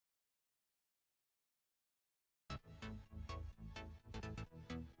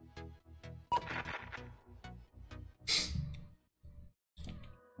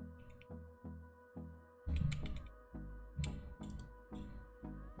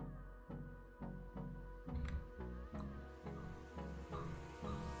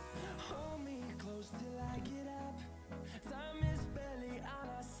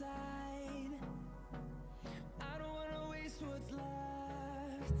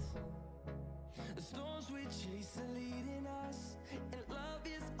The storms we chase are leading us, and love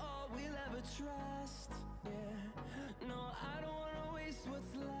is all we'll ever trust. Yeah, no, I don't wanna waste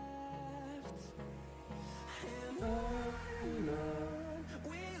what's left. And on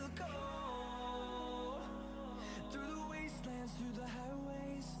we'll go, through the wastelands, through the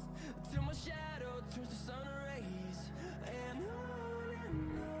highways, till my shadow turns to sun rays. And on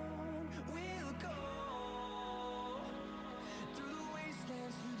we'll go, through the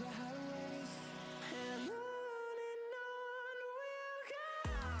wastelands, through the highways, and on we'll go.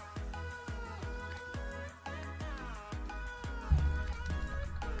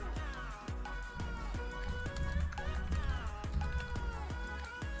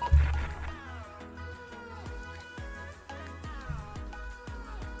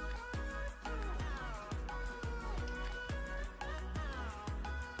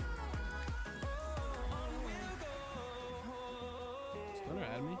 Splyntr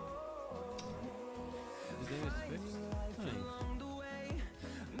had me. His name is fixed.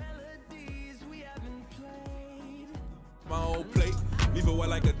 My own plate, leave it wet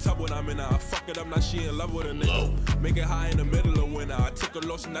like a tub when I'm in her. I fuck it up, now she in love with a nigga. Make it high in the middle of winter. I took a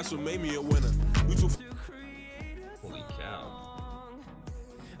loss and that's what made me a winner. You too. Holy cow.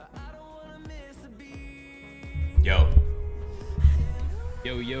 Yo.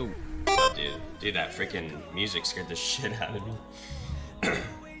 Yo, yo. What's up, dude? Dude, that freaking music scared the shit out of me.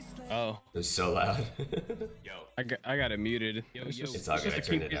 Oh. It was so loud. Yo. I got it muted. Yo, yo. It's all good. I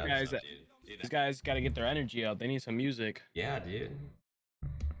turned it down. These guys got to get their energy out. They need some music. Yeah, dude.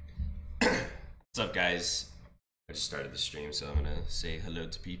 What's up, guys? I just started the stream, so I'm gonna say hello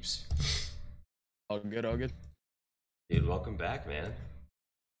to peeps. All good, all good. Dude, welcome back, man.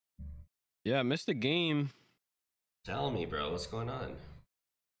 Yeah, I missed the game. Tell me, bro, what's going on?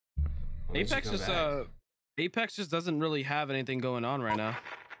 Apex just doesn't really have anything going on right now.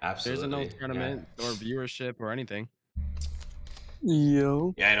 Absolutely. There's no tournament or viewership or anything.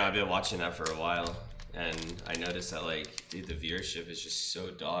 Yo. Yeah, I know. I've been watching that for a while, and I noticed that, like, dude, the viewership is just so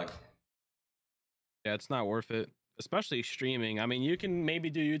dog. Yeah, it's not worth it, especially streaming. I mean, you can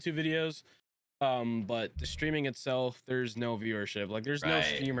maybe do YouTube videos, but the streaming itself, there's no viewership. Like, there's no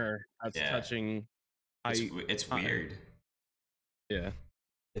streamer that's touching. It's weird. Yeah.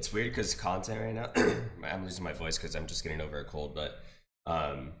 It's weird because content right now, I'm losing my voice because I'm just getting over a cold, but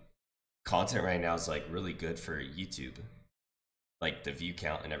content right now is like really good for YouTube. Like the view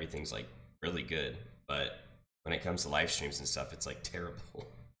count and everything's like really good, but when it comes to live streams and stuff, it's like terrible.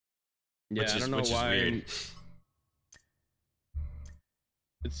 Yeah, I don't know why. Weird.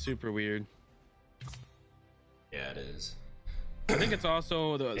 It's super weird. Yeah, it is. I think it's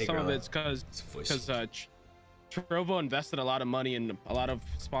also some of it's because Trovo invested a lot of money in a lot of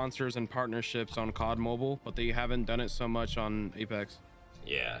sponsors and partnerships on COD Mobile, but they haven't done it so much on Apex.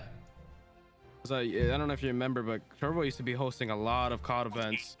 Yeah. So, I don't know if you remember, but Trovo used to be hosting a lot of COD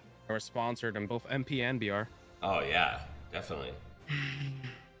events that were sponsored in both MP and BR. Oh yeah, definitely.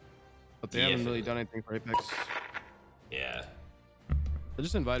 But they haven't really done anything for Apex. Yeah. I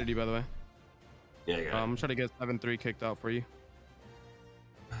just invited you, by the way. Yeah, I got I'm trying to get 7-3 kicked out for you.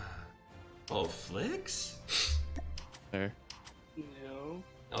 Oh, Flicks? There. Yo.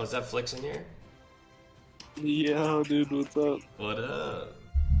 Oh, is that Flicks in here? Yo, dude, what's up? What up?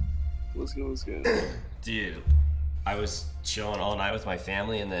 What's good, what's good? Dude, I was chilling all night with my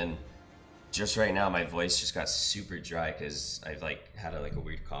family, and then just right now my voice just got super dry because I've like had a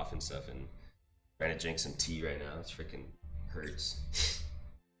weird cough and stuff, and trying to drink some tea right now. It's freaking hurts.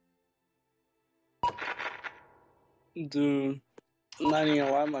 Dude, I'm not even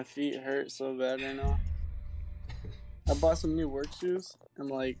gonna lie, my feet hurt so bad right now. I bought some new work shoes. I'm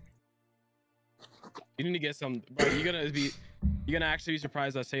like, you need to get some, bro. You're gonna actually be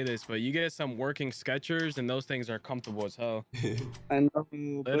surprised I say this, but you get some working Skechers, and those things are comfortable as hell. I know,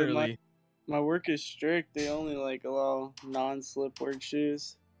 Literally. But my work is strict. They only like allow non-slip work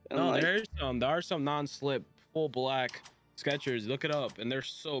shoes. And No, like, there are some non-slip full black Skechers. Look it up, and they're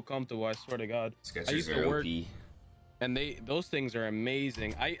so comfortable. I swear to God. Skechers used to work, and those things are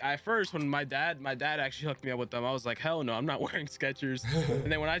amazing. I first, when my dad actually hooked me up with them, I was like, hell no, I'm not wearing Skechers.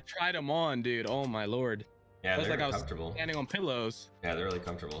 And then when I tried them on, dude, oh my lord. Yeah, they're like comfortable. I was standing on pillows. Yeah, they're really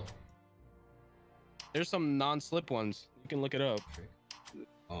comfortable. There's some non-slip ones. You can look it up.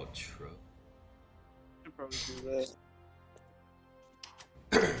 Oh, true. I should probably do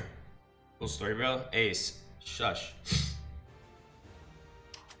that. Cool story, bro. Ace, shush.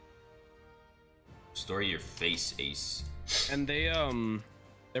 Story your face, Ace. And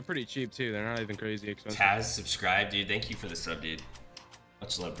they're pretty cheap too. They're not even crazy expensive. Taz, subscribe, dude. Thank you for the sub, dude.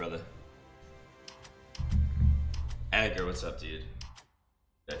 Much love, brother. Edgar, what's up, dude?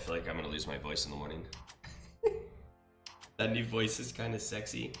 I feel like I'm gonna lose my voice in the morning. That new voice is kind of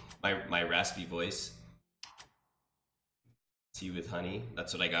sexy. My raspy voice. Tea with honey.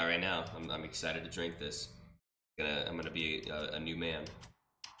 That's what I got right now. I'm excited to drink this. I'm gonna be a new man.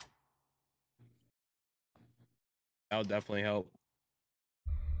 That would definitely help.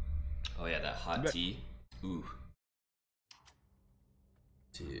 Oh yeah, that hot tea. Ooh.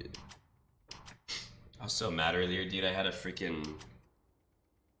 Dude. I was so mad earlier, dude. I have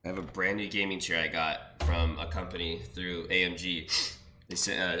a brand new gaming chair I got from a company through AMG. They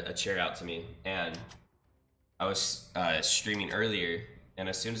sent a chair out to me, and I was streaming earlier, and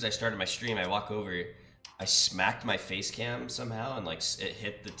as soon as I started my stream, I walk over, I smacked my face cam somehow, and like it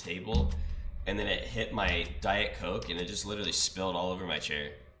hit the table, and then it hit my Diet Coke, and it just literally spilled all over my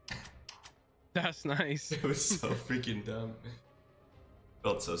chair. That's nice. It was so freaking dumb.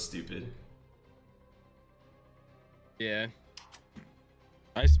 Felt so stupid. Yeah.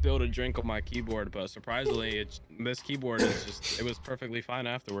 I spilled a drink on my keyboard, but surprisingly, this keyboard is it was perfectly fine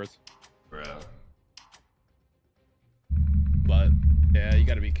afterwards. Bro. But yeah, you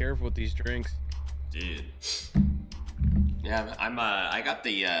gotta be careful with these drinks. Dude. Yeah, I got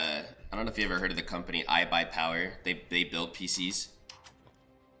the, I don't know if you ever heard of the company iBuyPower. They build PCs.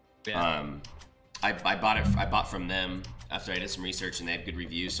 Yeah. I bought from them after I did some research and they had good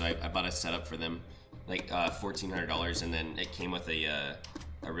reviews, so I bought a setup for them. Like $1,400, and then it came with a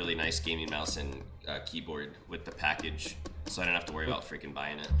really nice gaming mouse and keyboard with the package, so I didn't have to worry about freaking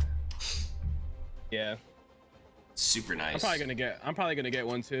buying it. Yeah. Super nice. I'm probably gonna get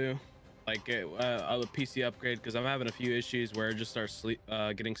one too, like a PC upgrade, because I'm having a few issues where it just starts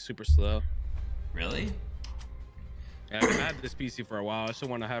getting super slow. Really? Yeah, I've had this PC for a while. It's the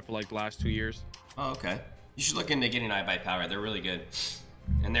one I had for like the last 2 years. Oh, okay. You should look into getting iBuyPower. They're really good,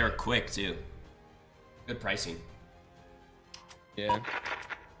 and they were quick too. Good pricing. Yeah.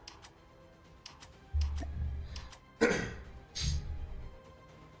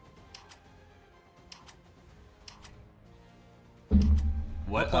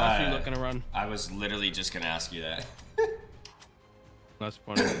 What class are you looking to run? I was literally just gonna ask you that. That's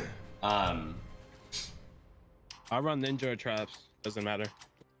funny. I run Ninja or Traps. Doesn't matter.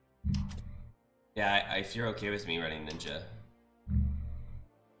 Yeah, if you're okay with me running Ninja,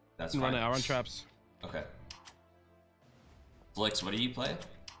 that's fine. I run Traps. Okay. Flix, what do you play?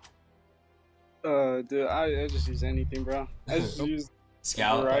 Dude, I just use anything, bro. I just use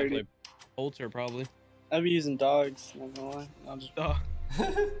Scout. variety. Holter probably. I've been using dogs. Not gonna lie. I'll just...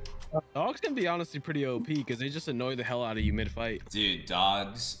 Dogs can be honestly pretty OP because they just annoy the hell out of you mid-fight. Dude,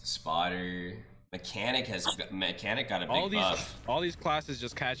 dogs, spotter, mechanic got a big buff. All these classes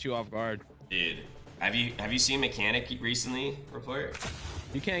just catch you off guard. Dude, have you seen mechanic recently? Report.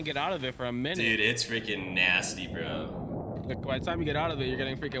 You can't get out of it for a minute. Dude, it's freaking nasty, bro. Like, by the time you get out of it, you're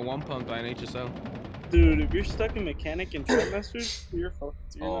getting freaking one pumped by an HSO. Dude, if you're stuck in mechanic and Trapmasters, you're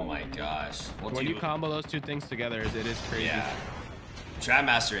fucked. Oh my gosh. Well, when you combo those two things together, it is crazy. Yeah.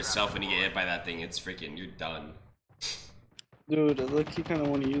 Trapmaster itself, when you get hit by that thing, it's freaking, you're done. Dude, look, you kind of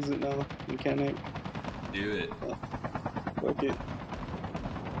want to use it now. Mechanic. Do it. Fuck it.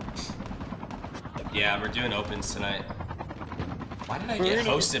 Yeah, we're doing opens tonight. Why did I get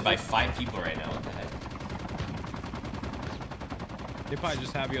hosted by 5 people right now? What the heck? They probably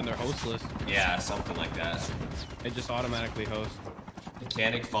just have you on their host list. Yeah, something like that. They just automatically host.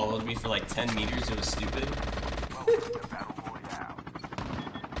 Mechanic followed me for like 10 meters. It was stupid.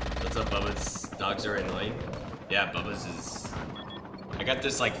 What's up, Bubba's? Dogs are annoying. Yeah, Bubba's is... I got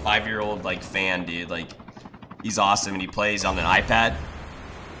this like 5-year-old like fan, dude. Like, he's awesome and he plays on an iPad.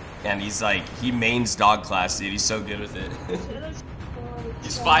 And he's like, he mains dog class, dude. He's so good with it.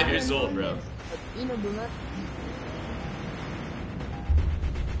 He's 5 years old, bro.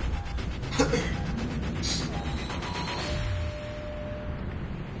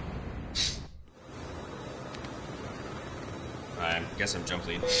 I guess I'm jump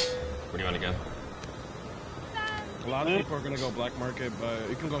lead. Where do you want to go? A lot of people are gonna go black market, but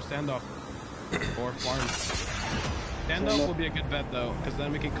you can go standoff or farm. Standoff will be a good bet though, because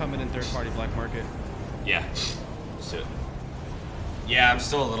then we can come in third party black market. Yeah. So, yeah, I'm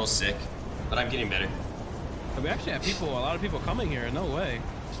still a little sick, but I'm getting better. But we actually have a lot of people coming here. No way.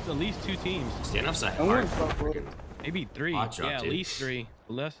 Just at least 2 teams. Standoff's like hard. Maybe 3. Hot drop, yeah, at dude. least 3.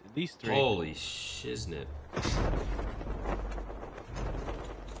 At least 3. Holy shiznit.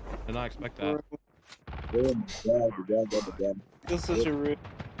 Did not expect that. That's such a rude.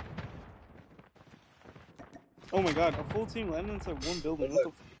 Oh my god, a full team landed inside one building.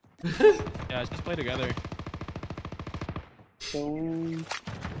 What the Yeah, let's just play together. f?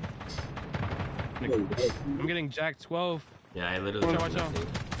 I'm getting Jack 12. Yeah, I literally. Watch out.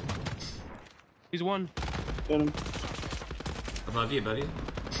 He's one. Got him. Above you, buddy.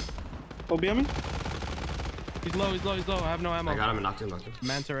 Oh, behind me? He's low. I have no ammo. I got him and knocked him.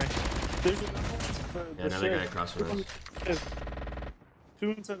 Manta Ray. There's another one. Yeah, another guy across from us.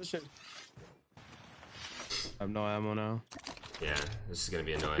 Two inside the shed. I have no ammo now. Yeah, this is gonna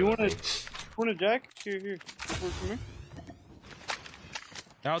be annoying. You want a jack? Here. Come here.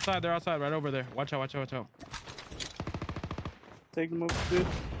 They're outside, right over there. Watch out. Take them up, dude.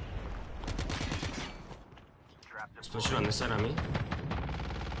 Let's push it on this side on me.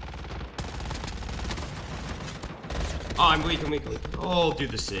 Oh, I'm weak. Oh,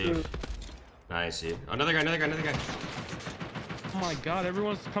 dude, the save. Nice, dude. Another guy. Oh my god,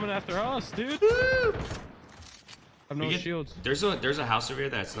 everyone's coming after us, dude. I have no shields. There's a house over here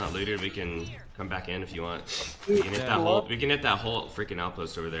that's not looted. We can come back in if you want. We can hit that whole. We can hit that whole freaking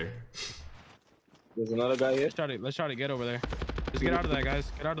outpost over there. There's another guy here. Let's try to get over there. Just get out of that,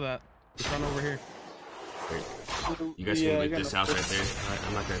 guys. Get out of that. Just run over here. You guys can loot this house right there.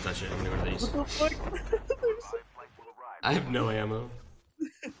 I'm not gonna touch it. I'm gonna go to these. What the fuck? I have no ammo.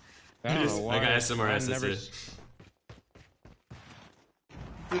 I don't know why. I got SMR assist.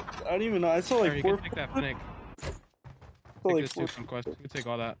 Dude, I don't even know. I saw like you 4. can take that Fennec. Like Take this too, Conquest. You can take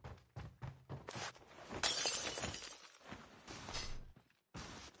all that.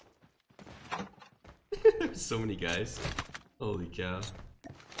 There's so many guys. Holy cow.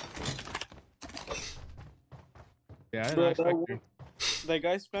 Yeah, I didn't Bro, expect you. that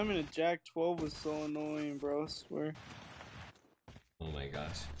guy spamming a Jack 12 was so annoying, bro. I swear. Oh my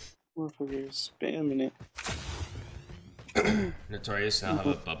gosh. Motherfucker spamming it. Notorious now have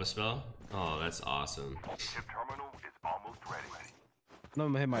a Bubba spell. Oh, that's awesome. None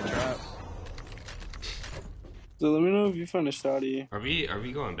of them hit my trap. So let me know if you find a shotty. Are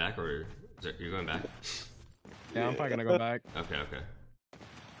we going back or is it, you're going back? Yeah, I'm probably gonna go back. Okay.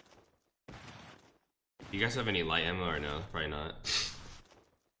 You guys have any light ammo or no? Probably not.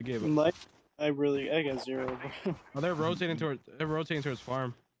 I gave it. Like, I got 0. Bro. Oh, they're rotating towards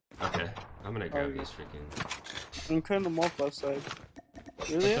farm. Okay, I'm gonna grab these freaking. I'm cutting them off left side.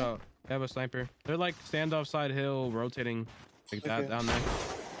 Really? They have a sniper. They're like standoff side hill, rotating like that down there.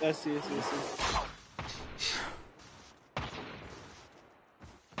 I see.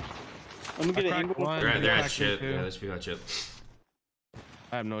 I'm gonna get an angle. They're at chip. Yeah, there's people at chip.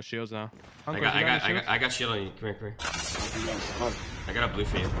 I have no shields now. I got shield on you. Come here. I got a blue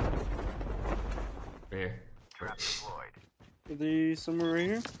for you. Right here. Are they somewhere right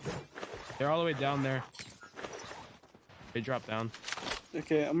here? They're all the way down there. They dropped down.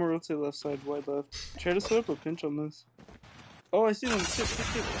 Okay, I'm gonna rotate left side, wide left. Try to set up a pinch on this. Oh, I see them.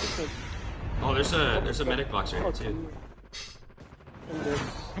 Sit. Oh, there's a medic box right here too. I'm dead.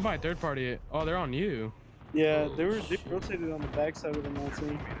 Come by, third party. Oh, they're on you. Yeah, they rotated on the back side of the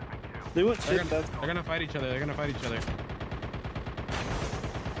mountain. They went They're chip. gonna fight each other. Yeah,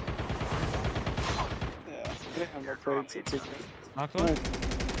 they have my plates. It's okay. Knocked one?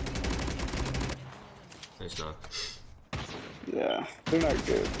 Nice knock. Yeah, they're not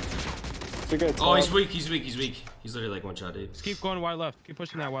good. They got Oh, he's weak. He's literally like one shot, dude. Just keep going wide left. Keep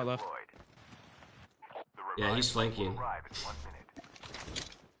pushing that wide left. Yeah, he's flanking.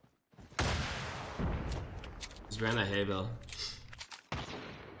 He's behind that hay bale.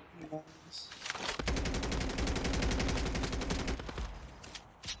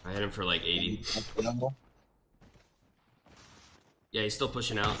 I hit him for like 80. Yeah, he's still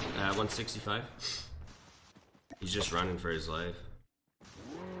pushing out at 165. He's just running for his life.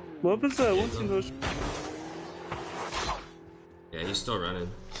 What happens to that one team goes? Yeah, he's still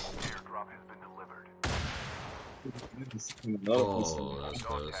running. Oh, that was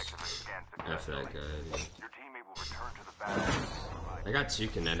close. F that guy, dude. I got 2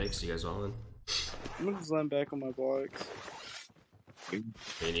 kinetics. You guys want one? I'm gonna just land back on my blocks. Do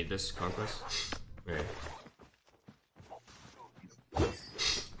you need this conquest? Right.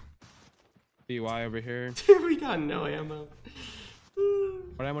 BY over here. Dude, we got no ammo.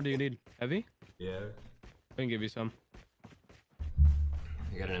 What ammo do you need? Heavy? Yeah. I can give you some.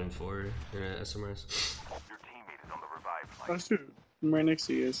 I got an M4 and an SMRs. Oh shoot, I'm right next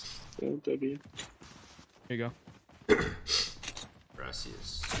to you guys. So, W. Here you go.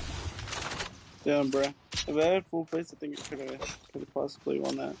 Gracias. Damn, bruh. If I had full plates, I think it could have possibly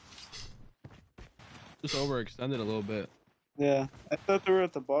won that. Just overextended a little bit. Yeah, I thought they were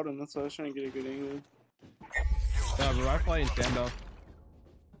at the bottom. That's why I was trying to get a good angle. Yeah, but I play in standoff.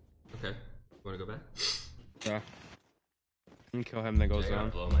 Okay. Wanna go back? Yeah. You can kill him, then goes I gotta down.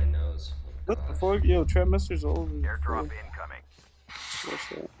 blow my nose. What the fuck? Yo, Trap Master's all over. Airdrop incoming. What's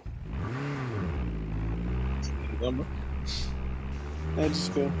that? Number. Yeah,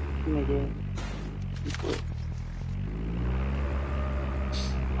 just go. I'm gonna go.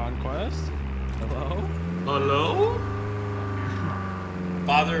 Conquest? Hello? Hello?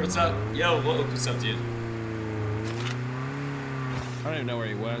 Father, what's up? Yo, what's up, dude? I don't even know where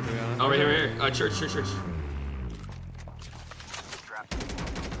he was, to be honest. Oh, right here. Church.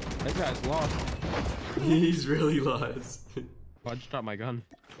 This guy's lost. He's really lost. Oh, I just dropped my gun.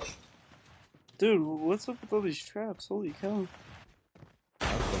 Dude, what's up with all these traps? Holy cow.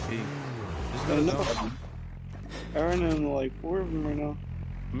 That's the peak. Just I go know. down. I ran into like 4 of them right now.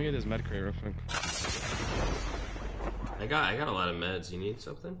 Let me get this med crate real quick. I got a lot of meds. You need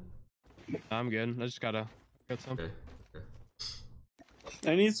something? I'm good. I just gotta get some. Okay.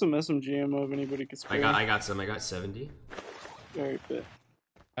 I need some SMG ammo if anybody can spare. I got some. I got 70. Alright, bet.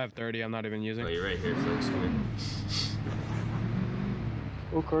 I have 30. I'm not even using. Oh, you're right here, Flex. Come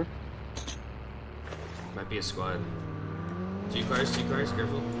here. Okay. Might be a squad. Two cars.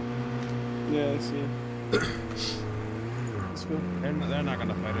 Careful. Yeah, I see it. Let's go. They're not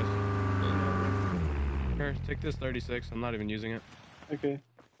gonna fight us. Here, take this 36. I'm not even using it. Okay.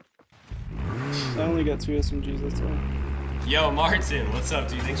 I only got 2 SMGs, that's all. Yo, Martin, what's up,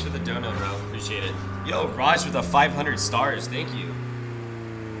 dude? Thanks for the donut, bro. Appreciate it. Yo, Raj with the 500 stars. Thank you.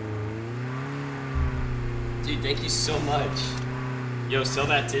 Dude, thank you so much. Yo, sell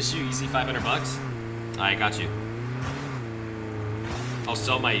that tissue. Easy 500 bucks. I got you. I'll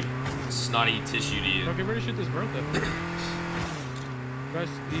sell my snotty tissue to you. Okay, ready to shoot this birthday. Guys,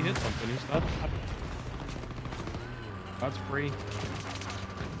 he hit something. He stopped. That's free.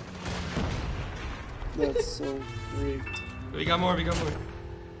 That's so rigged. We got more. Yeah,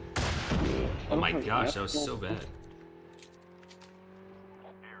 Oh my I don't gosh, have that was so bad.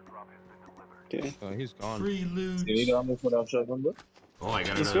 Okay. Oh, he's gone. Free loot. You need ammo for that shotgun, bro? Oh, I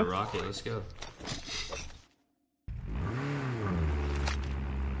got Let's another go. rocket. Let's go.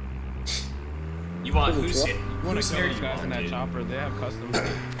 You want who's drop? here? You wanna Who's kill here? those You guys in want, that dude? chopper? They have customs.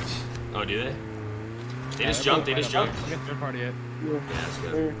 Oh, do they? They just jumped. They just jumped. Get third party hit. Yeah. Yeah, that's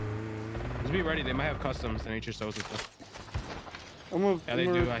good. There. Just be ready. They might have customs. The nature shows and stuff. I'm gonna. Yeah, they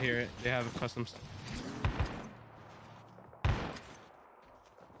do. I hear it. They have customs.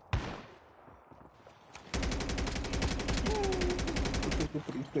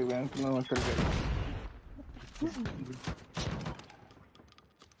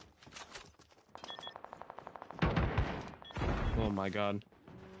 Oh my god.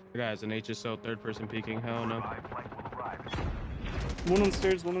 The guy has an HSO third person peeking. Hell no. One on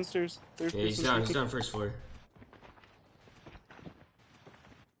stairs. Third Yeah, he's person down. He's sneaking. down first floor.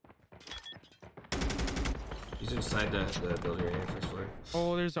 He's inside the building right here, first floor.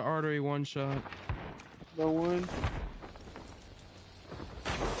 Oh, there's an artery one shot. That one.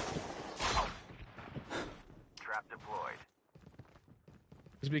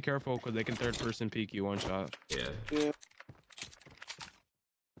 Just be careful because they can third person peek you one shot. Yeah. Yeah.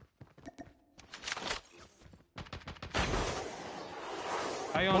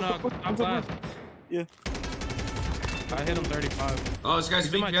 I on top left. Yeah. I hit him 35. Oh, this guy's He's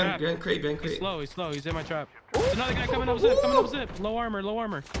in big my behind trap. crate. He's slow. He's in my trap. There's another guy coming up zip. Low armor.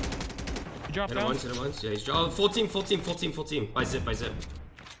 He dropped Hit him down. once. Yeah, he's oh, full team. By zip. Okay,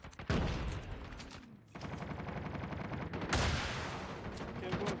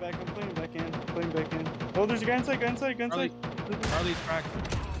 I'm going back. I'm playing back in. Oh, there's a guy inside. Charlie's cracked.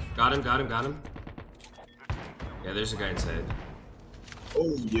 Got him. Yeah, there's a guy inside.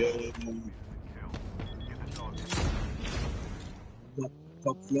 Oh, yeah.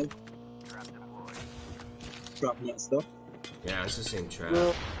 Top floor. Trap that stuff. Yeah, it's the same trap.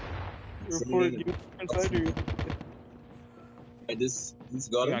 Well, report you inside or you? Hey, this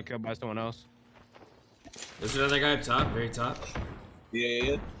got He him. got killed by someone else. There's another guy up top, very top.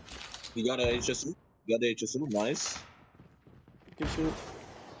 Yeah. He got a HSU. Nice. Good shit.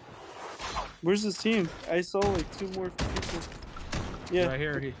 Where's his team? I saw like 2 more people. Yeah. Right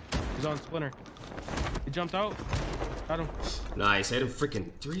here. He's on Splyntr. He jumped out. Got him. Nice, hit him freaking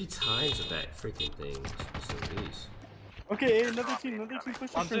 3 times with that freaking thing. Jeez. Okay, hey, another team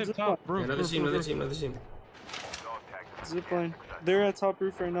pushing On for zip zip top. line. Roof, Another roof. team. Zip line. They're at top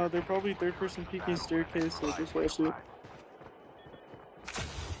roof right now. They're probably third person peeking staircase, so just watch it.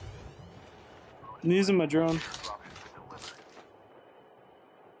 I'm using my drone.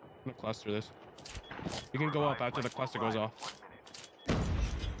 I'm gonna cluster this. You can go up after the cluster goes off.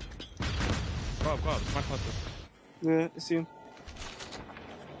 Go up. It's my cluster. Yeah, I see him.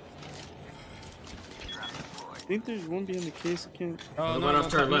 I think there's one behind the case. I can't. Oh, One off,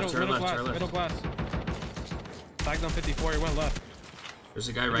 turn left. Middle glass. Tagged on 54. He went left. There's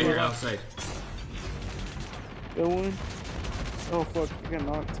a guy right here outside. Got one. Oh fuck, I got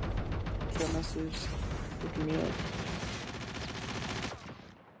knocked. Got message. Looking me up.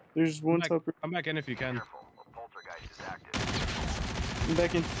 There's one top. Come back in if you can. I'm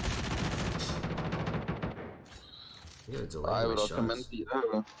back in. Vai, bro, que mentira,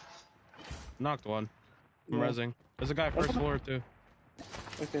 bro. Knocked one. I'm Yeah. rezzing. There's a guy first floor too.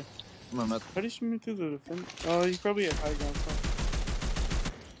 Okay. Come on, Matt. How do you shoot me through the defense? Oh, you probably at high ground.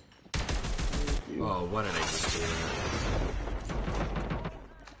 Oh, what did I just do?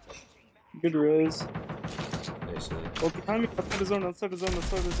 Good res. Nice, man. Oh, behind me, outside the zone, outside the zone,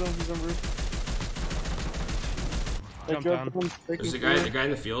 outside the zone. He's on roof. I Jump dropped down. him. There's the guy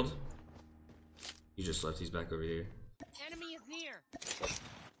in the field. He just left. He's back over here. Enemy is near.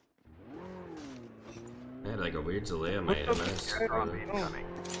 I had like a weird delay on my MS.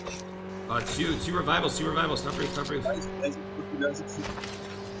 Oh, Two revivals. Top roof. Guys,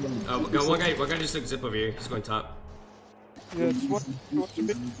 Got one guy just took zip over here. He's going top. yeah, just watch a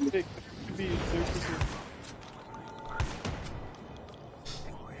bit. It could be 30%.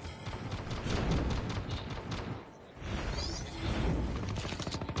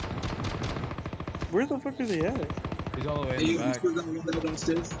 Where the fuck are they at? He's all the way in Hey, the you back. still got one guy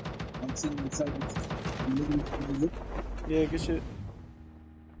downstairs? I'm sitting inside. Yeah, good shit.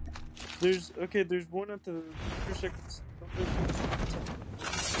 There's one at the 2 seconds.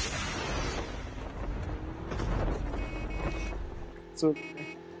 It's over there.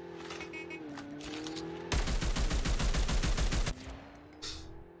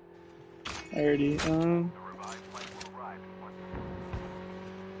 Alrighty,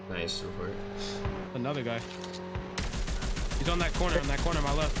 Nice report. Another guy. He's on that corner, on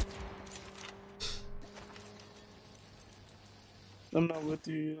my left. I'm not with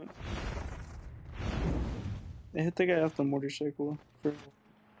you yet. I hit the guy off the motorcycle.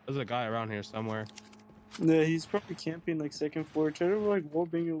 There's a guy around here somewhere. Yeah, he's probably camping like 2nd floor. Try to like wall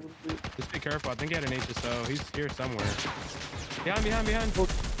bang a little bit. Just be careful. I think he had an HSO. He's here somewhere. Behind.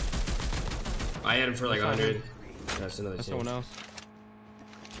 I had him for like That's 100. That's another That's team. someone else.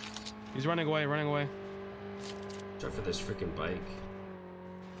 He's running away. Try for this freaking bike.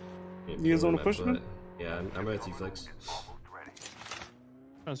 You guys wanna push him? Yeah, I'm with you, Flex.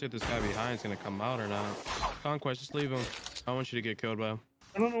 Trying to see if this guy behind is gonna come out or not. Conquest, just leave him. I want you to get killed by him.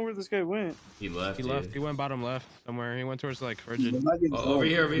 I don't know where this guy went. He left. He dude. left. He went bottom left somewhere. He went towards like Frigid. Oh, over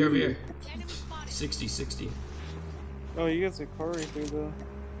here. Enemy spotted. 60. Oh, you got a car right there though.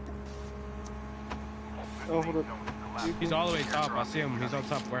 Oh, hold up. He's all the way top. I see him. He's on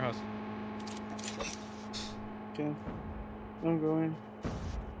top warehouse. Okay. I'm going.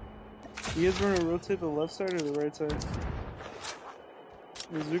 You guys want to rotate the left side or the right side?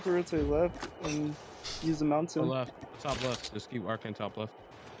 Zuka rotate left and use the To mountain. the left. Top left. Just keep arcing top left.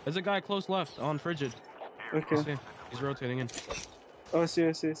 There's a guy close left on Frigid. I Okay. see him. He's rotating in. Oh, I see.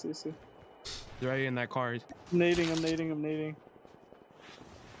 He's right in that car. I'm nading.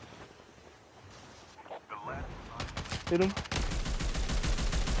 Hit him.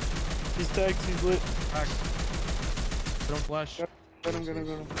 He's tagged, he's lit. Back. Don't flash. Got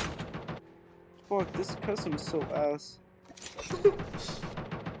him. Fuck, this custom is so ass.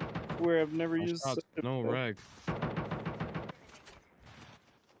 Where I've never used such a No reg.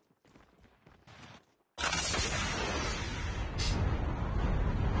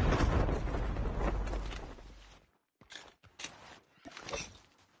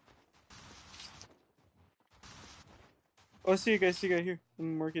 Oh, I see a guy here. Let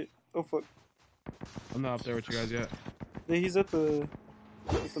me mark it. Oh fuck. I'm not up there with you guys yet. Yeah, he's at the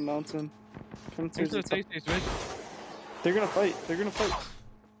mountain. Coming Here's towards the the top. safe switch. They're gonna fight.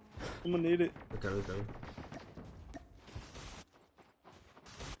 I'm gonna need it. Okay.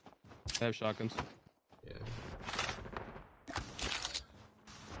 They have shotguns. Yeah.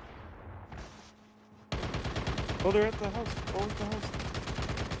 Oh, they're at the house. Oh, at the house.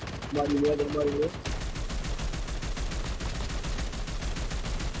 Somebody there.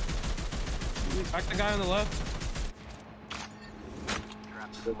 Back the guy on the left.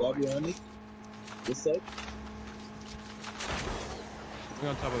 The guy behind me. This side. He's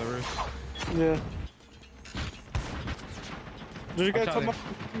on top of the roof. Yeah. There's a guy I'm top telling of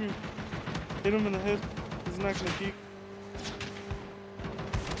hit him in the head. He's not gonna peek.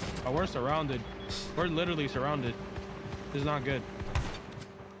 Oh, we're surrounded. We're literally surrounded. This is not good.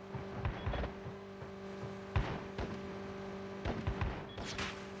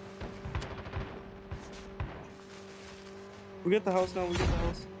 We get the house now.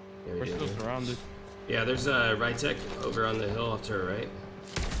 Yeah, We're still surrounded. Yeah, there's a right tech over on the hill off to our right.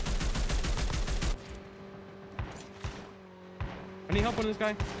 I need help on this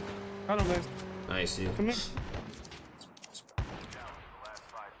guy. I don't know. I see. Come in.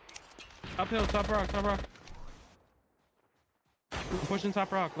 Uphill, top rock, top rock. I'm pushing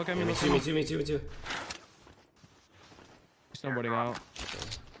top rock. Look at me. Me too. Snowboarding out.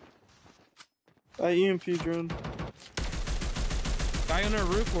 I EMP drone. Guy on our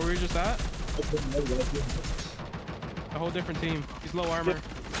roof where we were just at. A whole different team. He's low armor.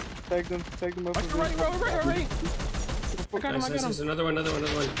 Tag them up. Right. I got him. Nice. Another one.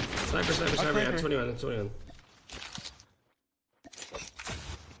 Sniper. I'm 21.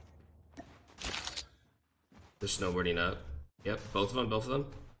 They're snowboarding up. Yep, both of them.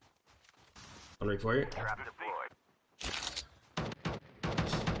 On report.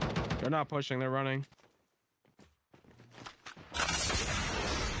 They're not pushing, they're running.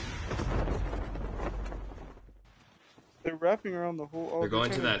 They're wrapping around the whole. They're going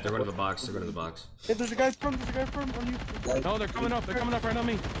to that. They're going to the box. Hey, there's a guy from on you. No, they're coming up right on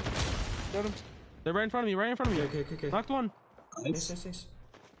me. Got him. They're right in front of me. Okay. Knocked one. Nice.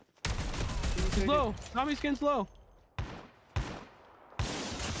 He's low. Tommy skin's low.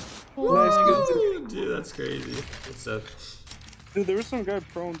 Nice, good. Dude, that's crazy. Good stuff. Dude, there was some guy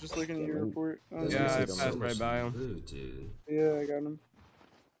prone just looking at your report. Yeah, I passed right by him. Blue, dude. Yeah, I got him.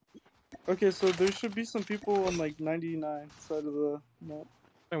 Okay, so there should be some people on like 99 side of the map.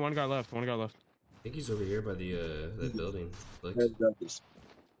 Hey, one guy left. I think he's over here by the that building. Like,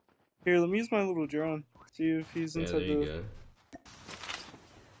 Here, let me use my little drone. See if he's yeah, inside there you the. go.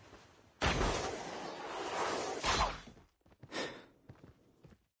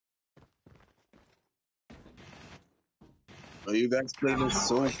 Oh, you guys play this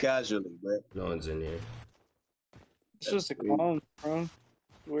so casually, bro. No one's in here. It's just a comms, bro.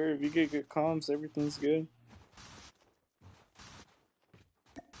 Where if you get good comms, everything's good.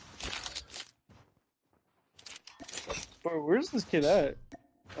 Bro, where's this kid at?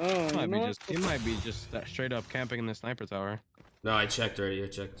 Oh, He might be just straight up camping in the sniper tower. No, I checked already.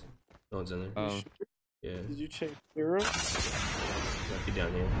 No one's in there. Oh. Sure? Yeah. Did you check Hero? Might be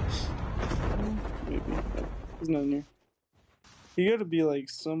down here. Maybe. He's not near. He gotta be like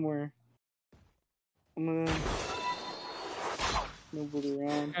somewhere. I'm gonna. Nobody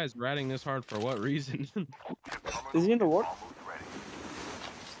around. This guy's ratting this hard for what reason? Is he in the water?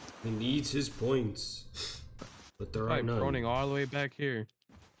 He needs his points. But there are I'm none. droning all the way back here.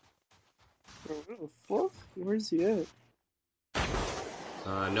 Bro, what the fuck? Where's he at?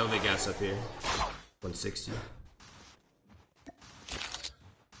 Nova gas up here. 160.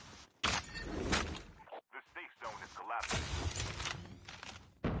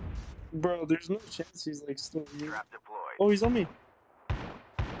 Bro, there's no chance he's like still here. Oh, he's on me.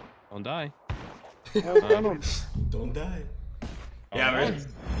 Don't die. I got him. Don't die. Yeah,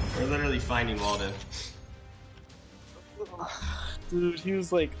 we're literally finding Waldo. Dude, he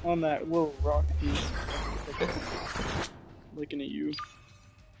was like on that little rock piece. Looking at you.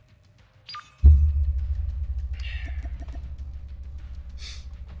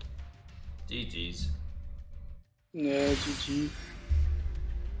 GG's. Yeah, GG.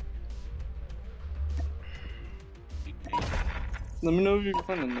 Let me know if you can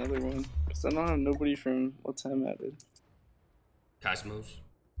find another one. Because I don't have nobody from what time added. Cosmos.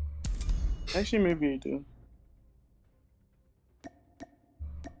 Actually, maybe I do.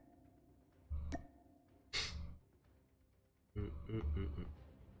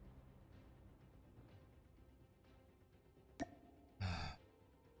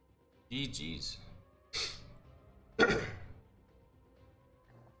 GG's.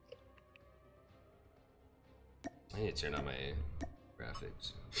 I need to turn on my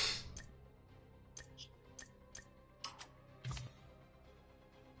graphics.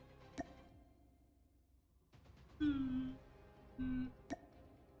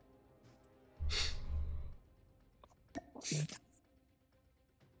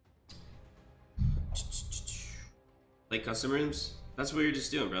 Like custom rooms? That's what you're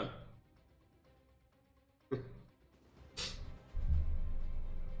just doing, bro.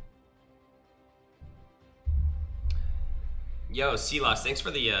 Yo, C-Loss, thanks for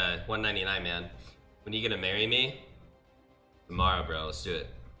the $1.99, man. When you gonna marry me? Tomorrow, bro. Let's do it.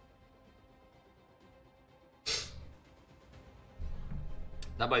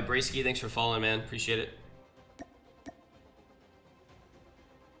 That by Bracey, thanks for following, man. Appreciate it.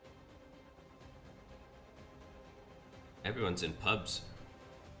 Everyone's in pubs.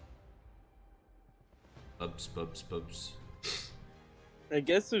 Pubs. I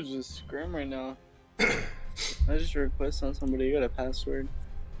guess there's just Scrim right now. I just request on somebody. You got a password.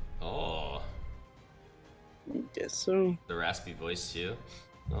 Oh. I guess so. The raspy voice, too.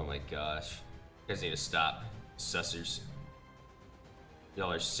 Oh my gosh. You guys need to stop. Sussers.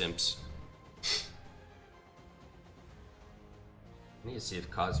 Y'all are simps. I need to see if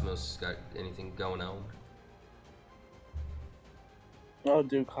Cosmos got anything going on. Oh,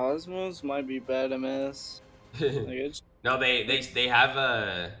 dude, Cosmos might be bad MS. No, they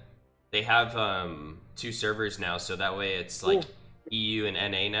have 2 servers now, so that way it's like EU and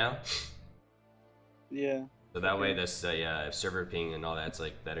NA now. Yeah. So that way this yeah, if server ping and all that's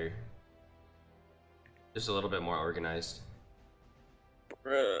like better. Just a little bit more organized.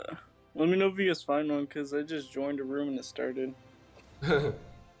 Bruh. Let me know if you guys find one, cause I just joined a room and it started.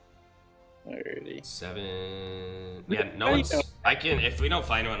 Alrighty. 7. Yeah, no one's. I can, if we don't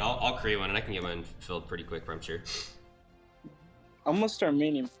find one, I'll create one and I can get one filled pretty quick, I'm sure. I'm gonna start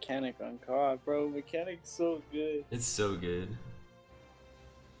maining Mechanic on COD, bro. Mechanic's so good. It's so good.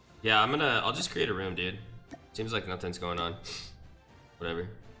 Yeah, I'll just create a room, dude. Seems like nothing's going on. Whatever.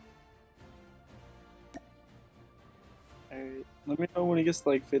 Alright, let me know when it gets to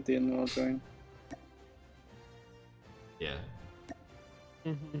like 50 and then I'll join. Yeah.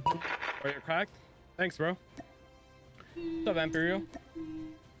 Oh, you're cracked? Thanks, bro. What's up, Imperial?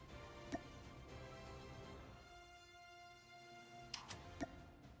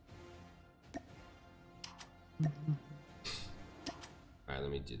 Alright,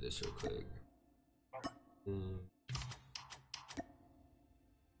 let me do this real quick.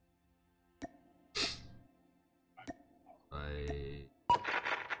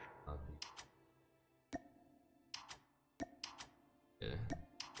 Yeah,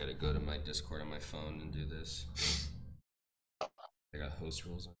 gotta go to my Discord on my phone and do this. I got host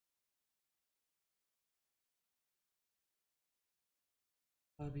rules on.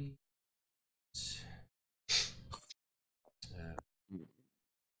 Hobby.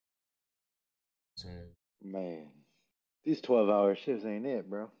 Man, these 12-hour shifts ain't it,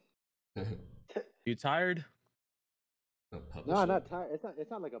 bro. You tired? No, not tired.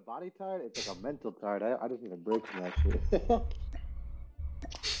 It's not like a body tired. It's like a mental tired. I just need a break from that shit.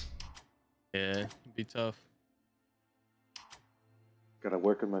 Yeah, it'd be tough. Gotta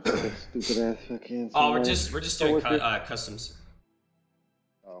work on my fucking stupid ass fucking. Oh, we're just doing customs.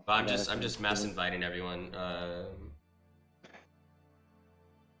 Oh, but I'm just mass inviting everyone. Are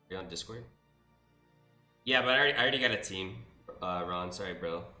you on Discord? Yeah, but I already got a team. Ron, sorry,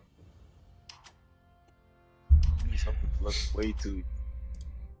 bro. Looks way too.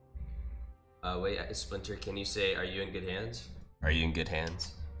 Wait, Splyntr, can you say, are you in good hands? Are you in good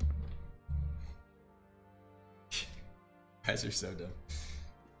hands? Guys are so dumb.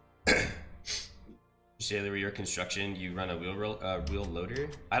 You say that with your construction, you run a wheel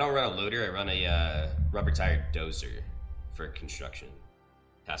loader? I don't run a loader, I run a rubber tire dozer for construction.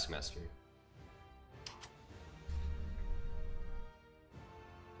 Taskmaster.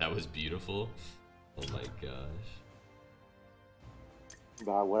 That was beautiful. Oh my gosh.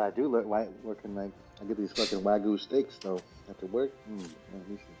 But what I do look like working like I get these fucking wagyu steaks though after work.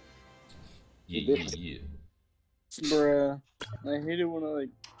 Yeah. Bruh, I hate it when I like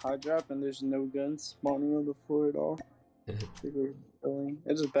hot drop and there's no guns spawning on the floor at all. I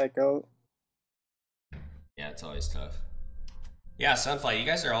just back out. Yeah, it's always tough. Yeah, Sunfly, you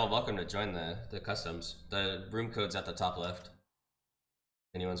guys are all welcome to join the customs. The room code's at the top left.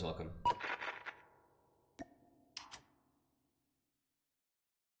 Anyone's welcome.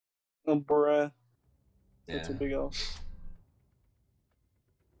 Oh, bruh. Yeah. That's a big L.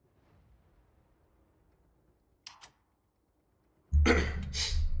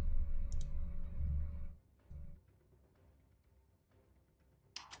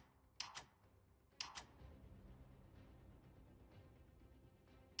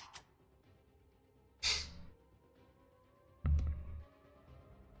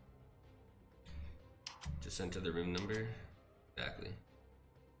 Just enter the room number. Exactly.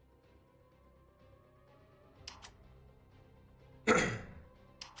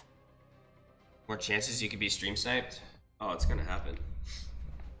 More chances you could be stream sniped? Oh, it's gonna happen.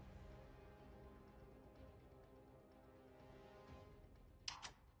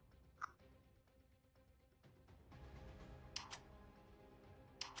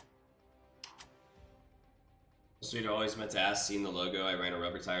 Sweet, always meant to ask, seeing the logo, I ran a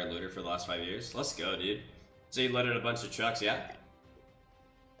rubber tire loader for the last 5 years. Let's go, dude. So you loaded a bunch of trucks, yeah?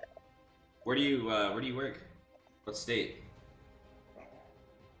 Where do you work? What state?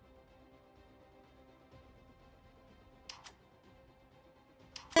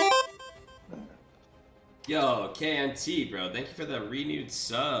 Yo, KNT, bro. Thank you for the renewed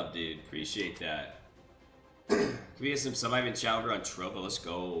sub, dude. Appreciate that. Can we get some surviving chat over on Trovo? Let's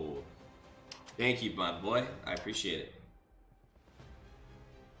go. Thank you, my boy. I appreciate it.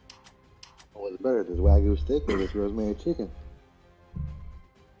 What's better, this wagyu steak or this rosemary chicken?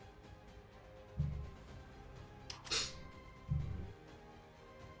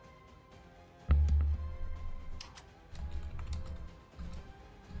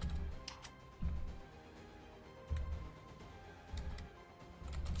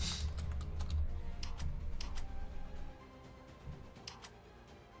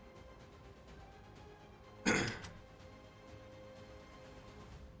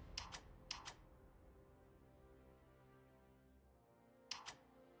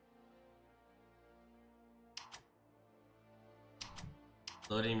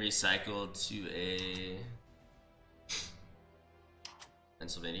 Loading recycle to a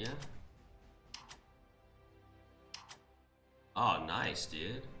Pennsylvania. Oh, nice,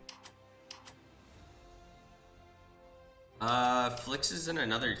 dude. Flix is in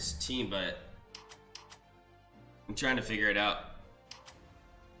another team, but I'm trying to figure it out.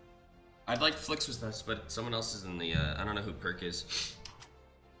 I'd like Flix with us, but someone else is in the, I don't know who Perk is.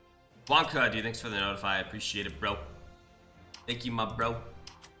 Blanca, dude, thanks for the notify. I appreciate it, bro. Thank you, my bro.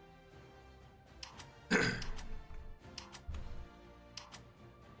 Appreciate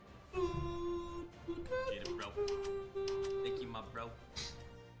it, bro. Thank you, my bro.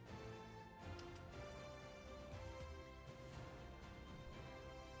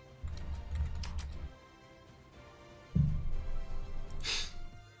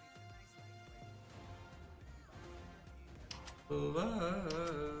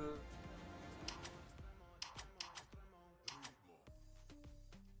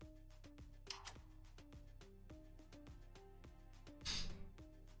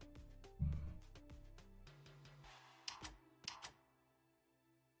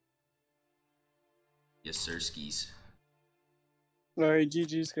 Yes, sir, skis. Alright,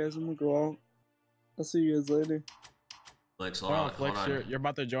 GG's guys, I'm gonna go out. I'll see you guys later. Flex, Hold on, Flex, you're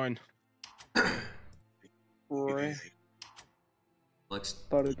about to join. Right. Flex,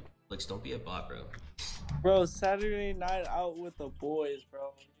 don't be a bot, bro. Bro, Saturday night out with the boys,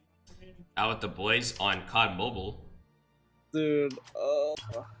 bro. Out with the boys on COD Mobile. Dude, Oh,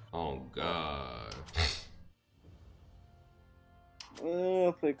 God.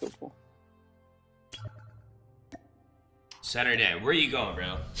 I'll play a couple. Saturday, where are you going,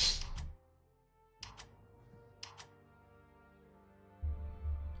 bro?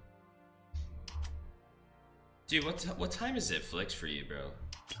 Dude, what time is it, Flex, for you, bro?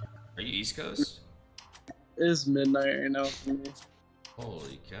 Are you East Coast? It's midnight right now for me.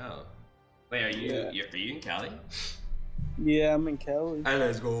 Holy cow! Wait, are you in Cali? Yeah, I'm in Cali. Hey,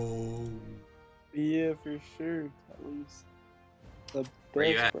 let's go. Yeah, for sure. Cali's the best, Where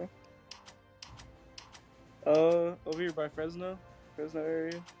you at? bro. Over here by Fresno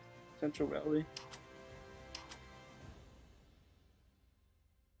area, Central Valley.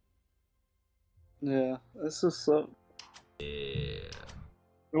 Yeah, that's what's up. Yeah.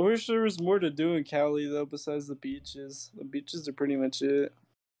 I wish there was more to do in Cali though, besides the beaches. The beaches are pretty much it,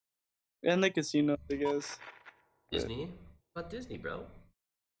 and the casino, I guess. Disney? What about Disney, bro?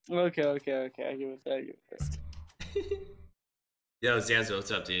 Okay. I give it that. Yo, Zanzo,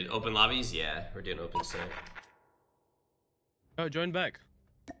 what's up, dude? Open lobbies? Yeah, we're doing open tonight. Oh, join back.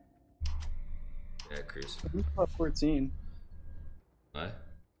 Yeah, Cruz. I'm at 14. What?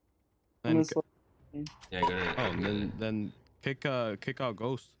 I'm And, at Yeah, go to. oh, and then kick out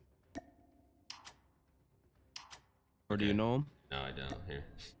Ghost. Or do you know him? No, I don't. Here.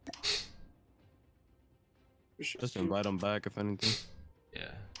 Just invite him back if anything.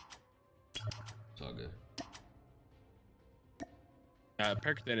 Yeah. It's all good.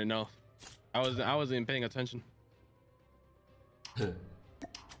 Perk didn't know. I wasn't even paying attention.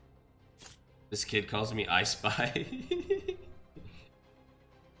 This kid calls me I Spy.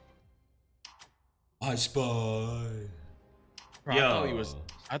 I Spy. Bro, Yo.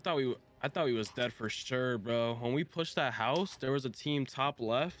 I thought he was dead for sure, bro. When we pushed that house, there was a team top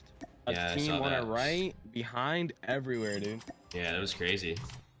left, a team on our right, behind, everywhere, dude. Yeah, that was crazy.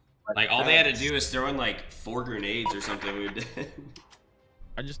 Like all they had to do was throw in like 4 grenades or something. We did.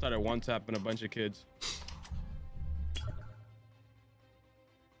 I just started one tapping a bunch of kids.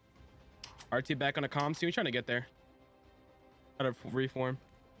 RT back on the comms team. We trying to get there. Try to reform.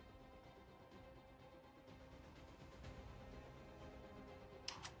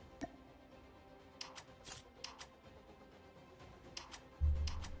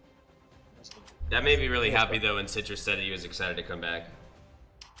 That made me really happy though when Citrus said he was excited to come back.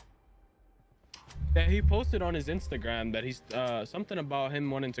 Yeah, he posted on his Instagram that he's something about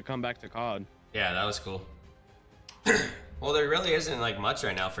him wanting to come back to COD. Yeah, that was cool. Well, there really isn't like much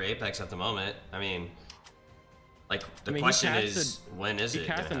right now for Apex at the moment. I mean, like the question is, when is it? He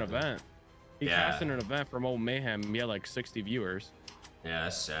cast an event. He cast an event for Mobile Mayhem. He had like 60 viewers. Yeah,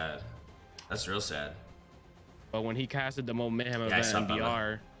 that's sad. That's real sad. But when he casted the Mobile Mayhem event in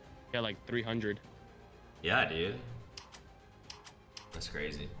BR, he had like 300. Yeah, dude. That's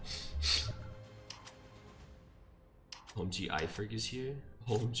crazy. OMG iFrig is here?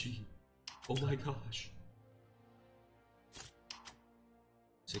 OMG. Oh my gosh.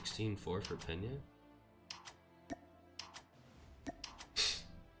 16-4 for Pena?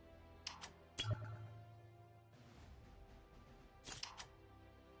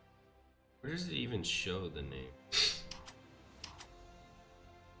 Where does it even show the name?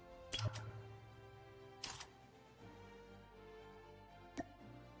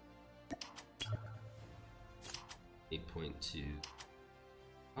 8.2.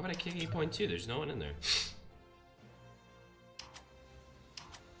 How would I kick 8.2? There's no one in there.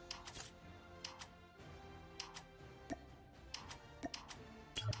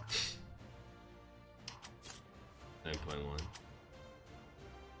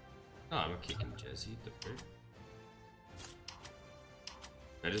 Oh, I'm kicking Jesse the bird.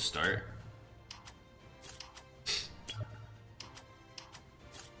 Can I just start?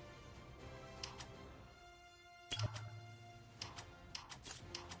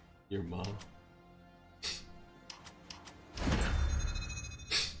 Your mom.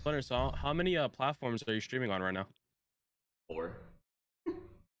 Splyntr, so how many platforms are you streaming on right now? 4.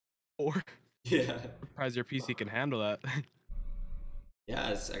 4? Yeah. Surprised your PC can handle that. Yeah,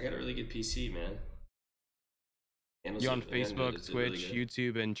 I got a really good PC, man. You on Facebook, Twitch, really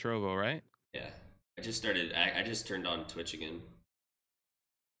YouTube, and Trovo, right? Yeah. I just started. I just turned on Twitch again.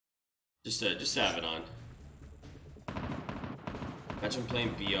 Just to have it on. Imagine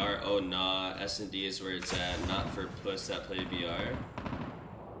playing BR. Oh nah, S&D is where it's at. Not for puss that play BR.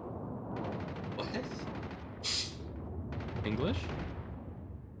 What? English?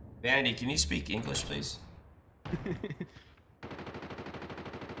 Vanity, can you speak English, please?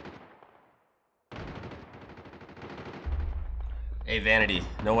 Hey, Vanity,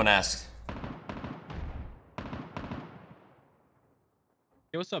 no one asked.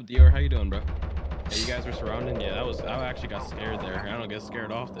 Hey, what's up, Dior? How you doing, bro? Yeah, you guys were surrounding? Yeah, I actually got scared there. I don't get scared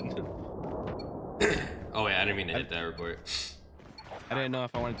often. Oh, yeah, I didn't mean to hit that report. I didn't know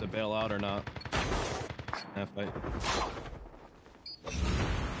if I wanted to bail out or not. That fight.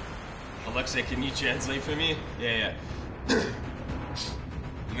 Alexa, can you translate for me? Yeah.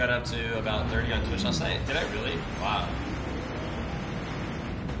 You got up to about 30 on Twitch last night? Did I really? Wow.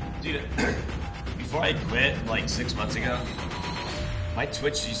 Dude, before I quit, like 6 months ago, my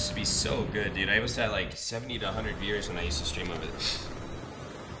Twitch used to be so good, dude. I was at like 70 to 100 viewers when I used to stream of it.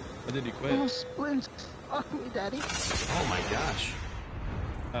 When did you quit? Oh, Splyntr, fuck me, daddy. Oh my gosh.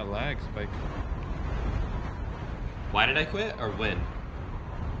 That lag spike. Why did I quit, or when?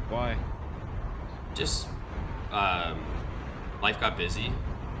 Why? Just, life got busy.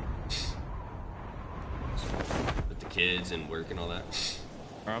 With the kids and work and all that.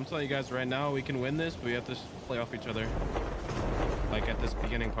 Alright, I'm telling you guys right now, we can win this, but we have to play off each other. Like at this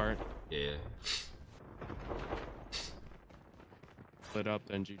beginning part. Yeah. Split up,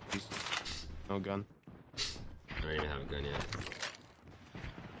 then GG's. No gun. I don't even have a gun yet.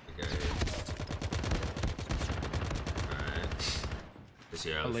 Okay. Alright. This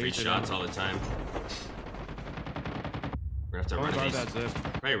here, free shots all the time. We're gonna have to run these. That zip.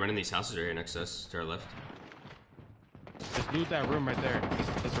 Right, running these houses right here next to us, to our left. Just loot that room right there.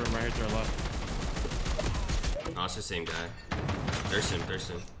 This room right here to our left. Oh, it's the same guy. Thirst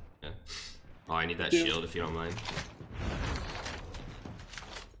him. Yeah. Oh, I need that shield if you don't mind.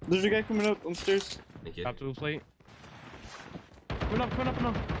 There's a guy coming up on stairs. Thank you. Top to the plate. Come up. Got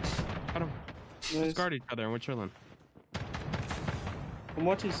him. Nice. Let's guard each other and we're chilling. I'm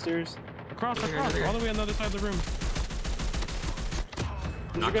watching stairs. Across, all the way on the other side of the room.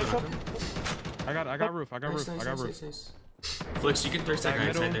 I got roof. Nice. Flix, you can thirst that guy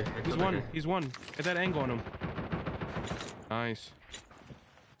inside there. He's one. Get that angle on him. Nice.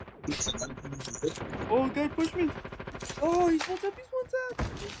 Oh, guy pushed me. Oh, he's one tap. He's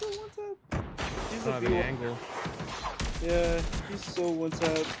so one tap. He's a the angle. Yeah, he's so one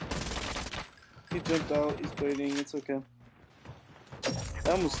tap. He jumped out. He's waiting. It's okay. I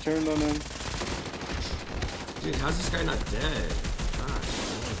almost turned on him. Dude, how's this guy not dead?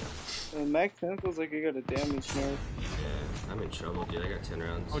 Mac Tentacle's like I got a damage nerf. Yeah, I'm in trouble, dude. I got 10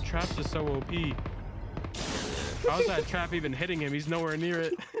 rounds. Oh, Trap's is so OP. Yeah. How's that trap even hitting him? He's nowhere near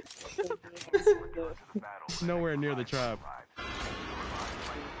it. Nowhere near the trap.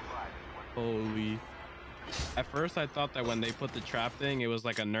 Holy. At first I thought that when they put the trap thing, it was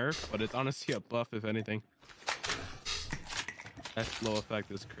like a nerf, but it's honestly a buff if anything. That slow effect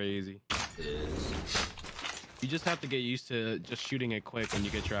is crazy. It is. You just have to get used to just shooting it quick when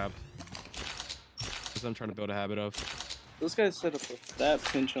you get trapped. That's what I'm trying to build a habit of. Those guys set up a fat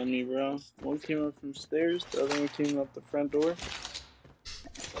pinch on me, bro. One came up from stairs, the other one came up the front door.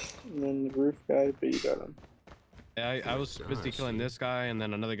 And then the roof guy, but you got him. Yeah, I was busy killing this guy and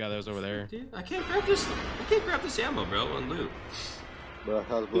then another guy that was over there. Dude, I can't grab this ammo, bro, on loot. Bro,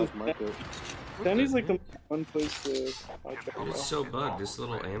 how's black market? Danny's like the one place to... It's so bugged. This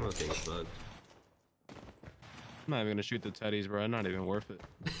little ammo thing's bugged. I'm not even gonna shoot the teddies, bro. Not even worth it.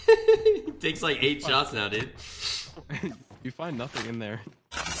 It takes like 8 shots now, dude. You find nothing in there.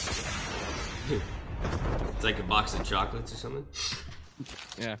 It's like a box of chocolates or something.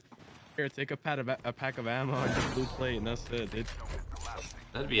 Yeah. Here, take a pack of ammo and just blue plate, and that's it, dude.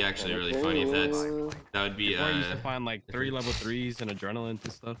 That'd be actually really funny if that would be. Before I used to find like 3 level 3s and adrenaline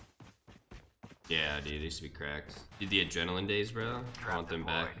and stuff. Yeah, dude, they used to be cracked. Dude, the adrenaline days, bro. I want them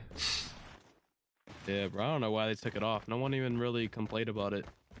back. Yeah, bro. I don't know why they took it off. No one even really complained about it.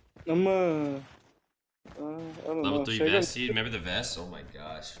 I don't Level know. 3 vest, dude. Remember the vest? Oh my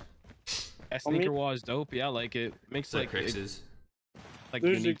gosh. That sneaker wall is dope. Yeah, I like it. Makes like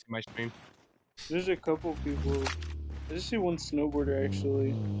unique to my stream. There's a couple people. I just see one snowboarder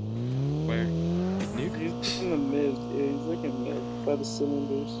actually. Where? Nuke? He's in the mid. Yeah, he's like in mid by the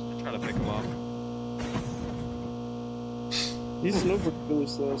cylinders. Try to pick him off. He's snowboarding really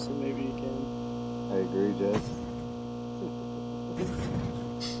slow, so maybe he can. I agree, Jess.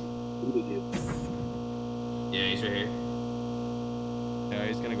 Yeah, he's right here. Yeah,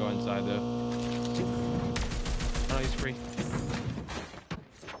 he's gonna go inside though. Oh, he's free.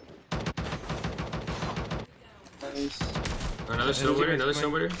 Nice. Another snowboarder, another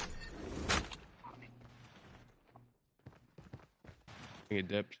snowboarder. I think it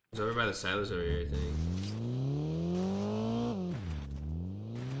dipped. He's over by the silos over here, I think.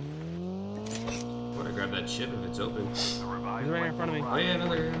 I want to grab that chip if it's open. He's right in front of me. Oh yeah,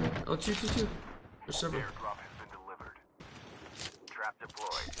 another. Oh, two. There's several.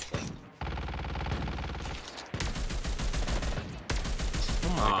 Oh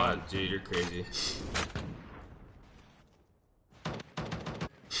my god, dude, you're crazy.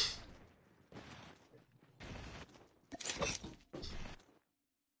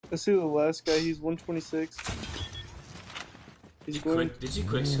 Let's see the last guy. He's 126. He's going. Did you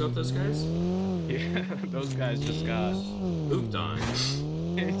quick scope those guys? Yeah, those guys just got hooped on.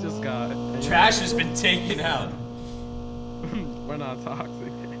 He just got. Trash has been taken out. We're not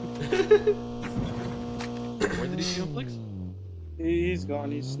toxic. Where did he see him, Flicks? He's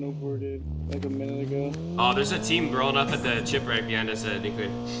gone. He snowboarded like a minute ago. Oh, there's a team rolling up at the chip right behind us at Nuclear.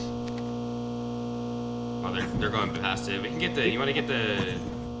 Oh, they're going past it. We can get the. You want to get the?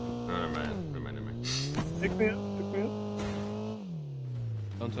 Oh, never mind. Pick me up.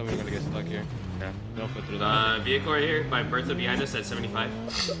 Don't tell me we're gonna get stuck here. Yeah, don't put through that. Vehicle right here by Bertha behind us at 75.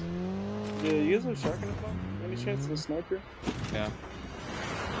 Yeah, you guys have shotgun as well? Any chance of a sniper? Yeah.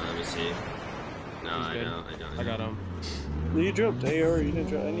 Let me see. No, I don't. I got him. You dropped AR, you didn't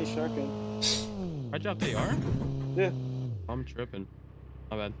drop any shotgun. I dropped AR? Yeah. I'm tripping.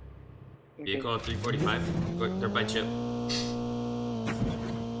 My bad. Vehicle at 345. They're by chip.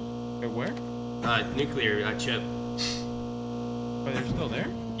 Hey, where? Nuclear chip. Oh, they're still there?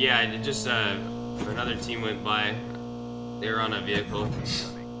 Yeah, it just another team went by. They were on a vehicle.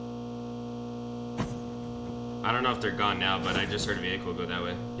 I don't know if they're gone now, but I just heard a vehicle go that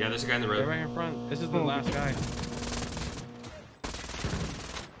way. Yeah, there's a guy in the road. They're right in front. This is the last guy.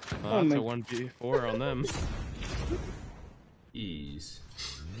 Oh, that's a 1v4 on them. Jeez.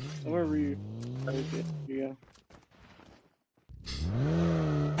 Wherever you. Yeah.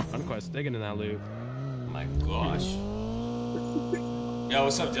 Unquest digging in that loot. Oh my gosh. Yo,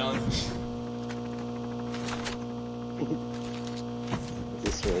 what's up, Dylan?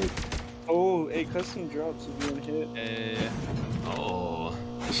 This way. Oh, hey, custom drops if you want to hit. Oh.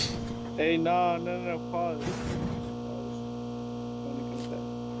 Hey, no, pause.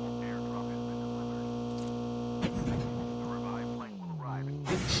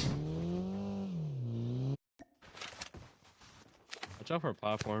 Watch out for a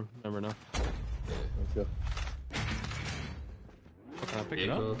platform. Never know. Let's go. Can I pick it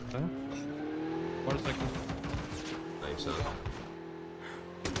up? Okay. Motorcycle. Thanks, so.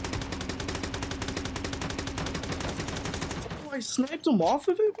 Oh, I sniped him off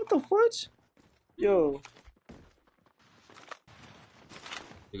of it? What the fudge? Yo.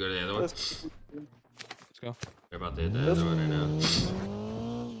 You go to the other one? Let's go. They're about to hit the other one right now.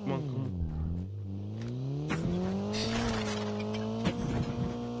 Come on.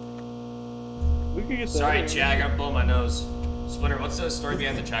 We could get that. Sorry, Jag, I'm blowing my nose. Splinter, what's the story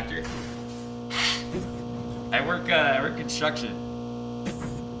behind the tractor? I work construction,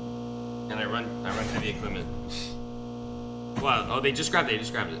 and I run heavy equipment. Wow! Oh, they just grabbed it.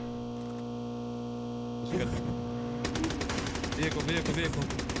 That's good. Vehicle.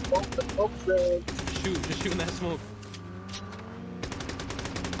 Just shoot in that smoke.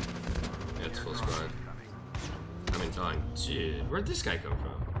 Yeah, it's full squad. I'm in time. Dude, where'd this guy come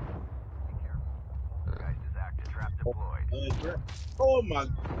from? Oh my.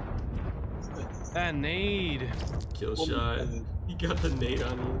 That nade. Kill shot. He got the nade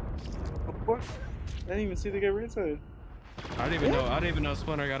on you. What? I didn't even see the guy right side. I didn't even know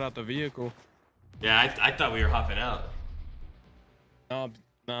Splinter got out the vehicle. Yeah, I thought we were hopping out. No,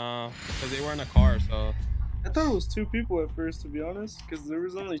 Nah, because they were in a car, so. I thought it was 2 people at first, to be honest, because there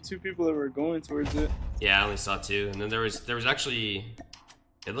was only 2 people that were going towards it. Yeah, I only saw 2, and then there was actually.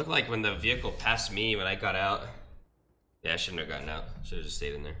 It looked like when the vehicle passed me when I got out. Yeah, I shouldn't have gotten out. Should have just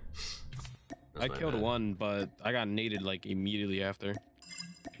stayed in there. I killed one, but I got naded like immediately after.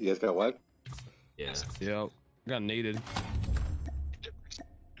 You guys got what? Yeah. Yep. I got naded.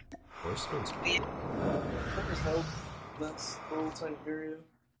 Horseman's. That's the whole time area.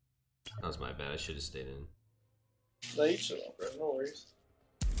 That was my bad. I should have stayed in. No, you should have, bro. No worries.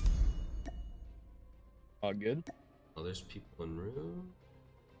 All good. Oh, there's people in room.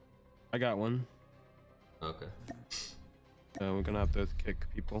 I got one. Okay. We're gonna have to kick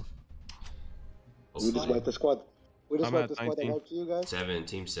people. We just wiped the squad. We just I'm wiped at the squad that 19. wiped you guys. 7,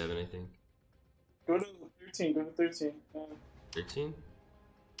 team 7, I think. Go to 13. Go to 13. 13?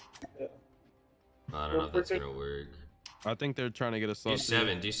 Yeah. I don't know if that's gonna work. I think they're trying to get us Do up.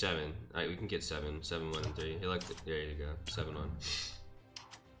 7, do 7. Alright, we can get 7. 7, 1, and 3. Hey, look, there you go. 7 on.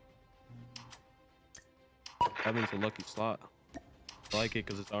 That means a lucky slot. I like it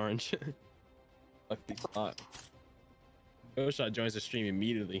because it's orange. Lucky slot. Killshot joins the stream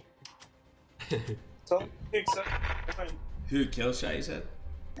immediately. Who, Killshot, you said?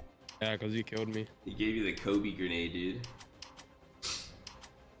 Yeah, because he killed me. He gave you the Kobe grenade, dude.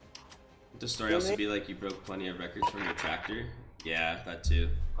 Would the story also be like you broke plenty of records from your tractor? Yeah, that too.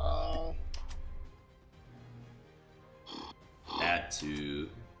 That too.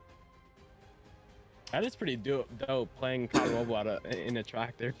 That is pretty dope playing COD Mobile in a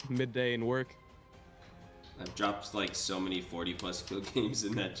tractor midday in work. I've dropped like so many 40+ kill games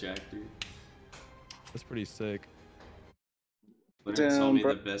in that tractor. That's pretty sick. Splyntr told me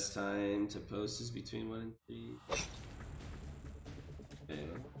the best time to post is between 1 and 3. Okay.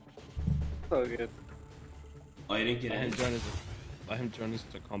 Oh, good. Oh, you didn't get Let in? him join his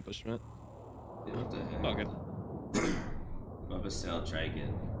accomplishment. Yeah, what the heck? Oh, good. Bubba Cell, try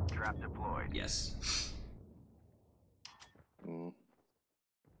again. Trap deployed. Yes.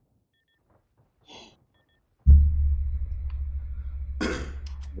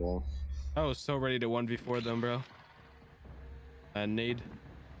 Well, I was so ready to 1v4 them, bro. Nade.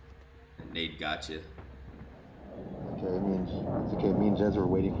 Nade got you. okay, it's okay. Me and Jez were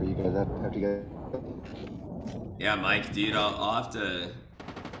waiting for you guys after you guys. Yeah, Mike, dude, I'll have to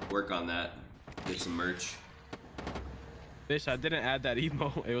work on that. Get some merch. Fish, I didn't add that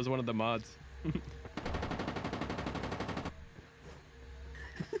emo. It was one of the mods.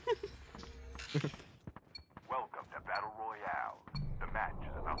 Welcome to Battle Royale. The match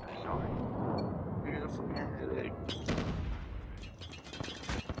is about to start. Headache.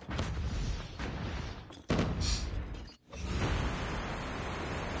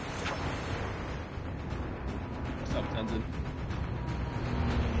 What's up, Tenzin?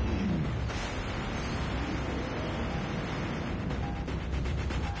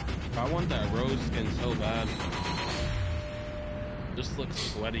 I want that rose skin so bad. Just looks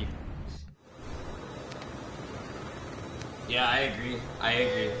sweaty. Yeah, I agree. I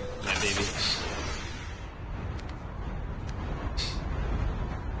agree, my baby.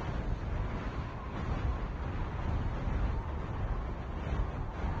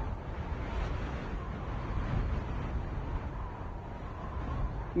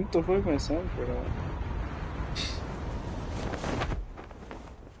 What the fuck my sound for that?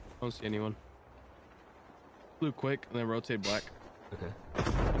 I don't see anyone. Blue quick and then rotate black. Okay.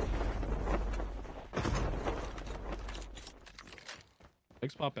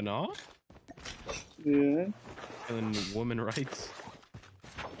 Legs popping off? Yeah. And women rights.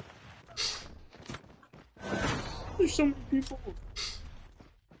 There's so many people.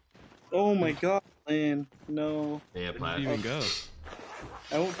 Oh my god, man. No. Yeah, Where did you even go?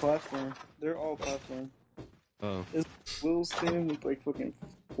 I went platform. They're all platform. Oh. It's Will's team with like fucking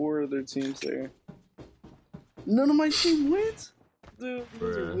 4 other teams there. None of my team went? Dude,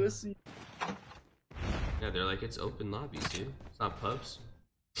 these are wussy. Yeah, they're like, it's open lobbies, dude. It's not pubs.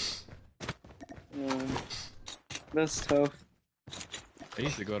 That's tough. I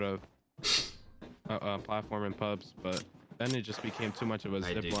used to go to platform and pubs, but then it just became too much of a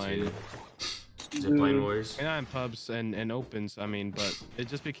zip line. Zipline wars? Yeah, in pubs and opens, I mean, but it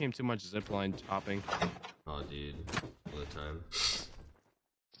just became too much zipline hopping. Oh, dude. All the time.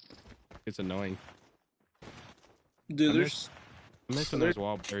 It's annoying. Dude, I miss when there's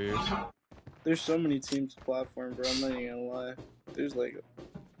wall barriers. There's so many teams to platform, bro. I'm not even gonna lie. There's like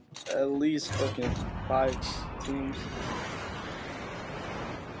at least fucking 5 teams.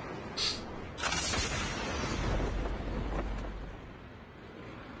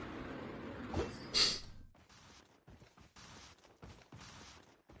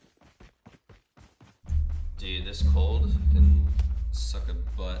 this cold and suck a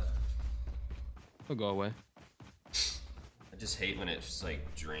butt. It'll go away. I just hate when it's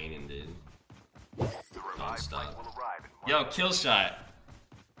like draining, dude. Non-stop. Yo, kill shot.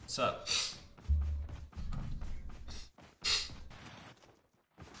 What's up?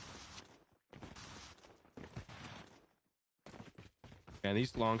 Yeah,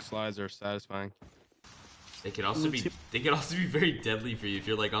 these long slides are satisfying. They could also be very deadly for you if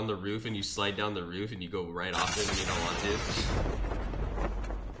you're like on the roof and you slide down the roof and you go right off it when you don't want to.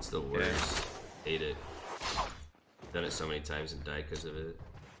 It's the worst. Yeah. Hate it. Done it so many times and died because of it.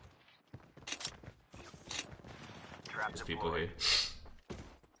 There's people here.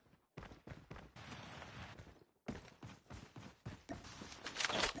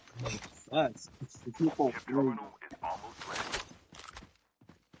 That's the people.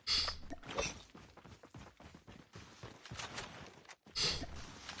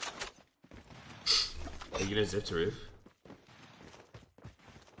 Are you gonna zip to roof?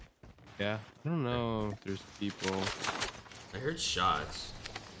 Yeah, I don't know if there's people. I heard shots.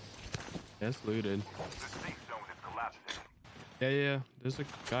 Yeah, it's looted. Yeah, there's a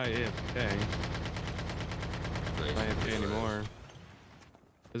guy AFK. Not AFK anymore.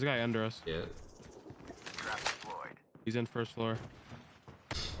 There's a guy under us. Yeah. He's in first floor.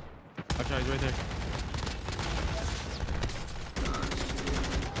 Watch out, he's right there.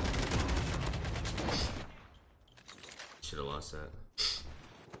 Should have lost that.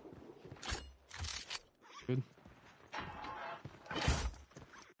 Good.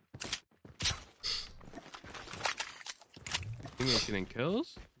 Teammates getting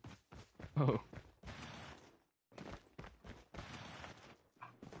kills? Oh.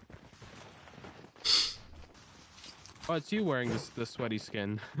 Oh, it's you wearing the sweaty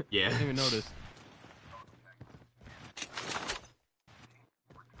skin. Yeah. I didn't even notice.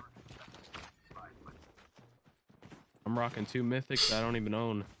 I'm rocking 2 mythics I don't even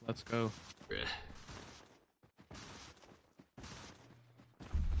own. Let's go. Yeah.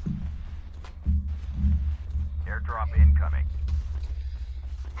 Airdrop incoming.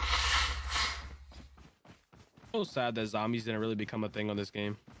 So sad that zombies didn't really become a thing on this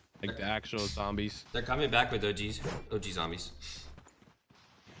game. Like the actual zombies. They're coming back with OG zombies.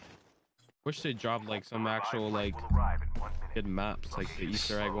 Wish they dropped like some actual like good maps, like the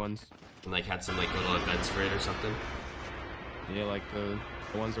Easter egg ones. And like had some like little events for it or something. Yeah, like the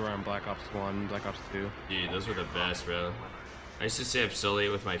ones that were on Black Ops 1, Black Ops 2. Dude, those were the best, bro. I used to stay up so late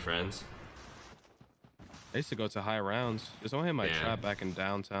with my friends. I used to go to high rounds. Just don't hit my trap back in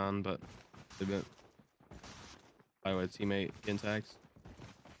downtown, but a bit. By the way, teammate getting tags.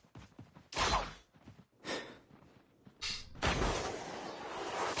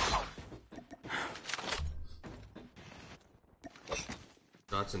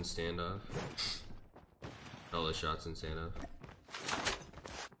 Shots and standoff. All the shots and standoff.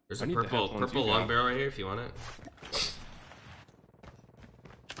 There's a purple long barrel right here if you want it.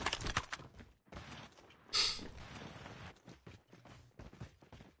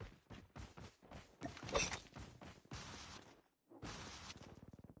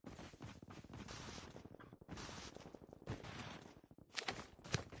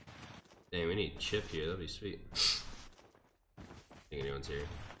 Dang, we need chip here. That'd be sweet. I think anyone's here.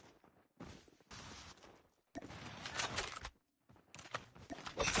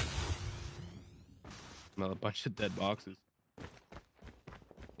 Another bunch of dead boxes.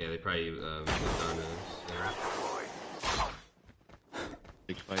 Yeah, they probably moved on to us.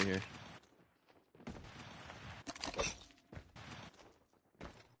 Big fight here.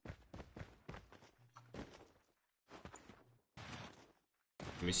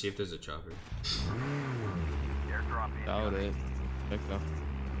 Let me see if there's a chopper. Doubt it. Check though.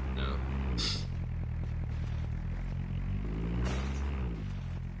 No.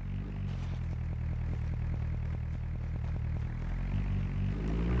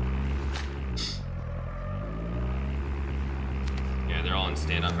 Yeah, they're all in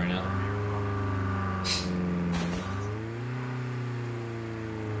standoff right now.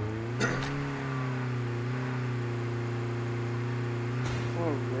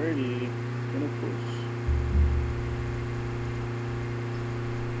 Alrighty, gonna push.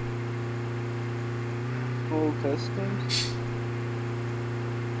 Full customs.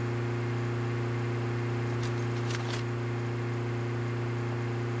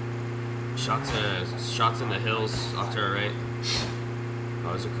 Shots in the hills off to our right. Oh,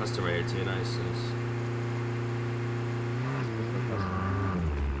 there's a customer here too. Nice.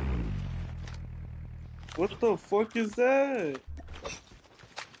 What the fuck is that?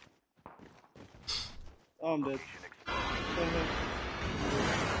 Oh, I'm dead.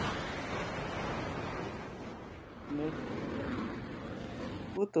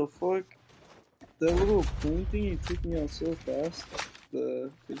 What the fuck? That little plume thing, he took me out so fast. It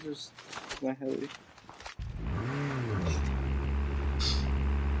just my heli.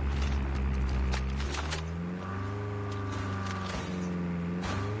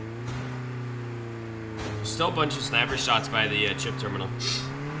 Still a bunch of sniper shots by the chip terminal.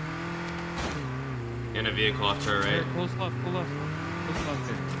 And a vehicle off to our right. Close left, close left. Close left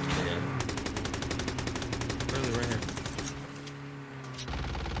here. Yeah. Really, right here.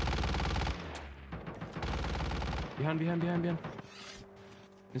 Behind.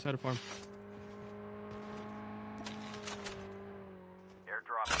 Inside a farm.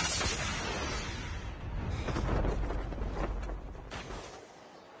 Airdrop.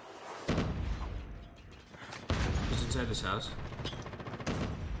 He's inside this house.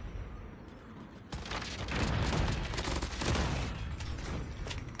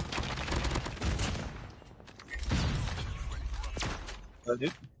 I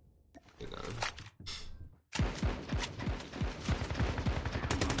did. I got him.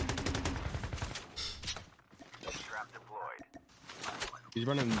 Trap deployed. He's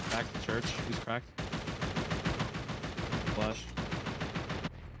running back to church. He's cracked. Flash.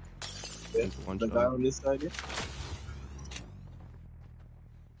 Yeah. One The shot. guy on this side here.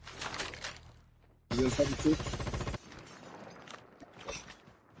 He's inside the church.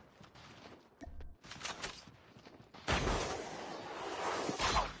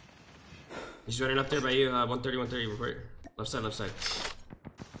 He's running up there by you, 130, 130, report. Left side, left side.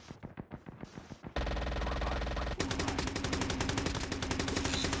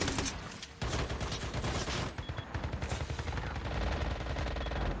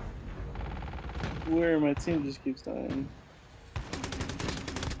 Where my team just keeps dying.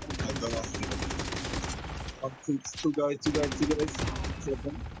 Two guys.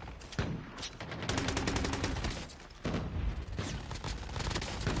 Seven.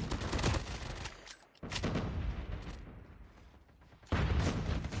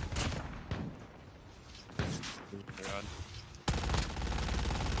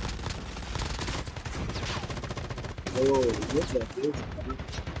 Oh, what's that?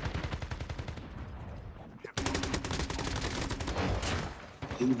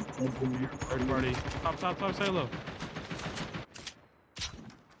 Third party. Top, silo.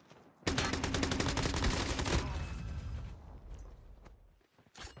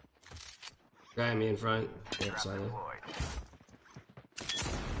 Guy on me in front. Yep, silo.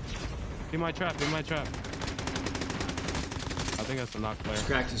 In my trap. I think that's a knock player. He's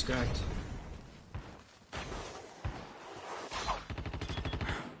cracked.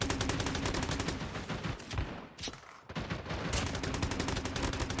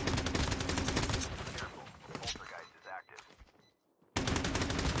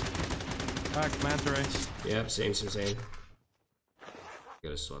 Back, manta ray. Yep, same.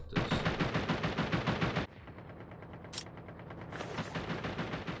 Gotta swap this.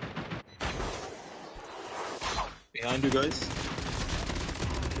 Behind you guys.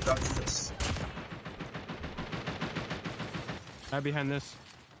 Right behind this.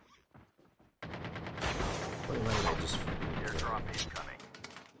 Why did I just... Airdrop incoming.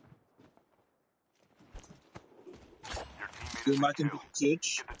 Go back into the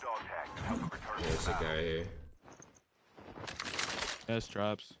church. Get the dog tag. Help them return Yeah, there's a guy here. Yes,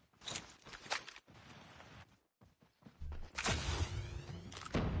 drops. The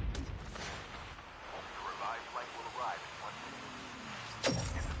revived flight will arrive in 1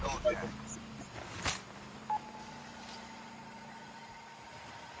 minute. Get the dog tag.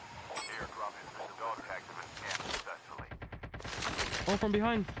 Airdrop has been dog tags have been scanned successfully. Oh, from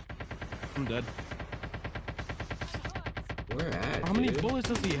behind. I'm dead. Where at, How many dude? bullets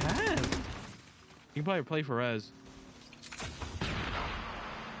does he have? He can probably play for Rez.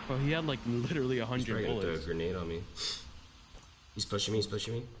 Oh, he had like literally 100 He's bullets. throw a grenade on me. He's pushing me. I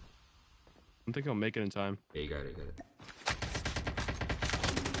don't think he'll make it in time. Yeah, you got it.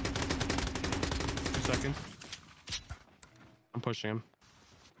 2 seconds. I'm pushing him.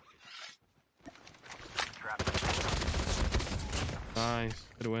 Nice.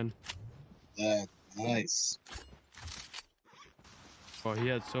 Good win. Yeah, nice. Oh, he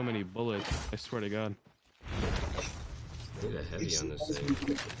had so many bullets. I swear to God. I need a heavy on this thing.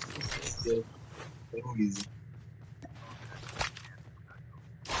 Yeah. Oh, easy.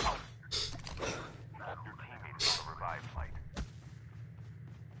 Your teammate is on the revived flight.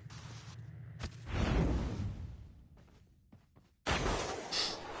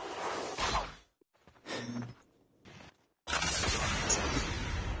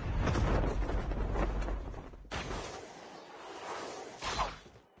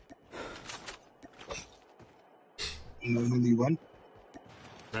 Only one.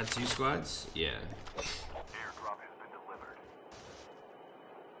 That 2 squads? Yeah. Airdrop has been delivered.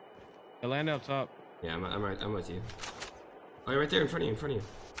 I land up top. Yeah, I'm with you. Oh, you're right there in front of you.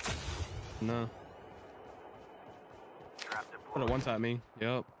 No. Trap Put a deployed. one tap me.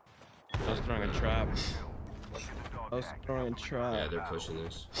 Yep. I was throwing a trap. I was throwing a trap. Yeah, they're pushing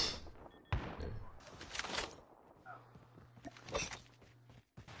this.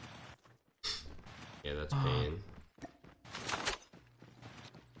 Yeah, that's pain.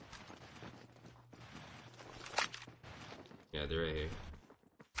 Yeah, they're right here.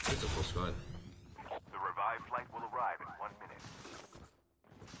 It's a full squad. The revived flight will arrive in 1 minute.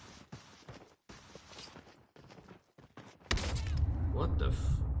 What the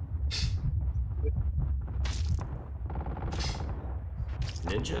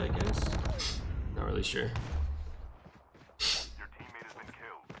Ninja, I guess? Not really sure. Your teammate has been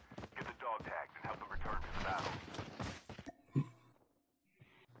killed. Get the dog tags and help them return to the battle.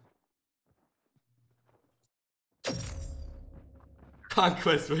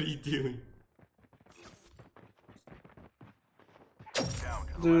 Conquest, what are you doing? Down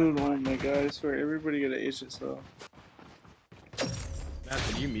to the Dude, oh my god, I swear, everybody gotta ace yourself. Matt,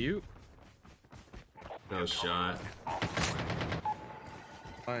 did you mute? No shot.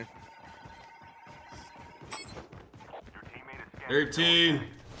 Fine. Your teammate is scanning. 13!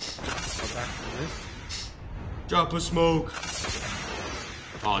 Go back to this. Drop a smoke!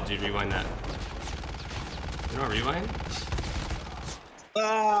 Oh, dude, rewind that. You know what, rewind?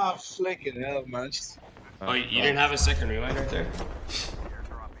 Ah, flicking hell, man. Oh, you didn't have a second rewind right there?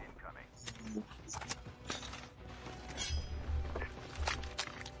 Airdrop incoming.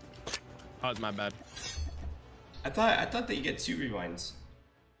 Oh, it's my bad. I thought that you get 2 rewinds.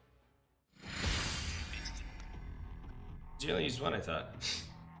 You only use 1, I thought.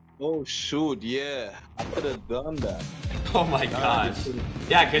 Oh shoot, yeah. I could have done that. Oh my god.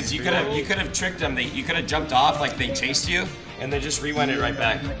 Yeah, because you could have tricked them. You could have jumped off like they chased you, and then just rewind it right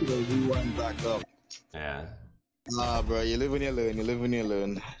back. I could have rewind back up. Yeah. Nah, bro, you live and you learn. You live and you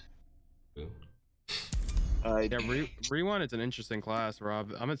learn. Alright. Yeah, rewind is an interesting class,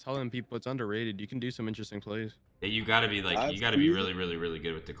 Rob. I'm telling people it's underrated. You can do some interesting plays. Yeah, you gotta be like, you gotta be really, really, really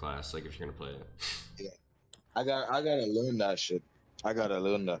good with the class, like if you're gonna play it. Yeah. I gotta learn that shit. I gotta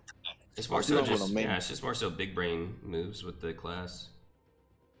learn that. It's more so just, yeah, it's just more so big brain moves with the class.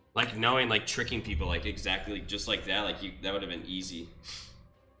 Like knowing, like tricking people, like exactly, just like that, like that would have been easy.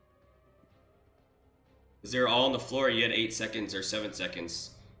 Because they're all on the floor, you had 8 seconds or 7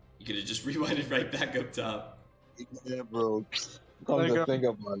 seconds. You could have just rewinded right back up top. Yeah, bro. Come to think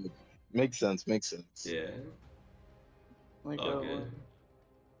about it. Makes sense, makes sense. Yeah. All good.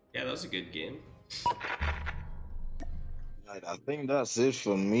 Yeah, that was a good game. Right, I think that's it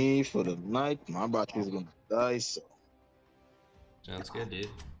for me for the night. My battery's gonna die, so. Sounds good, dude.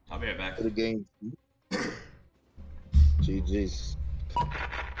 I'll be right back. For the game. GG's.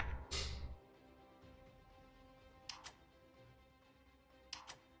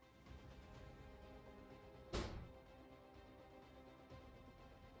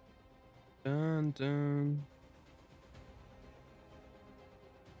 Dun dun.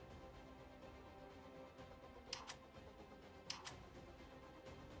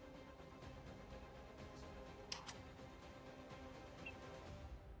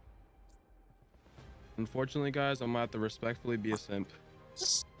 Unfortunately, guys, I'm gonna have to respectfully be a simp.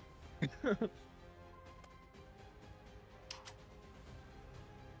 Splyntr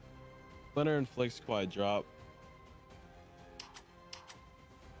and Flick Squad drop.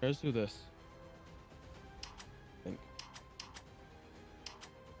 Let's do this. I think.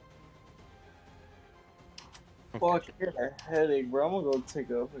 Fuck, I got a headache, bro. I'm gonna go take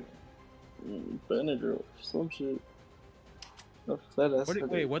a Benadryl or some shit.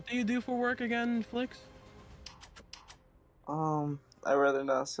 Wait, what do you do for work again, Flix? I'd rather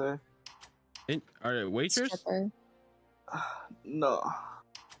not say. Are you a waitress? No.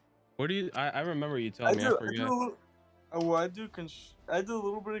 What do you? I remember you telling me. I forget. I do a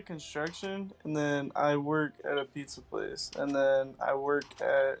little bit of construction, and then I work at a pizza place, and then I work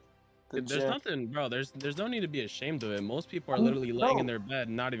at the There's gym. nothing, bro. There's no need to be ashamed of it. Most people are literally laying in their bed,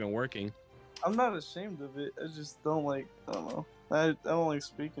 and not even working. I'm not ashamed of it. I just don't like. I don't know. I don't like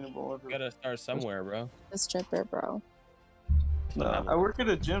speaking about it. You gotta start somewhere, bro. A stripper, bro. No, I work at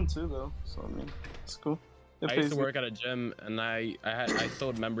a gym too, though. So I mean, it's cool. I used to work at a gym, and I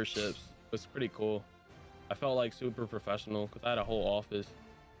sold memberships. It was pretty cool. I felt like super professional because I had a whole office,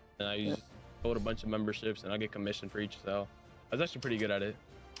 and I just sold a bunch of memberships, and I get commission for each sale. I was actually pretty good at it.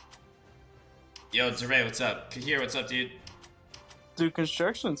 Yo, Teray, what's up? Kahir, what's up, dude? Dude,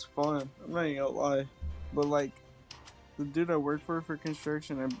 construction's fun. I'm not even gonna lie, but like, the dude I work for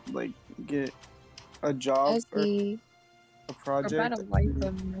construction, I like get a job or a project. We're about to wipe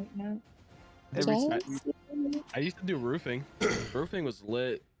them right now. I used to do roofing. Roofing was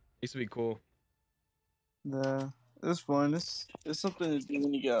lit. Used to be cool. Yeah, it's fun. It's something to do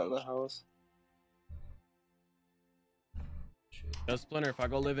when you get out of the house. Yo, Splyntr, if I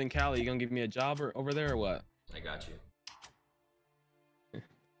go live in Cali, you gonna give me a job over there or what? I got you.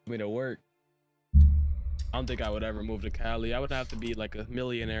 Me to work. I don't think I would ever move to Cali. I would have to be like a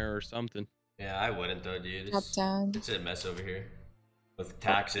millionaire or something. Yeah, I wouldn't though, dude. It's a mess over here with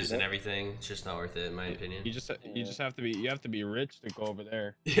taxes and everything. It's just not worth it, in my opinion. You just have to be rich to go over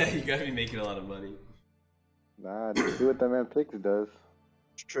there. Yeah, you gotta be making a lot of money. Nah, just do what that man Pix does.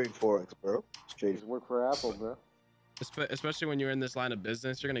 Straight forex, bro. Straight. Just work for Apple, bro. Especially when you're in this line of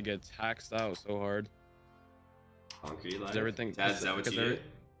business, you're gonna get taxed out so hard. Concrete line. Everything. Is that what you do?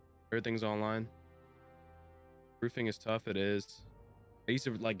 Everything's online. Roofing is tough. It is. I used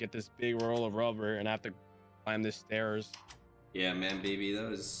to like get this big roll of rubber and I have to climb the stairs. Yeah, man, baby, that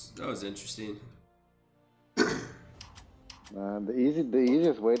was interesting. The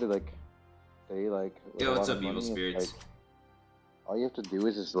easiest way to like say like. Yo, what's up, evil spirits? Like, all you have to do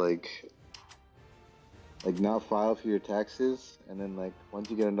is just like now file for your taxes, and then like once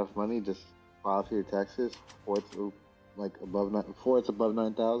you get enough money, just file for your taxes before it's like above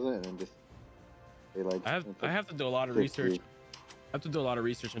 9,000, and then just say like. I have to do a lot of research. I have to do a lot of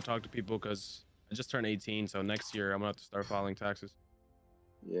research and talk to people because I just turned 18, so next year I'm gonna have to start filing taxes.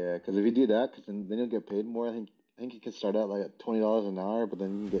 Yeah, because if you do that, then you'll get paid more. I think you can start out like at $20 an hour, but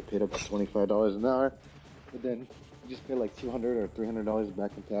then you can get paid up to $25 an hour. But then you just pay like $200 or $300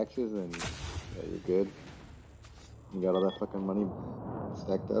 back in taxes, and yeah, you're good. You got all that fucking money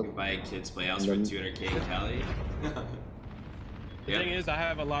stacked up. You buy a kid's playhouse for $200K in Cali. The thing is,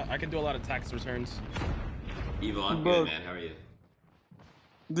 I can do a lot of tax returns. Evil, I'm good, man. How are you?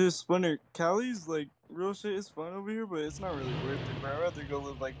 Dude, Splyntr, Cali's like real shit is fun over here, but it's not really worth it, bro. I'd rather go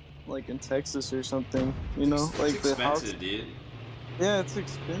live like in Texas or something, you know? It's like expensive, the house. dude. Yeah, it's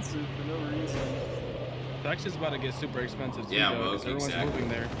expensive for no reason. Texas is about to get super expensive too, yeah, because everyone's moving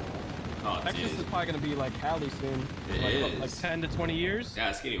there. Oh, Texas is probably gonna be like Cali soon. Like 10 to 20 years.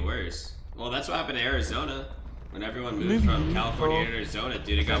 Yeah, it's getting worse. Well, that's what happened to Arizona. When everyone moved from California to Arizona,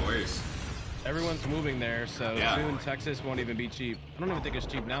 dude, it got worse. Everyone's moving there, so soon Texas won't even be cheap. I don't even think it's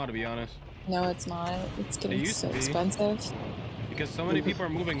cheap now, to be honest. No, it's not. It's getting so expensive. Because so many people are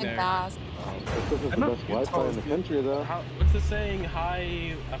moving there. Fast. This is the best Wi-Fi in the country, though. What's the saying?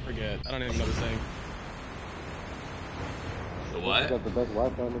 I forget. I don't even know the saying. The what? Got the best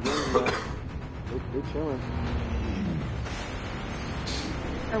Wi-Fi in the game, bro. They chilling.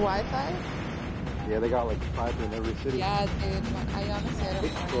 For Wi-Fi? Yeah, they got like fiber in every city. Yeah, dude. I honestly don't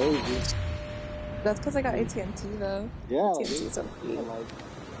It's know. crazy. That's because I got AT&T though. Yeah, AT&T's so they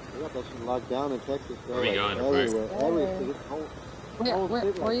got that shit locked down in Texas, bro. Where are we going, everywhere, bro? every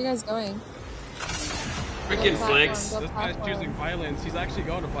city. Where are you guys going? Freaking Flicks. This guy's choosing violence. He's actually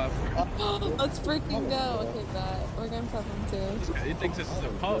going to platform. Let's freaking go. Okay, bet. We're going platform too. He thinks this is a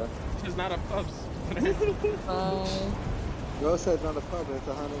pub. This is not a pub. Bye. Bro said it's not a pub, it's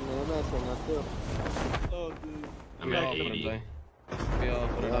 100 in MS right now too. Oh, dude. I'm at 80. Yeah,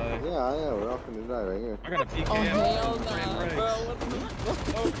 we're all finna die right here. I got a PK. Oh, hell no. Bro,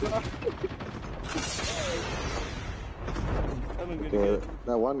 Okay,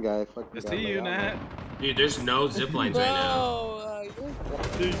 that one guy fucking I see you, Nat. Dude, there's no zip lines right now.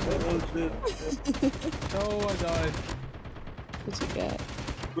 Dude, Oh, I died. What'd you get?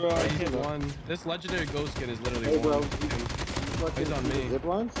 bro, I hit one. This legendary ghost skin is literally Hey, bro, one. He's on me. Zip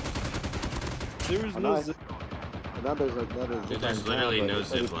lines? there was no zip. Now there's like Dude, there's literally no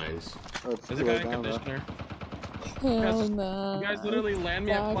zip lines. There's a guy in conditioner. Hell no. You guys literally land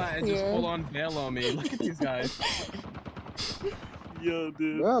me at Back flat and just here. full on bail on me. Look at these guys. Yo,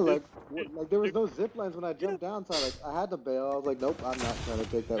 dude. Yeah, like there was no zip lines when I jumped down, so I had to bail. I was like, nope, I'm not trying to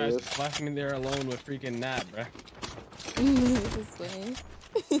take that Guys risk. left me there alone with freaking Nat, bruh. This is funny.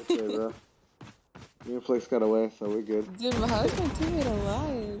 Okay, bro. Me and Flex got away, so we're good. Dude, how is my teammate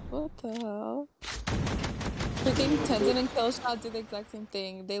alive? What the hell? Freaking Tenzin and Killshot do the exact same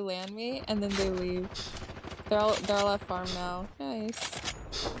thing. They land me and then they leave. They're all at farm now. Nice.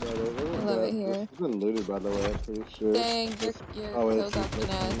 Yeah, I love it here. It's been looted, by the way, I'm pretty sure. Dang, your kills got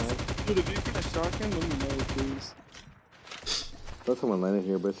finesse. Dude, if you get a shotgun, let me know, please. Thought someone landed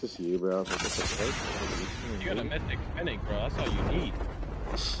here, but it's just you, bro. I was like, what the fuck? You got a mythic Fennec, bro. That's all you need.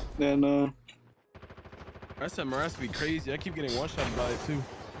 Yeah, no. SMRS be crazy. I keep getting one shot by it too.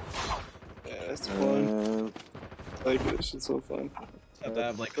 Yeah, it's fun. Like, this shit's so fun. Have to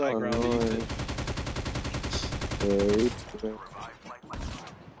have like high ground to use it. Let's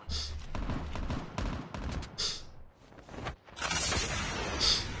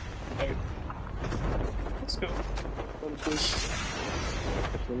go.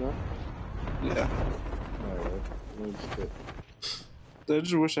 Yeah. Yeah. Alright. I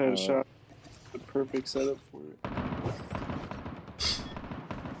just wish I had a shot. The perfect setup for it.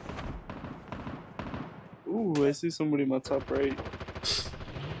 Ooh, I see somebody in my top right.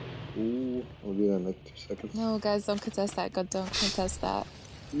 Ooh, I'll do that in like 2 seconds. No, guys, don't contest that. Don't contest that.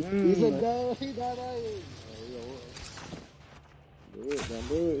 He's a guy. He died. Do it, don't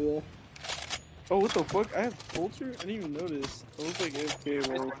do it, yeah. Oh, what the fuck? I have culture? I didn't even notice. I was like AFK,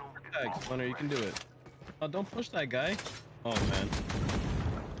 bro. Splyntr, you can do it. Oh, don't push that guy. Oh, man.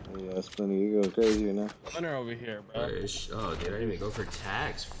 Yeah, Splyntr, you go crazy now. Splyntr over here, bro. Oh, dude, I didn't even go for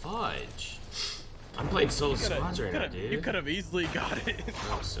tags. Fudge. I'm playing solo squads right now, dude. You could have easily got it.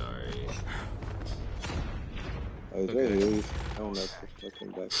 I'm sorry. Oh, he's right here. He's coming up the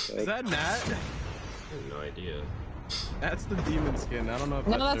fucking backside. Is that Nat? I have no idea. That's the demon skin. I don't know if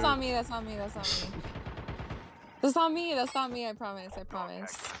No, that's not me. That's not me. That's not me. That's not me. That's not me. I promise. I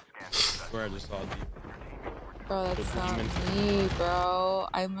promise. Where I just saw demon. Bro, that's not me, bro.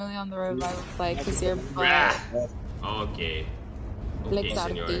 I'm really on the revival flight because you're black. Okay.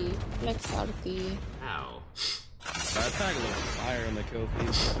 Flexarty. Flexarty. Ow. That tag looks fire in the kill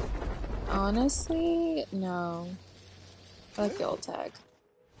feed. Honestly, no. I like the old tag.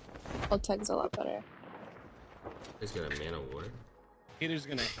 Old tag's a lot better. He's got a man of war. Haters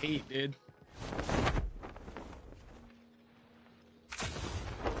gonna hate, dude.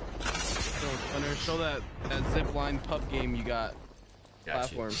 Splyntr, show that zipline pup game you got.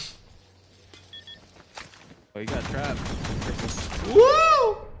 Platform. Oh, you got trapped.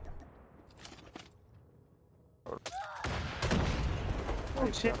 Woo! Oh,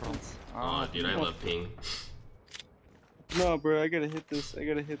 chance. Oh, dude, I love ping. No, bro, I gotta hit this. I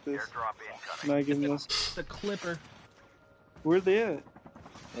gotta hit this. Not getting this. The clipper. Where they at?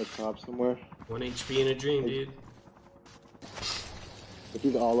 At top somewhere. 1 HP in a dream, dude. If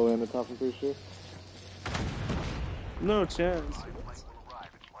he's all the way in the top, I'm pretty sure. No chance.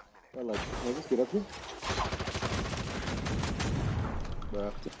 Can I just get up here?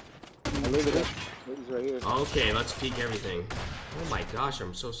 Bruh. I live it up. He's right here. Okay, let's peek everything. Oh my gosh,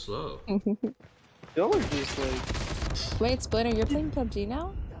 I'm so slow. Y'all are just like... Wait, Splyntr, you're playing PUBG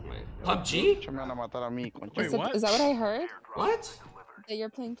now? PUBG? Is that what I heard? What? That you're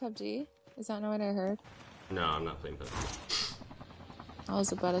playing PUBG? Is that not what I heard? No, I'm not playing PUBG. I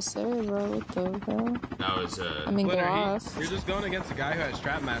was about to say, bro, what the hell? That was, I mean, go Splyntr, off. you're just going against a guy who has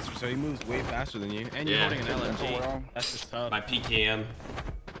Strap Master, so he moves way faster than you. And you're holding an LMG. That's just tough. My PKM.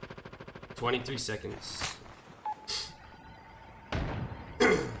 23 seconds.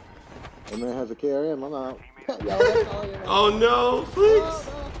 That man has a KRM, I'm out. Oh no, please!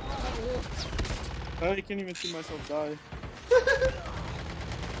 I can't even see myself die.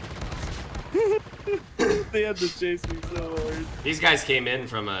 They had to chase me so hard. These guys came in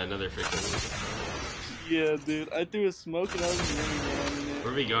from another freaking... Yeah, dude. I threw a smoke and I was running around in it.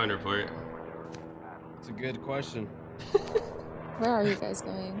 Where are we going, report? It's a good question. Where are you guys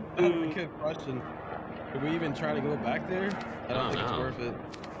going? Good question. Did we even try to go back there? I don't think it's worth it.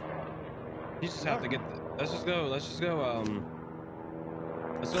 You just have to get... Let's just go, let's go to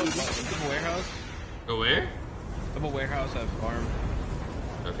the warehouse. Go where? Double warehouse at farm.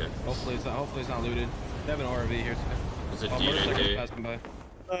 Okay. Hopefully it's not looted. They have an RV here too. There's a dude right there. Passing by.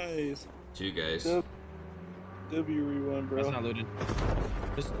 Nice. 2 guys. W rewind, bro. That's not looted.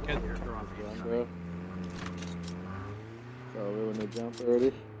 Just get your bro. So we when they jump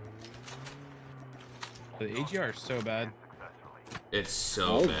already. The AGR is so bad. It's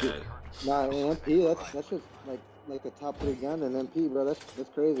so bad. Nah, in MP, that's just like the top 3 gun in MP, bro. That's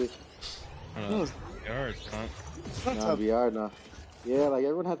crazy. VR, it's not. Nah, VR, nah. Yeah, like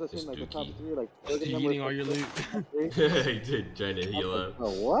everyone has to see like the top 3, like. You eating all your loot? Dude, trying to heal up.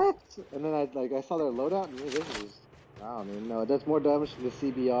 Oh, what? And then I saw their loadout, and this is, I don't even know. It does more damage than the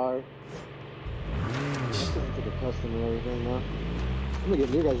CBR. That's to the custom and everything, man. I'm gonna get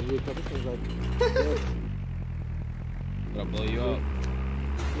your guys' view, because this thing's like. I'll blow you up.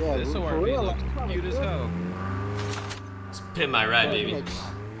 Yeah, this for ORV real, looks cute as hell. Let's pin my ride, baby.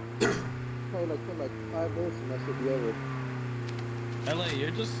 Probably put 5 minutes and that should be over. LA,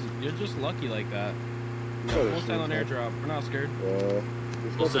 you're just lucky like that. Full silent airdrop. We're not scared. Yeah.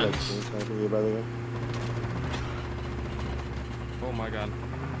 Full send. Oh my god.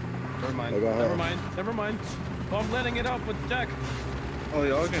 Never mind. Never mind. Oh, I'm letting it up with Jack. Oh,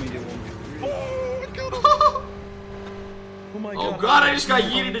 y'all gonna get one. Oh my god. Oh god, I just got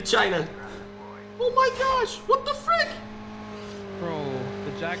yeeted to China. Oh my gosh! What the frick? Bro,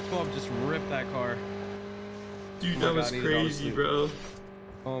 the Jack 12 just ripped that car. Dude, Oh that my was God, he's crazy, obviously- bro.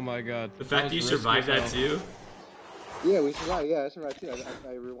 Oh my God. The fact that you survived that too. Yeah, we survived. Yeah, I survived too.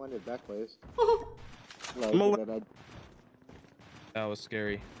 I rewinded back place. Like, That was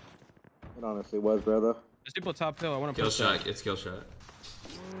scary. It honestly was, brother. There's people top hill. I want to Kill push shot. that. It's kill shot.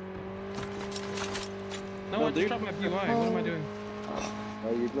 No, I just dropped my PY. What am I doing?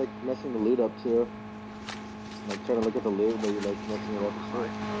 You're like messing the loot up too. Like trying to look at the loot, but you're like messing it up and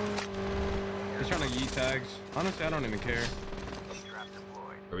shit. He's trying to yeet tags. Honestly, I don't even care.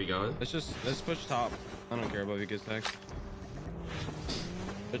 Are we going? Let's push top. I don't care about if he gets tags.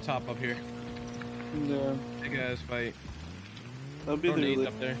 They're top up here. Yeah. Big ass fight. I'll be Throw there. nades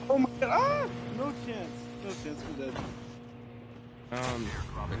up there. Oh my God! Ah! No chance. No chance. I'm dead.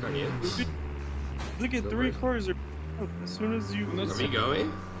 Back on you. Look at 3 cars. As soon as you. Are we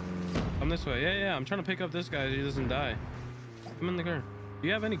going? I'm this way. Yeah. I'm trying to pick up this guy so he doesn't die. I'm in the car. Do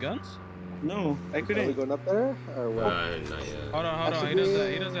you have any guns? No, I couldn't. Are we going up there or what? Not yet. Hold on. He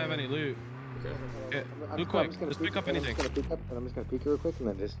doesn't have any loot. Okay. Yeah, loot quick. Just pick up anything. I'm just gonna peek real quick and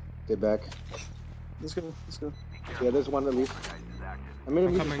then just get back. Let's go. Yeah, there's one at least. I made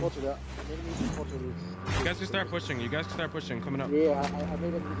him use coming. his culture out. I made him use his culture loose. You guys can start pushing. Coming up. Yeah, I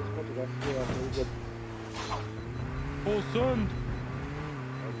made him use his culture. That's really good. Full sun.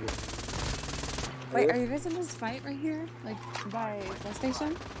 Wait, are you guys in this fight right here? Like, by gas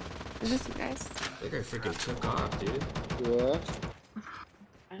station? Is this you guys? I think I freaking took off, dude. Yeah.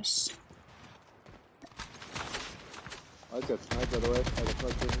 Gosh. I got sniped by the way. I got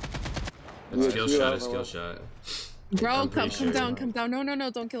fucking. It's kill shot. It's kill shot. Bro, come down. No,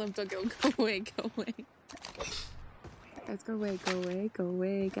 don't kill him. Go away. Guys, go away,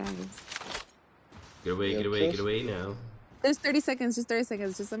 guys. Get away now. There's 30 seconds, just 30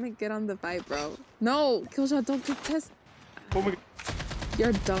 seconds. Just let me get on the fight, bro. No, Killshot, don't contest. Oh my God. You're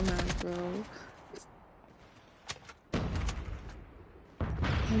a dumbass, bro.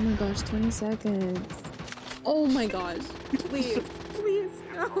 Oh my gosh, 20 seconds. Oh my gosh. Please,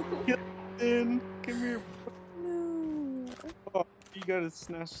 no. Get in. Come here. No. Oh, you gotta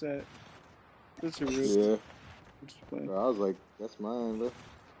snatch that. That's a real. Yeah. Bro, I was like, that's mine, bro.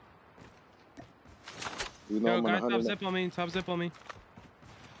 You know, Yo, guys, top zip on me.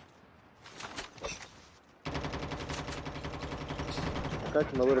 I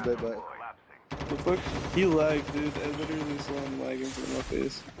cracked him a little bit, but. The fuck? He lagged, dude. I literally saw him lagging through my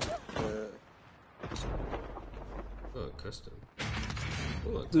face. Oh, custom.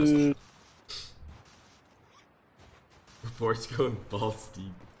 Oh, custom. Dude. Reports going balls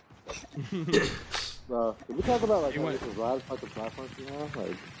deep. Bro, did we talk about like how this is live fucking platforms you know?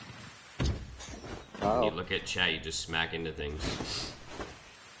 Like. Wow. You look at chat, you just smack into things.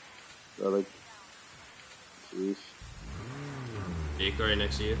 Bro, like. Jeez. Jake right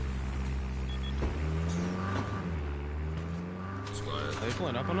next to you. Are they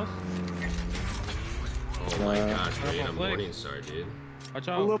pulling up on us? Oh my gosh, we're in a morning star, dude. Watch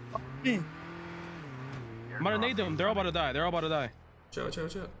out. I'm about to nade them. They're all about to die. Watch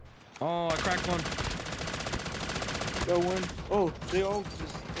out. Oh, I cracked one. Got one. Oh, they all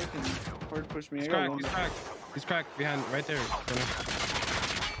just fucking hard push me. He's cracked behind, right there.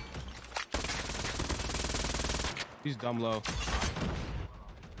 He's dumb low.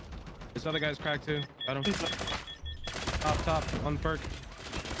 This other guy's cracked too. Got him. Top, on perk.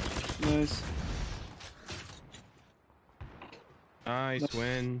 Nice. Nice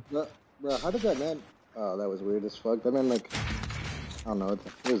win. Bro, how did that man? Oh, that was weird as fuck. That man, like, I don't know.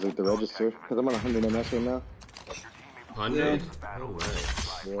 It was like the register. Because I'm on 100 MS right now. 100? No way.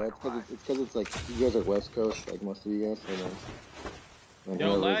 Yeah, it's because it's like, you guys are West Coast, like most of you guys. So,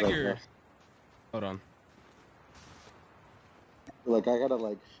 yo, lagger. Hold on. Like, I gotta,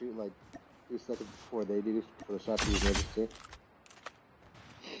 like, shoot, like, 2 seconds before they do for the shot to use register.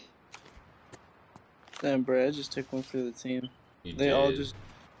 Damn, bro, I just took one for the team. You they did. all just.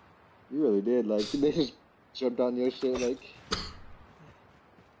 You really did. Like, they just jumped on your shit, like.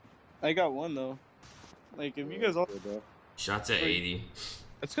 I got one, though. Like, if you guys all. Shots at 80.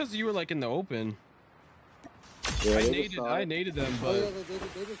 That's because you were, like, in the open. Yeah, I naded them, but. Oh, yeah,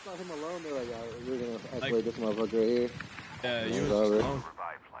 they just saw him alone. They're like, we're gonna isolate this motherfucker right here. Yeah, you was were just over. alone.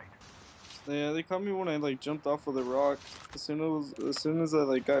 Yeah, they caught me when I like jumped off of the rock. As soon as I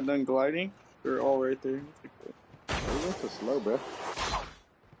like got done gliding, they're all right there. You went so slow, bro.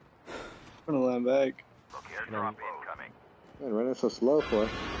 I'm gonna land back. Airdrop incoming. Man, running so slow for.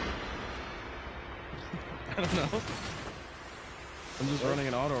 I don't know. I'm just running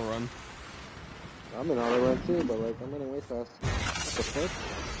an auto run. I'm in auto run too, but like I'm running way fast. What the fuck?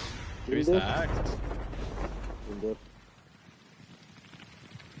 He's hacked.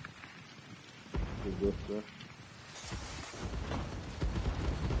 Good, bro.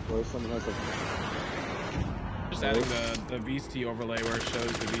 Or someone has a... Just adding the VST overlay where it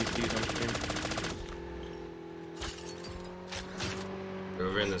shows the VSTs on stream. We're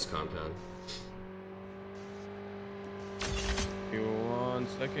over in this compound. Give me 1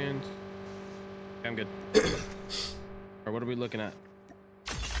 second. Okay, I'm good. Or what are we looking at?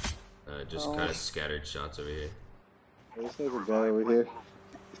 Just kind of scattered shots over here. There's like a guy over here.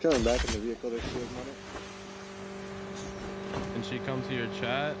 He's coming back in the vehicle. There's 2 of them on it. Can she come to your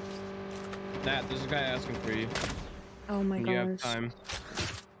chat? Nat, there's a guy asking for you. Oh my gosh. You have time.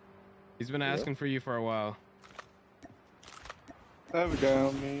 He's been asking for you for a while. I have a guy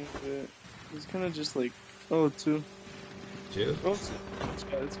on me, but he's kind of just like, oh, 2. 2? Oh, let's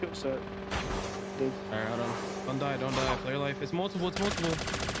go, shot. Alright, hold on. Don't die, don't die. Play your life. It's multiple, it's multiple.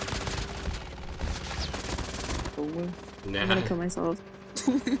 Nah. I'm gonna kill myself.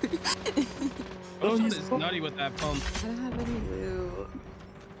 Oh, he's nutty with that pump. I don't have any loot.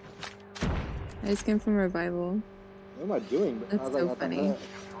 I just came from revival. What am I doing? That's so like, funny.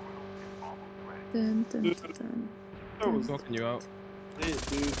 Dun, dun, dun. I was knocking you out. Hey,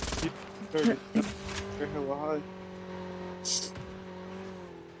 dude. You're hella high.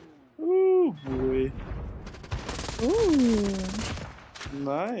 Ooh, boy. Ooh.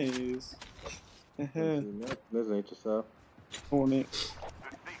 Nice. There's an HSL. On it.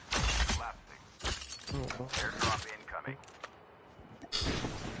 Airdrop incoming.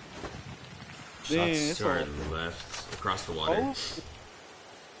 Shots to our left, across the water.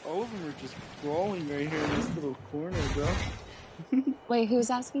 All of them are just crawling right here in this little corner, bro. Wait,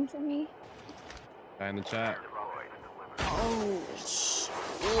 who's asking for me? Guy in the chat. Oh,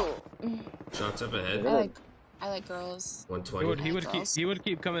 Shots up ahead. I like girls. 120. He would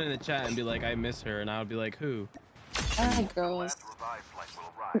keep coming in the chat and be like, I miss her, and I would be like, who? I like girls.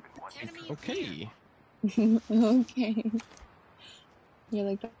 Okay. Okay. You're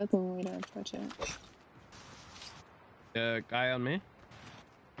like, that's the only way to approach it. Guy on me.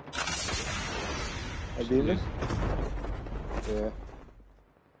 I beat him? Yeah.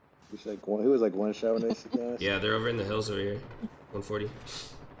 He's like one. He was like one shot when they see us. Yeah, they're over in the hills over here. 140.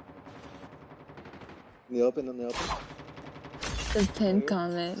 In the open, The pin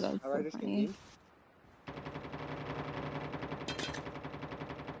comment, that's so funny.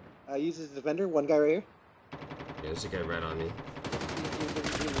 Use his defender. One guy right here. Yeah, there's a guy right on me.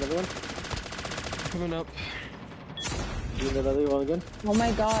 Another one. Coming up. Doing another one again. Oh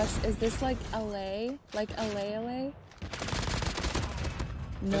my gosh, is this like LA? Like LA?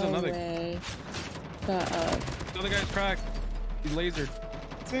 No way. Shut up. Another guy's cracked. He's lasered.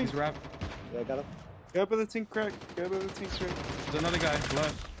 He's wrapped. Yeah, I got him. Go up in the tank crack. There's another guy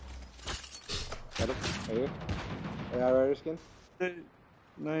left. Got him. Right here. Yeah, rider skin. Hey,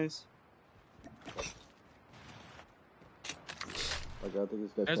 nice. I think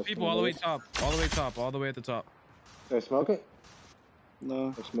this guy's There's people all the way top. All the way top. All the way at the top. Did I smoke it?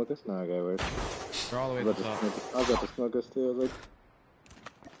 No. Did I smoke this? No, I got weird. They're all the way at the top. I was about to smoke this too. I was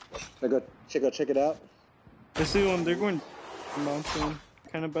like, should I go check it out? I see one. They're going mountain,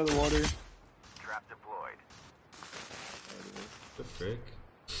 kind of by the water. Trap deployed. The frick?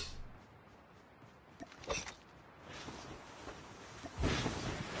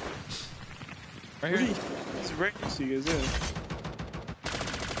 Right here. He's right next to you guys, yeah.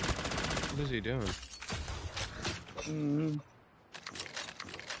 What is he doing?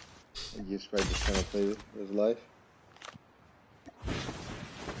 He's probably just trying to play with his life.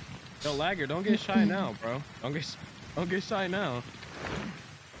 Yo, Lagger, don't get shy now, bro. Don't get shy now.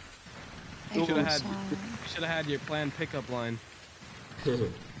 You should have had your planned pickup line.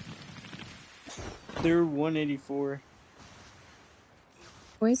 They're 184.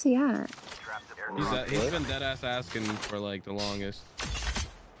 Where's he at? He's been dead ass asking for like the longest.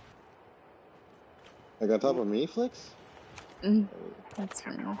 Like on top of me, Flex? That's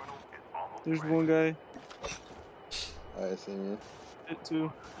funny. There's one guy. I see me. Hit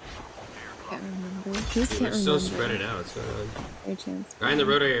 2. Can't remember. Who's Dude, can't we're so remember? spread it out. What's going on? No chance. Guy in the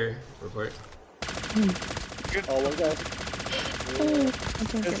road here. Report. Oh, one guy. Oh, I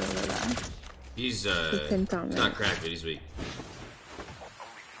can't get over that. He's pin not cracked, but he's weak.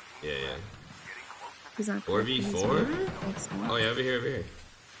 Yeah. He's not 4v4? Oh yeah, over here.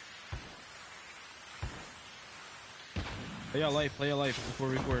 Play your life.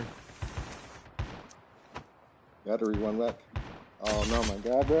 4v4. Gotta read one back. Oh no, my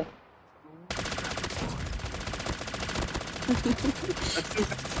god, bro.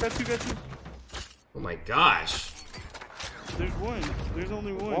 Got two. Oh my gosh. There's one. There's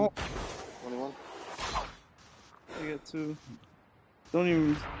only one. What? Only one? I got two. Don't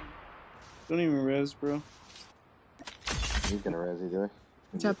even res, bro. He's gonna res either.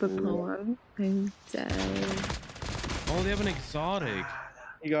 Drop a poem. I'm dead. Oh, they have an exotic.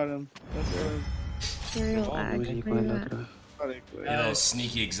 You got him. That's right. Serial lag. Where you at? You little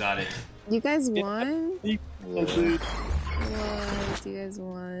sneaky exotic. You guys won? Yeah. What? You guys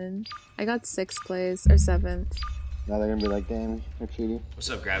won. I got 6th place or 7th. Now they're gonna be like, damn, they're cheating. What's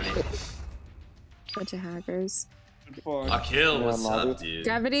up, Gravity? Bunch of hackers. Akil, what's up, dude?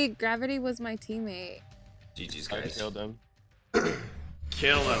 Gravity was my teammate. GG's, I guys. killed him.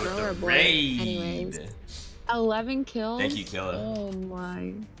 Killa with Thrower the boy. raid. Anyways. 11 kills? Thank you, Killa. Oh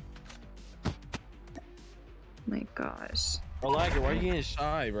my gosh. Oh, Liger, why are you getting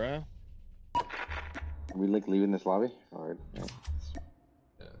shy, bro? Are we like leaving this lobby? Alright. Yeah.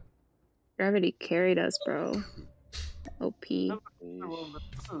 Gravity carried us, bro. OP.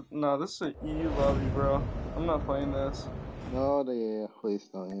 No, this is an EU lobby, bro. I'm not playing this. No, please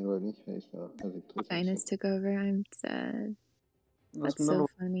don't. Please don't. Finest took over. I'm sad. This That's so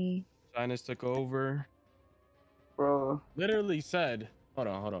funny. Sinus took over. Bro. Literally said, hold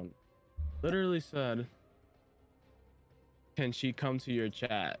on. Literally said, can she come to your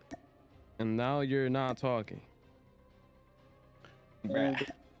chat? And now you're not talking. Bruh.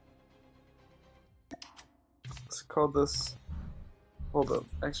 Let's call this. Hold up.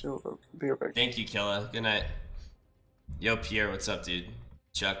 Actually, hold up. Be right back. Thank you, Killa. Good night. Yo, Pierre, what's up, dude?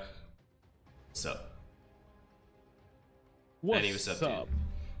 Chuck, what's up? Benny, what's up, dude?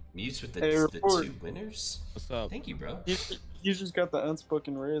 Mutes with the 2 winners? What's up? Thank you, bro. You just got the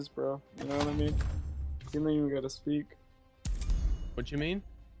unspoken riz, bro. You know what I mean? You don't even gotta speak. What you mean?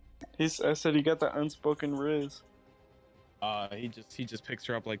 I said he got the unspoken riz. He just picks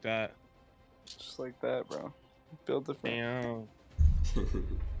her up like that. Just like that, bro. Build different. Damn.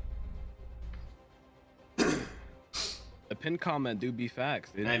 The pin comment do be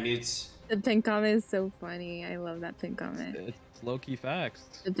facts, dude. Night, Mutes. The pin comment is so funny. I love that pin comment. It's low-key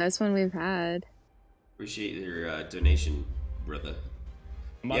facts. The best one we've had. Appreciate your donation, brother.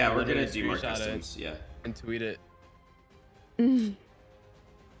 Yeah, we're gonna do more screenshot customs. Yeah. And tweet it. Damn.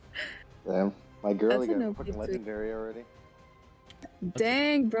 My girl That's a got no fucking tweet. legendary already.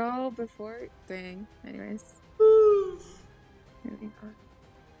 Dang, bro. Dang. Anyways. Here we go.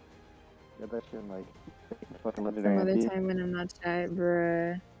 Got that shit in like fucking Some legendary. other MP. time when I'm not shy,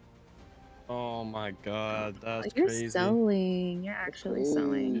 bruh. Oh my god, that's You're crazy. selling. You're actually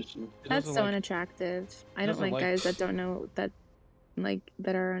selling. That's so like- unattractive. I don't doesn't like like- guys that don't know that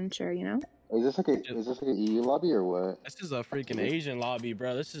are unsure, you know? Is this like an EU lobby or what? This is a freaking Asian lobby,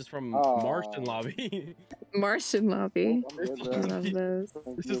 bro. This is from Oh. Martian lobby. Martian lobby. I'm good, I bro. love those.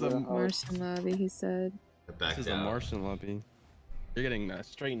 This is a Martian lobby, he said. Back This is a down. Martian lobby. You're getting a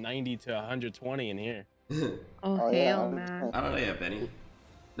straight 90 to 120 in here. Oh, yeah, hell, 100%. man. I don't know yet, Benny.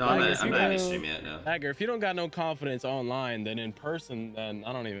 No, Like, I'm if not you having go- stream yet, no. Dagger, if you don't got no confidence online, then in person, then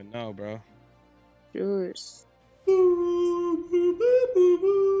I don't even know, bro. Juice.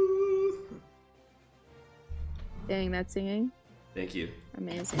 Dang, that singing? Thank you.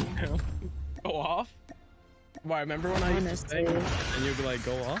 Amazing. Go off? Why, remember when I used to sing Honestly. and you'd be like,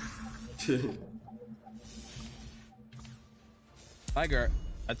 go off? Tiger,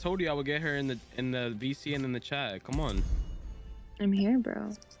 I told you I would get her in the VC and in the chat. Come on. I'm here,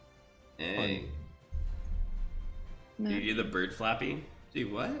 bro. Hey. Man. Dude, you're the bird flapping?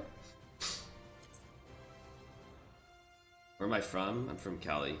 Dude, what? Where am I from? I'm from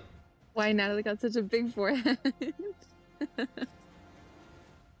Cali. Why Natalie got such a big forehead?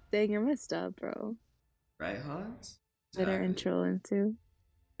 Dang, you're messed up, bro. Right, Hans? Better intro into.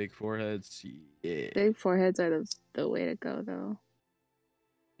 Big foreheads, yeah. Big foreheads are the way to go, though.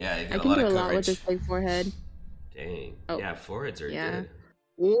 Yeah, you I got a can lot do a of lot with coverage. this big forehead. Dang. Oh, Yeah, foreheads are yeah.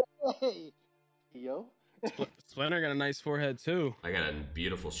 good. Hey, yo. Splinter got a nice forehead too. I got a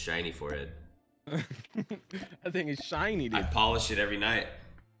beautiful, shiny forehead. I think it's shiny, dude. I polish it every night.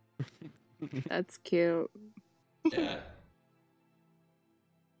 That's cute. Yeah.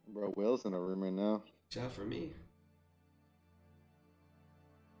 Bro, Will's in a room right now. Job for me.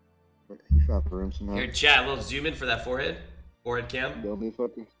 He found the room somehow. Here, chat, a little zoom in for that forehead. Forehead cam. Bill me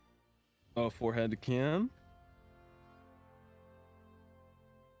fucker. Oh, forehead cam.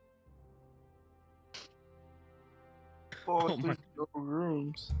 Oh, my-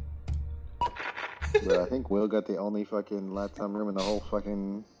 rooms. Bro, I think Will got the only fucking Latam room in the whole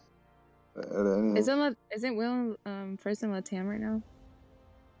fucking. Isn't Will first in Latam right now?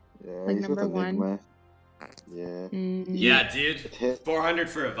 Yeah, like he's with number one? Enigma. Yeah. Yeah, dude. 400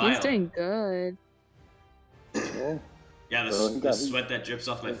 for a vial. He's doing good. Yeah. Yeah, Bro, the sweat that drips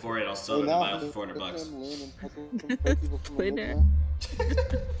off my forehead, I'll sell it on the mile for $400. Splinter.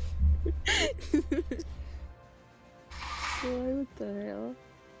 Boy, what the hell?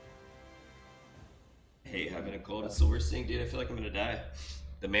 I hate having a cold. It's the worst thing, dude. I feel like I'm gonna die.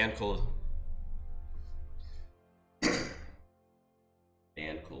 The man cold.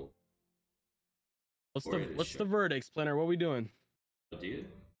 Man cold. What's the verdict, Splinter? What are we doing? Dude?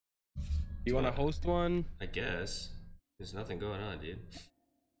 You want to host one? I guess. There's nothing going on, dude.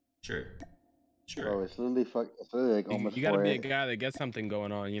 Sure. Oh, it's literally like almost. You gotta be a guy that gets something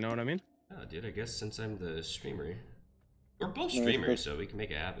going on. You know what I mean? Oh, dude. I guess since I'm the streamer, we're both streamers, so we can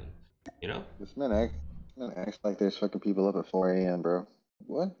make it happen. You know? This man acts like there's fucking people up at 4 a.m., bro.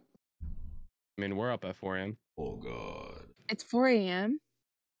 What? I mean, we're up at 4 a.m. Oh god. It's 4 a.m.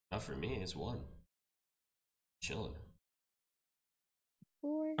 Not for me. It's 1. Chilling.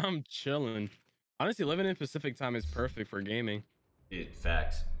 4. I'm chilling. Honestly, living in Pacific time is perfect for gaming. Dude,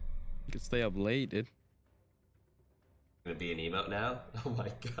 facts. You can stay up late, dude. Gonna be an emote now? Oh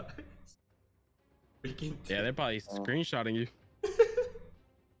my god. Freaking Yeah, they're probably screenshotting you.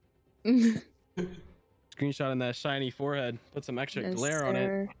 Screenshotting that shiny forehead. Put some extra glare on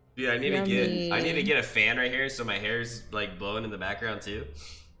it. Dude, I need to get a fan right here so my hair's like blowing in the background too.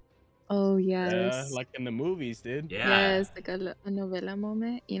 Oh yes. Yeah, like in the movies, dude. Yeah. Yes, like a novela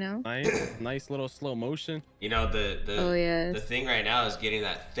moment, you know. Nice little slow motion. You know the Oh, yes. the thing right now is getting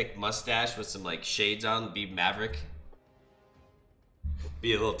that thick mustache with some like shades on. Be Maverick.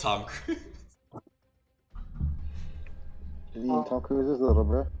 Be a little Tom Cruise. Tom Cruise is little,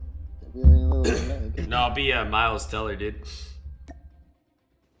 bro. No, I'll be Miles Teller, dude.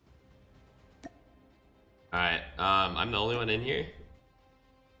 All right, I'm the only one in here.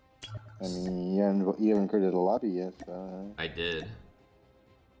 I mean, you haven't created a lobby yet, so... I did.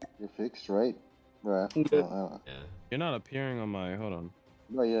 You're fixed, right? Bruh. Yeah. You're not appearing on my... Hold on.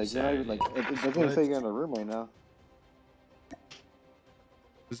 Bro, you're not even, like... It doesn't say you're in the room right now.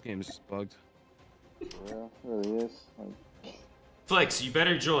 This game's just bugged. Yeah, it really is. Like... Flex, you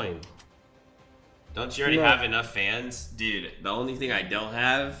better join. Don't you already have enough fans? Dude, the only thing I don't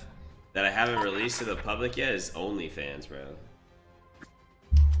have that I haven't released to the public yet is OnlyFans, bro.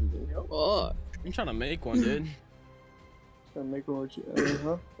 Oh. I'm trying to make one, dude. Trying to make one with you,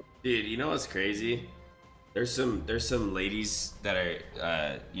 huh? Dude, you know what's crazy? There's some ladies that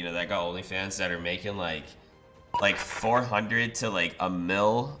are you know, that got OnlyFans that are making like 400 to like $1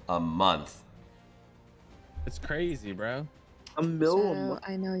 million a month. It's crazy, bro. $1 million.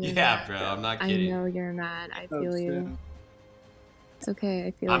 I know you're Yeah, mad. bro, I'm not kidding. I know you're mad. I feel you. It's okay.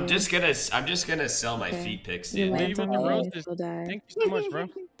 I feel you. I'm just gonna sell my feet pics, dude. Leave with the roses. Thank you so much, bro.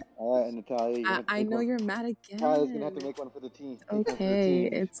 Alright, Natalia. I know you're mad again. Natalia's gonna have to make one for the team. Okay,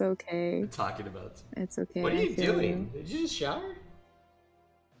 it's okay. What are you talking about? It's okay. What are I you feel doing? Did you just shower?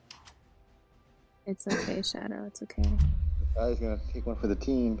 It's okay, Shadow. It's okay. Natalia's gonna take one for the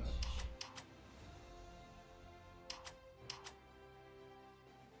team.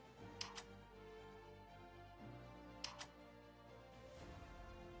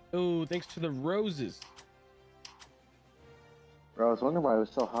 Oh, thanks to the roses. Bro, I was wondering why it was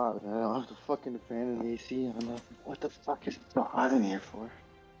so hot, man. I don't have the fucking fan and the AC on nothing. What the fuck is so hot in here for?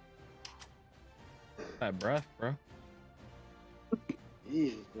 That breath, bro.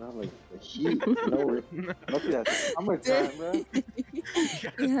 Jesus, bro, like the heat. No, look at that. Summertime, bro. You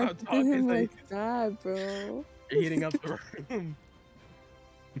gotta stop talking like that, bro. You're heating up the room.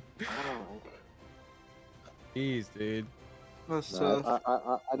 Oh. Jeez, dude.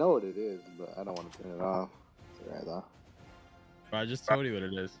 I know what it is, but I don't want to turn it off. It's alright though. Bro, I just told you what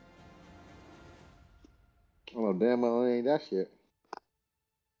it is. Oh damn, well, it ain't that shit.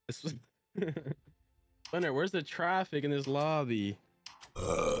 Splinter, where's the traffic in this lobby?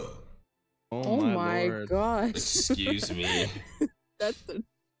 Oh my Lord. gosh. Excuse me.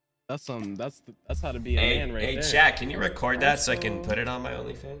 That's how to be a man right hey, there. Hey, chat, can you record that so I can put it on my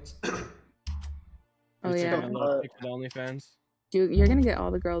OnlyFans? Oh yeah. The OnlyFans. Dude, you're gonna get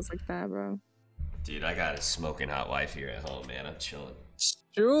all the girls like that, bro. Dude, I got a smoking hot wife here at home, man. I'm chilling.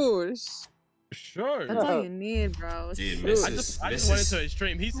 Sure. That's all you need, bro. Dude, Shoot. I just went into his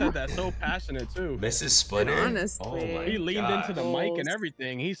stream. He said that so passionate too. Mrs. Splinter. Honestly. Oh my he leaned God. into the mic and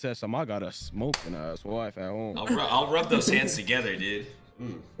everything. He said, "Some I got a smoking ass wife at home." I'll rub those hands together, dude.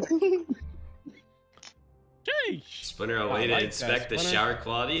 Jeez. Splinter, a way to like inspect that, the Splinter. shower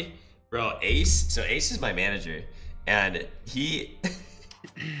quality, bro. Ace. So Ace is my manager, and he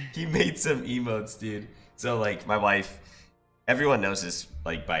made some emotes, dude. So like my wife, everyone knows this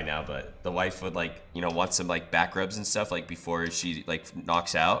like by now, but the wife would like, you know, want some like back rubs and stuff like before she like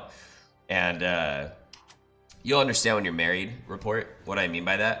knocks out, and You'll understand when you're married. Report what I mean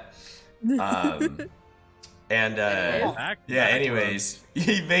by that. And yeah. Anyways,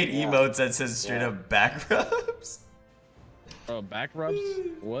 he made emotes that says straight up back rubs. Oh, back rubs?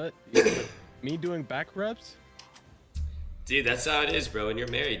 What? Me doing back rubs? Dude, that's how it is, bro. When you're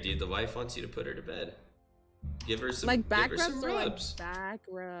married, dude, the wife wants you to put her to bed. Give her some like back give her rubs some or rubs. like back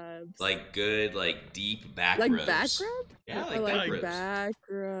rubs? Like good, like deep back like rubs. back rub? Yeah, or like back like rubs. back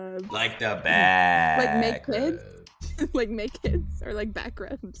rubs. Like the back. Like make kids? rubs. like make kids or like back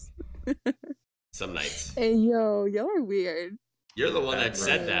rubs? Some nights. Hey yo, y'all are weird. You're the one that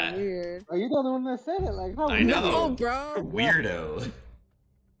said that. Weird. Are you the one that said it? Like, how I know. Oh, bro. Weirdo.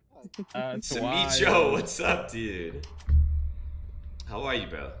 Samicho, what's up, dude? How are you,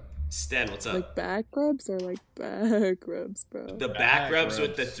 bro? Sten, what's up? Like back rubs or like back rubs, bro? The back rubs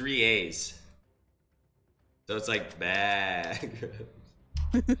with the 3 A's. So it's like back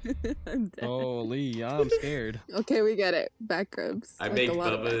rubs. Holy, I'm scared. Okay, we get it. Back rubs. I Like make a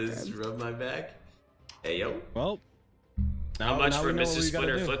lot of back Bubba's rubs. rub my back. Hey, yo. Well, How much for we know what Mrs. we gotta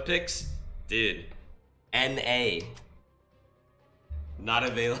Splinter do. foot picks? Dude. NA. Not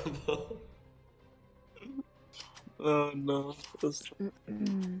available. Oh no.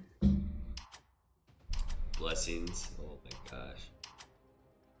 Blessings. Oh my gosh.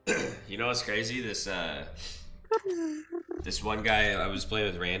 You know what's crazy? This one guy I was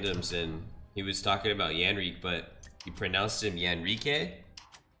playing with randoms and he was talking about Yanrique, but he pronounced him Yanrique.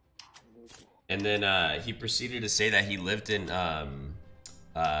 And then he proceeded to say that he lived in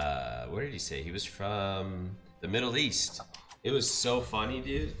where did he say? He was from the Middle East. It was so funny,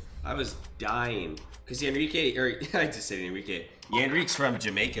 dude. I was dying. Because Yanrique, or I just said Yanrique. Yanrique's from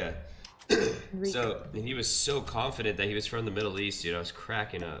Jamaica. So, and he was so confident that he was from the Middle East, dude. I was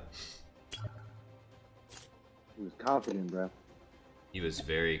cracking up. He was confident, bro. He was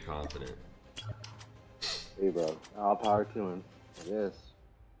very confident. Hey, bro. All power to him. Yes.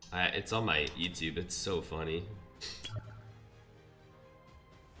 It's on my YouTube. It's so funny.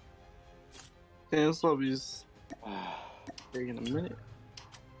 Damn, this lobby's taking a minute.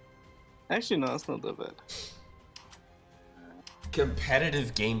 Actually, no, it's not that bad.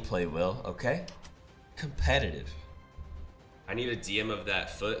 Competitive gameplay, Will. Okay? Competitive. I need a DM of that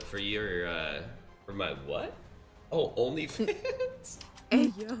foot for your, for my what? Oh, OnlyFans?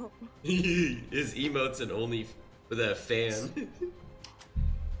 Hey, yo. His emotes and only with a fan.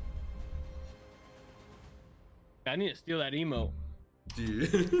 I need to steal that emote. Dude.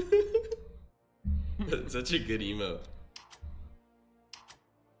 That's such a good emote.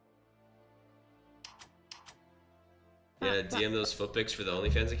 Yeah, DM those foot pics for the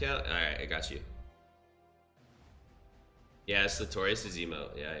OnlyFans account? Alright, I got you. Yeah, it's Latorius'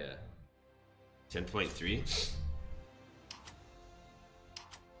 emote. Yeah, yeah. 10.3.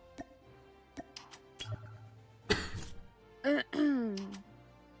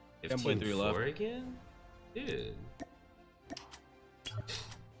 If 10.3 left. again? Dude.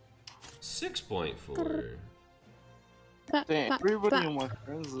 6.4. Damn, everybody on my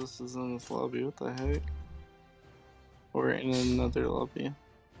friends list is in this lobby. What the heck? Or in another lobby.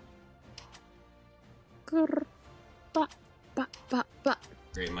 Great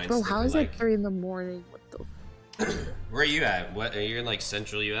minds Bro, think how is alike. it 3 in the morning? What the Where are you at? What? Are you in like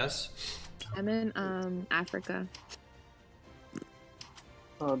Central US? I'm in Africa.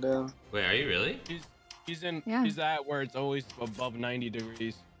 Oh damn. Wait, are you really? He's in. Yeah. He's at where it's always above 90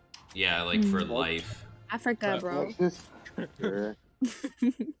 degrees. Yeah, like for life. Africa, bro. Sure.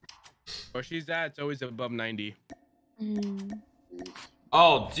 Where she's at, it's always above 90.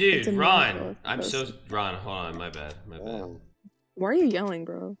 Oh, It's dude, a Ron. miracle. I'm so Ron. Hold on, my bad. My bad. Why are you yelling,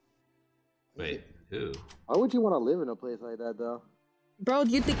 bro? Wait, who? Why would you want to live in a place like that, though? Bro,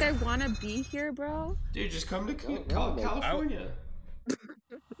 do you think I want to be here, bro? Dude, just come to no, California.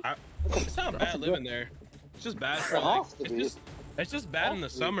 It's not bad living there. It's just bad for like. It's just bad in the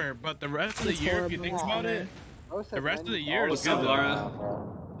summer, but the rest of the It's year, if you think horrible. about it, the rest of the year is What's good. up, Laura?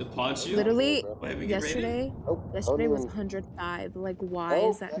 The Ponchu? Literally, Wait, we get rated? yesterday was 105. Like, why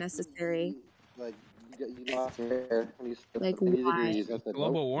is that necessary? Like, you lost your hair. Like, why?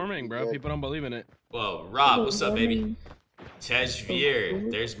 Global warming, bro. People don't believe in it. Whoa, Rob, what's up, baby? Tej Veer,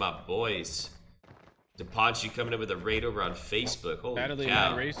 there's my boys. The Ponchu coming up with a raid over on Facebook. Holy Natalie,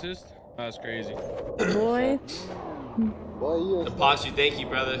 cow. mad racist. That's crazy. Boy. The Ponchu, thank you,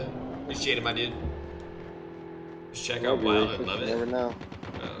 brother. Appreciate it, my dude. Just check out Wild and love it. Never know.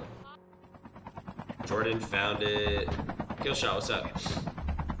 Jordan found it. Killshot, what's up?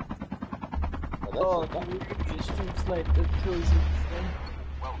 Oh, dude, stream snipe that kills you.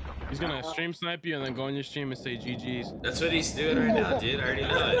 He's gonna stream snipe you and then go on your stream and say GG's. That's what he's doing right now, dude. I already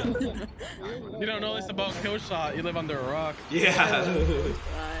know it. You don't know this about Killshot. You live under a rock. Yeah.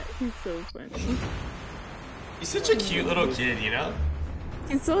 He's so funny. He's such a cute little kid, you know?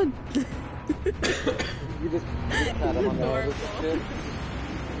 He's so You just pat him on the head with this shit.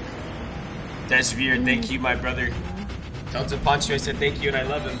 Desvere, thank you, my brother. Tell to Pancho I said thank you and I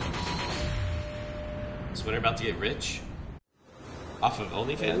love him. Is Winter about to get rich? Off of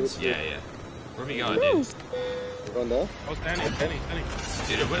OnlyFans? Yeah. Where are we going, dude? We're going there? Oh, standing.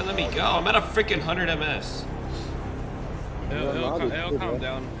 Dude, it wouldn't let me go. I'm at a freaking 100 MS. It'll calm down.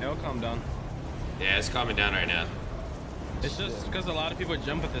 It'll calm down. Yeah, it's calming down right now. It's just because a lot of people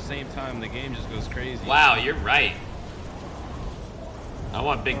jump at the same time. The game just goes crazy. Wow, you're right. I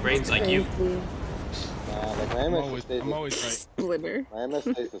want big brains like you. Nah, like my MS I'm always right. Splinter. My MS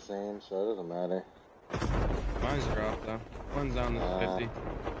stays the same, so it doesn't matter. Mine's dropped though. Mine's down to 50.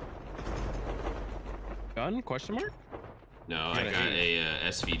 Gun? Question mark? No, I got a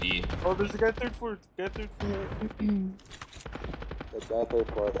SVD. Oh, there's a guy third floor. The guy third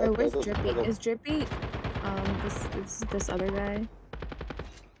floor. Oh, where's Drippy? Is Drippy this other guy?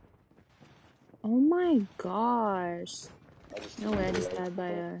 Oh my gosh. No way I just died by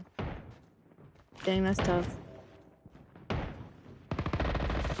a... Dang, that's tough.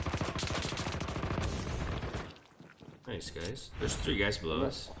 Nice, guys. There's 3 guys below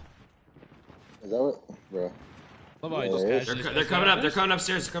us. Is that what? Bro. They're coming up. They're coming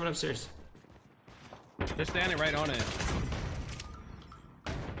upstairs. They're coming upstairs. They're standing right on it.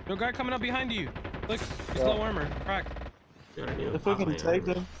 No guy coming up behind you. Look, he's low armor. Crack. They fucking tagged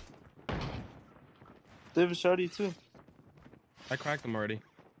him. They have a shotty too. I cracked him already.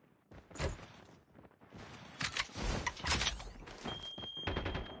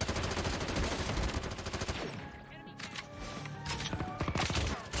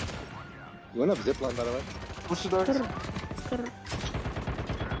 You went up zipline, by the way. Push the doors.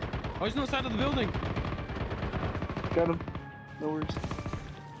 Oh, he's on the side of the building. Got him. No worries.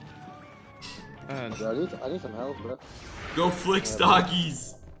 Bro, I need some help, bro. Go Flicks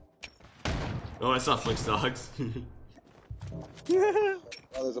doggies. Oh, I saw Flicks dogs. Oh,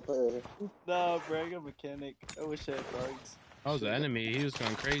 there's a player here. Nah, bro, I got a mechanic. I wish I had dogs. That was the enemy. He was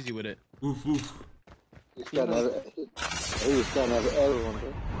going crazy with it. Oof, oof. He's trying to have everyone,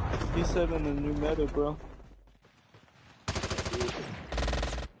 bro. He said in the new meta, bro.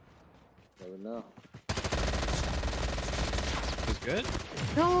 Never know. It's good?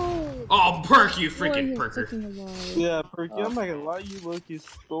 No! Oh, Perk, you freaking Perker. Yeah, Perky, I'm not gonna lie, you low-key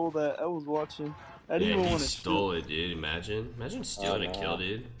stole that. I was watching. I didn't even he want to stole it, dude. Imagine stealing a kill,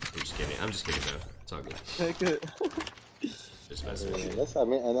 dude. I'm just kidding, bro. It's all good. Take it. Just messing with you. That's, I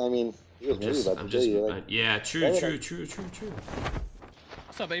mean, he was maybe about to kill you. Like, yeah, true.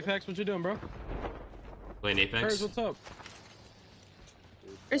 What's up, Apex? What you doing, bro? Playing Apex? What's up?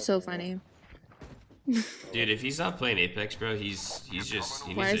 You're so funny. Dude, if he's not playing Apex, bro, he needs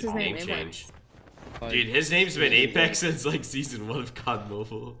a name change. Like, Dude, his name's been Apex since like season 1 of COD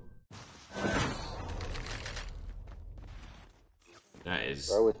Mobile. That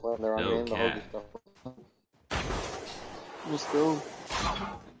is no cap. Let's go.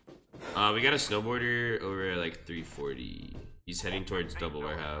 We got a snowboarder over at like 340. He's heading towards double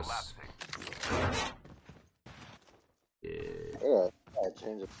warehouse. yeah, I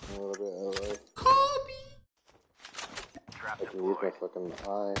changed it a little bit. Kobe! I can use my fucking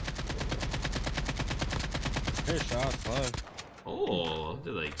eye. Good shots, love. Oh,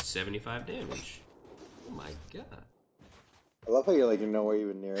 did like 75 damage. Oh my god. I love how you're like, you know where you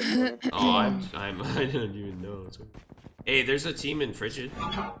were near it. Oh, I don't even know. Hey, there's a team in Frigid.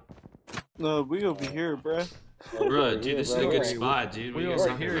 No, we over here, bruh. Bro, dude, this is a good spot, dude. We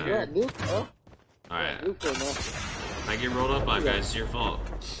over here. Alright. I get rolled up on, guys. It's your fault.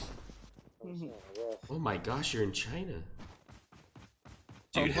 Oh my gosh, you're in China.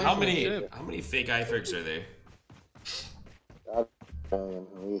 Dude, how many fake iFergs are there? At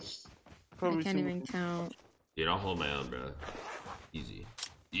least. I can't even count. Dude, I'll hold my own, bro. Easy.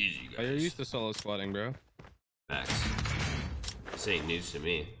 Easy, guys. You're used to solo squatting, bro. Facts. This ain't news to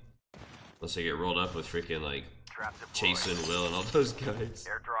me. Unless I get rolled up with freaking, like, Chase and Will and all those guys.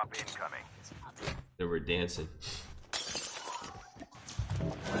 Airdrop incoming. They were dancing.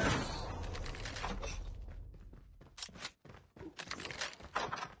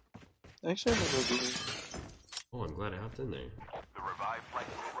 Actually, I'm gonna go do it. Oh, I'm glad I hopped in there. The revived flight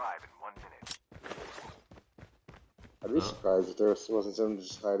will arrive in 1 minute. I'd be surprised if there wasn't someone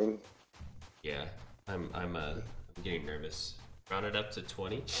just hiding. Yeah, I'm getting nervous. Round it up to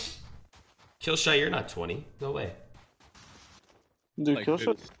 20. Killshot, you're not 20. No way. Dude, Like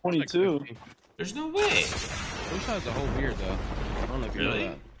Killshot's 22. There's no way. Killshot's a whole beard, though. I don't know if you know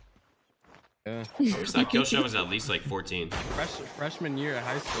that. Yeah. First that kill shot was at least like 14. Freshman year at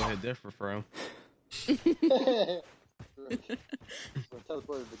high school hit different for him.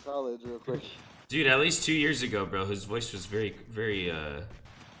 Teleported to college real quick. Dude, at least 2 years ago, bro, his voice was very, very,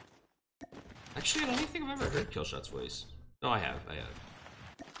 Actually, I don't think I've ever heard Killshot's voice. No, I have.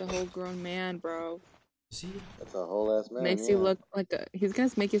 The whole grown man, bro. See? That's a whole ass man. Makes you look like a. He's gonna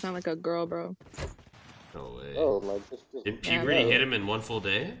make you sound like a girl, bro. No way. Oh, like just Did puberty hit him in one full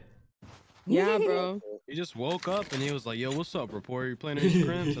day? Yeah, bro. He just woke up and he was like, "Yo, what's up, reporter? You playing any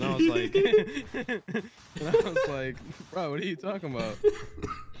Scrims?" And I was like, "Bro, what are you talking about?"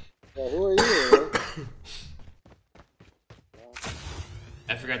 Yeah, who are you?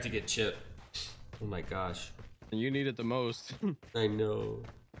 I forgot to get Chip. Oh my gosh. And you need it the most. I know.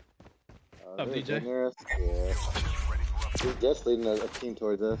 What's up, DJ? Yeah. He's just leading a team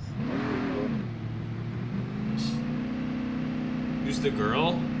towards us. Who's the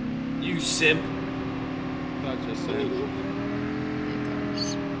girl? You simp. Not just simp.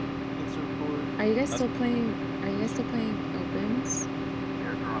 Are you guys still playing? Are you guys still playing opens?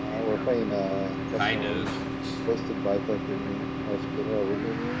 We're playing kind of. Hosted by fucking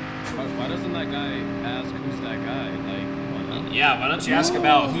Why doesn't that guy ask who's that guy? Like, why not? Yeah, why don't you ask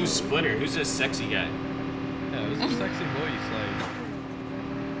about who's Splyntr? Who's this sexy guy? Yeah, who's the sexy voice?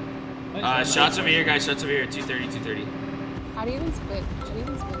 Like. Shots over here, guys. Shots over here. 230, 230. How do you even split? How do you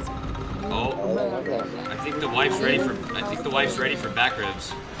even split? Oh, I think the wife's ready for. I think the wife's ready for back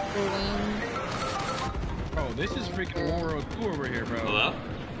ribs. Bro, this is freaking World War II over here, bro. Hello?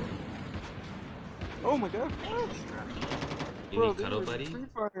 Oh my god. You Bro, need cuddle, buddy?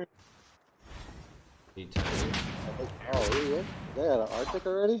 Need cuddle? Oh, really? They got an Arctic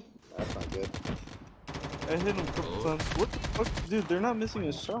already? That's not good. I hit him a couple times. What the fuck? Dude, they're not missing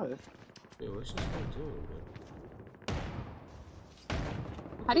a shot. Dude, what's this guy doing, bro?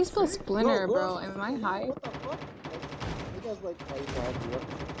 How do you spell Splyntr, bro? Am I high? What the fuck? You guys like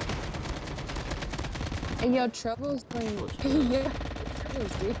Hey, yo, Trouble's playing. Yeah,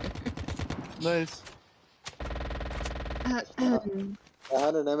 Trouble's weird. Nice.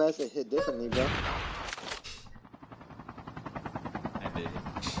 100 MS, it hit differently, bro. I did.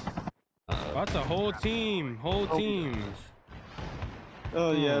 That's a whole team. Whole team.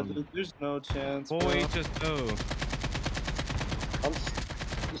 Oh, yeah, there's no chance. Whole Bro. HSO.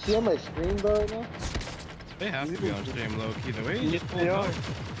 You see on my screen, bro, right now? They have to be on stream low key. The way you just pulled They up. are.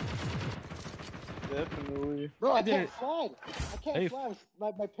 Definitely. Bro, I They can't did. slide. I can't They- slide.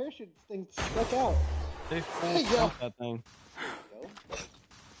 My parachute thing stuck out. They full Hey, yo. stumped that thing.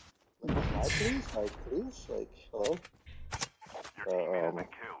 Like, slide, please? Like, please? Like, hello?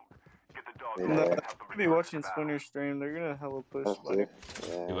 No, I'm gonna be watching Splinter stream. They're gonna hella push. Like,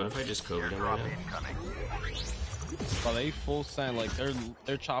 Dude, what if I just COVID him right now? Bro, they full send. Like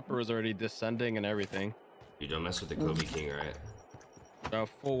their chopper is already descending and everything. You don't mess with the Kobe King, right? Bro,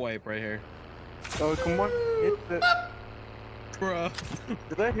 full wipe right here. oh, come on. Hit it. Bro.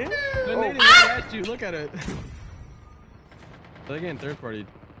 Did that hit? They're Oh, nading right at you. Look at it. They're getting third party.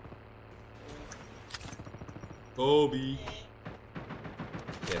 Kobe.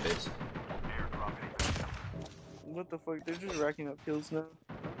 Yeah, babes. what the fuck? They're just racking up kills now.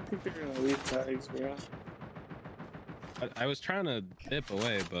 I think they're gonna leave tags, bro. I was trying to dip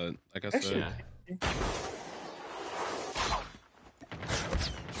away, but like I said. Yeah.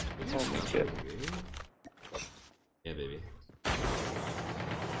 Oh my shit. Yeah, baby.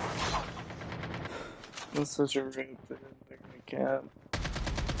 That's such a rip. They're gonna cap.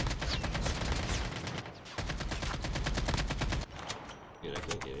 Dude, I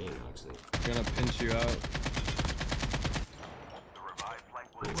can't get any knocks in. I'm gonna pinch you out.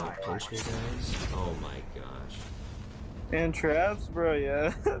 You wanna pinch me, guys? Oh my gosh. And traps, bro,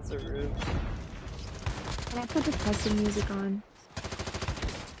 yeah, that's a rip. Can I put the custom music on?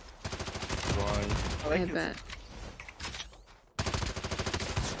 Why? I like I it. bet.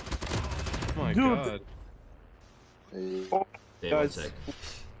 Oh my Dude. god. Hey. Oh, Hey, one guys. sec.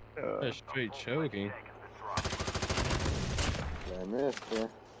 They're straight choking. Yeah, I missed, bro.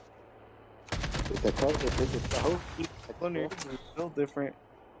 It's a cut, it's Splinter is still different.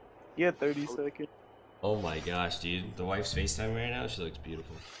 He had 30 seconds. Oh my gosh, dude. The wife's FaceTime right now, she looks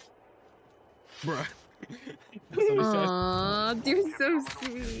beautiful. Bruh. Aww, you're so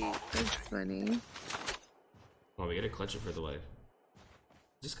sweet. That's funny. Oh, we gotta clutch it for the wife.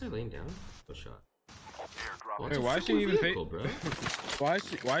 Is this guy laying down? No shot. Oh, Wait, why is she even vehicle, bro? Why is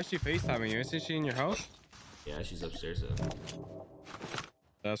she FaceTiming you? Isn't she in your house? Yeah, she's upstairs though.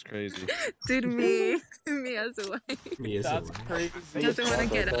 That's crazy. Dude, me as a wife. Me as That's a wife. crazy. Doesn't want to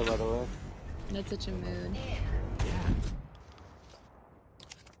get by up. the way. That's such a mood.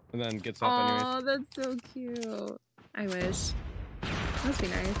 and then gets up anyway. Oh, that's so cute. I wish. Must be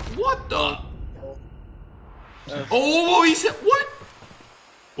nice. What the? Oh, he said what?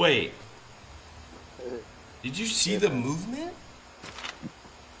 Wait. Did you see the movement?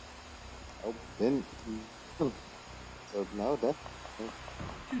 Oh, didn't. So, no, that.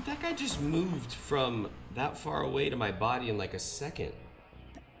 Dude, that guy just moved from that far away to my body in like a second.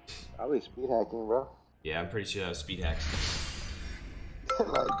 Probably speed hacking, bro. Yeah, I'm pretty sure that was speed hacks.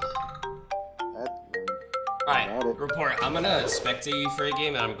 Like, Alright, report. I'm gonna spectate you for a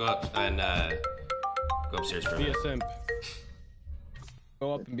game, and I'm gonna go up and go upstairs for a minute. Be a simp.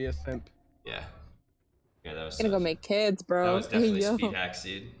 Go up and be a simp. Yeah. Yeah, that was. Gonna go make kids, bro. That was definitely Yo. speed hacks,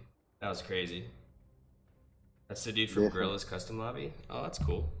 dude. That was crazy. That's the dude from Gorilla's Custom Lobby. Oh, that's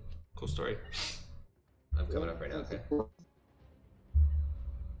cool. Cool story. I'm coming up right now, okay?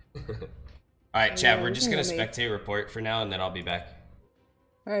 Alright, chat, we're just gonna spectate report for now, and then I'll be back.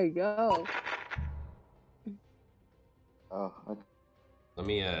 There you go. Oh, okay. Let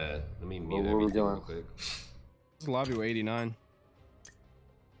me mute Where we everything going? real quick. This is lobby with 89.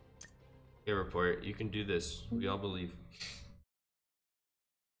 Hey, report. You can do this. We all believe.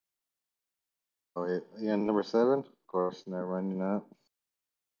 Oh, wait. Yeah, number 7? Of course, not running out.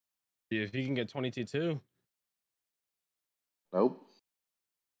 If you can get 22-2. Nope.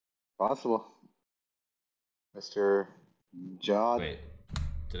 Possible. Mr. Jod. Wait,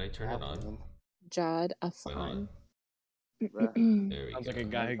 did I turn it on? Jod Afan. There we Sounds go. like a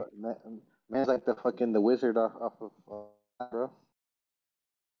guy. Man's like the wizard off of bro.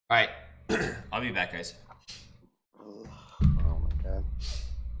 Alright, I'll be back, guys. Oh my god.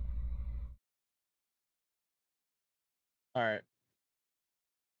 Alright.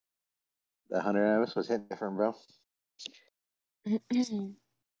 The 100 MS was hit different, bro.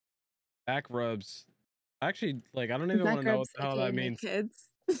 Back rubs. Actually, like, I don't even want to know what the hell that means. Kids.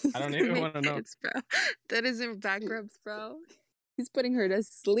 I don't even want to know. Kids, bro. That isn't back rubs, bro. He's putting her to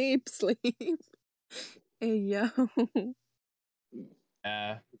sleep. Hey, yo.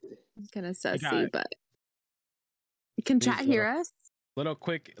 Yeah. Kind of sussy, but can chat hear us? Little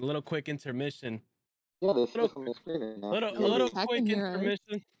quick intermission. Yeah, they still on the screen now. Little quick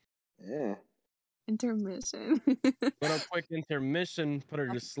intermission. Yeah. Intermission. Little quick intermission. Put her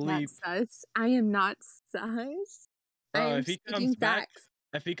to sleep. Sus. I am not sus. Bro, if he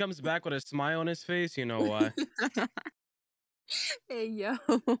comes back with a smile on his face, you know why. Hey, yo.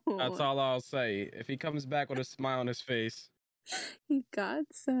 That's all I'll say. If he comes back with a smile on his face. He got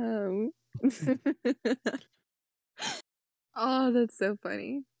some. Oh, that's so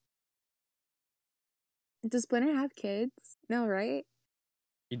funny. Does Splyntr have kids? No, right?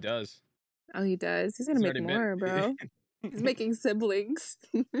 He does. Oh, he does. He's gonna make more, bro. He's making siblings.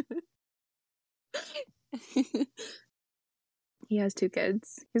 He has 2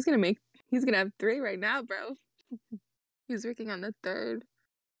 kids. He's gonna have 3 right now, bro. He's working on the 3rd.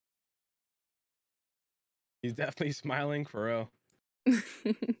 He's definitely smiling for real.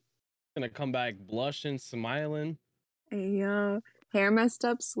 Gonna come back blushing, smiling. Hey, hair messed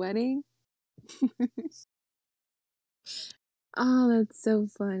up, sweating. Oh, that's so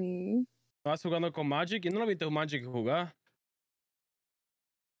funny. ¿Estás jugando con Magic? Yo no lo he visto Magic jugar.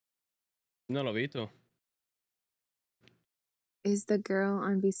 No lo he visto. Is the girl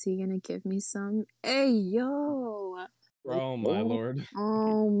on VC gonna give me some? Hey, yo. Oh my lord.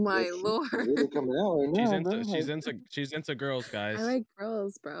 Oh my lord. Really coming out right now, She's into girls, guys. I like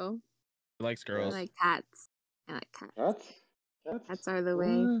girls, bro. She likes girls. I like cats. I like cats. Cats? Cats are the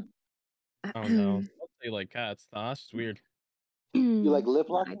way. Oh no. Don't say you like cats. Nah, that's just weird. You like lip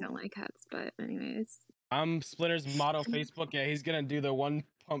lock? I don't like cats, but anyways. I'm Splinter's motto Facebook. Yeah, he's gonna do the one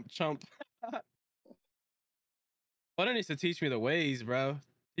pump chump. Splinter needs to teach me the ways, bro.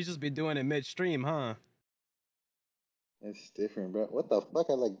 He just be doing it midstream, huh? It's different, bro. What the fuck?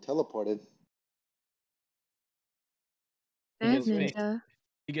 I like teleported.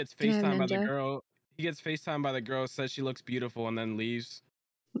 He gets FaceTime by the girl. He gets FaceTime by the girl, says she looks beautiful, and then leaves.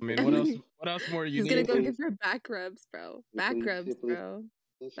 I mean, what else? What else more you He's need? gonna go give her back rubs, bro. Back rubs, bro.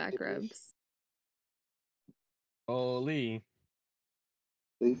 Back rubs. Holy.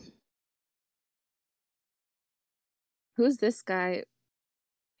 Please. Who's this guy?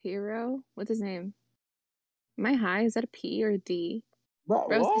 Hero? What's his name? Am I high? Is that a P or a D? Bro,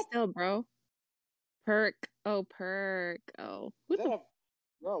 stay still, bro. Perk. Oh, perk. Oh.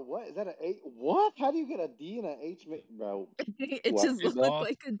 Bro, what? Is that an 8? What? How do you get a D and an H? Bro. It just looked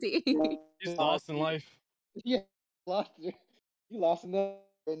like a D. He's lost in life. Yeah, lost. You lost in that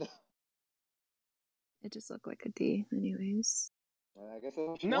right now. It just looked like a D, anyways. I guess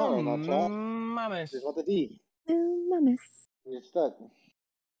it's no, right now, mames. Just want the D. No, mames. You're stuck.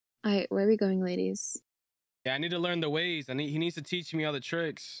 Alright, where are we going, ladies? Yeah, I need to learn the ways. He needs to teach me all the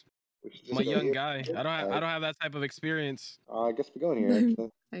tricks. I'm a Just go young here. guy. I don't have that type of experience. I guess we're going here,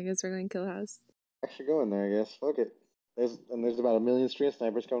 actually. I guess we're going Kill House. Actually go in there, I guess. Fuck it. There's about 1 million stream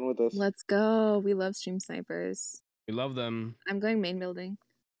snipers coming with us. Let's go. We love stream snipers. We love them. I'm going main building.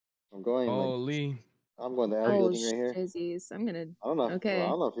 I'm going Holy. I'm going to L Oh, building right here. shizzies. I'm gonna. I don't know. Okay. I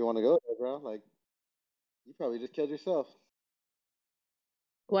don't know if you want to go there, bro. Like, you probably just killed yourself.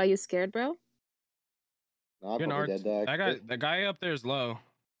 Why, you scared, bro? No, I'm probably dead. The guy up there is low.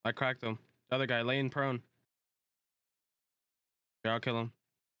 I cracked him. The other guy laying prone. Yeah, I'll kill him.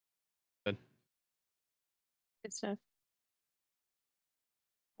 Good. Good stuff.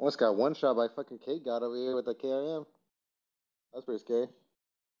 Almost got one shot by fucking Kate got over here with a KRM. That's pretty scary.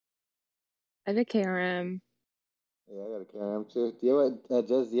 I have a KRM. Yeah, I got a KRM too. Do you have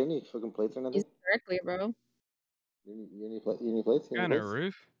Jez, do you have any fucking plates or nothing? Use it correctly, bro. You need plates? Guy on a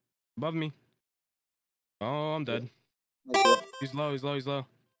roof. Above me. Oh, I'm dead. He's low.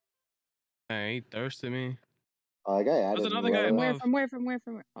 Hey, he thirsted me. Oh, that guy added There's another guy above. From where?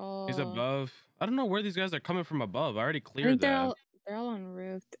 Oh. He's above. I don't know where these guys are coming from above. I already I cleared think that. they're all on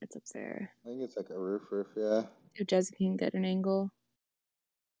roof. It's up there. I think it's like a roof, yeah. If Jessica can get an angle.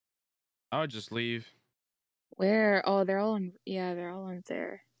 I would just leave. Where? Oh, they're all on. Yeah, they're all on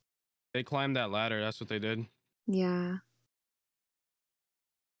there. They climbed that ladder. That's what they did. Yeah.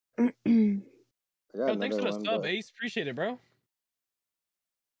 Yo, thanks for the sub, Ace. Appreciate it, bro.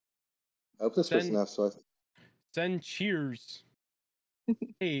 I hope this person has so. Send cheers.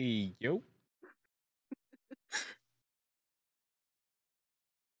 Hey, yo.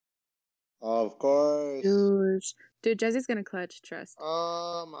 Of course. Dude, Jesse's gonna clutch, trust.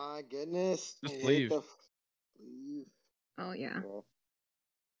 Oh my goodness. Just leave. Leave. Oh, yeah.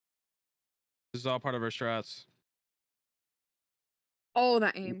 This is all part of our strats. Oh,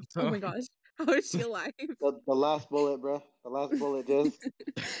 that aim. Oh my gosh. How is she alive? The last bullet, bro. The last bullet, just.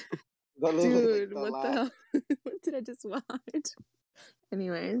 Dude, what the hell? What did I just watch?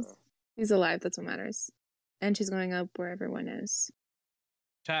 Anyways, he's alive. That's what matters. And she's going up where everyone is.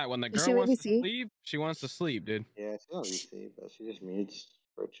 Chat, when the girl wants to sleep, she wants to sleep, dude. Yeah, she don't VC, but she just mutes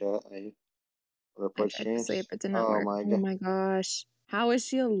for chat. I tried to sleep, it did not work. Oh my gosh. How is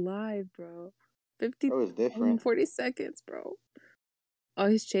she alive, bro? 40 seconds, bro. Oh,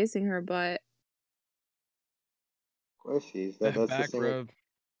 he's chasing her, but... Of course he's. That's back the rub.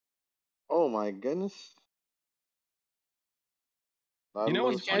 Oh my goodness. You know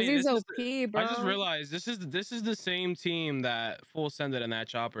what's funny? Jesse's OP, bro. I just realized this is the same team that full sended in that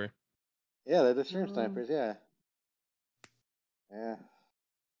chopper. Yeah, they're the stream snipers, yeah. Yeah.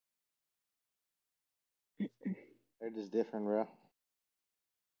 They're just different, bro.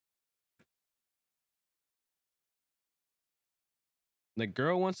 The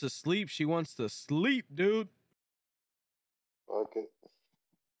girl wants to sleep. She wants to sleep, dude. Okay.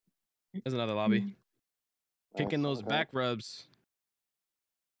 There's another lobby. Kicking those back rubs.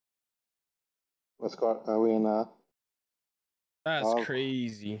 Let's go. Are we in That's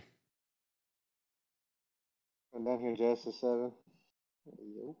crazy. And down here, Jess is 7.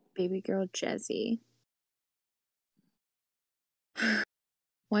 Baby girl Jessie.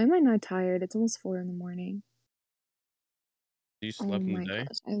 Why am I not tired? It's almost 4 in the morning. You slept in the day?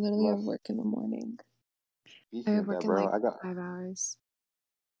 Gosh, I literally have work in the morning. I have work in like 5 hours.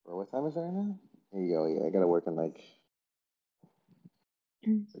 Bro, what time is it right now? Here you go. Yeah, I gotta work in like...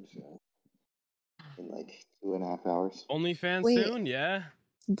 in like 2.5 hours. OnlyFans soon? Yeah.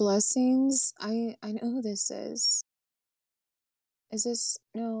 Blessings. I know who this is. Is this...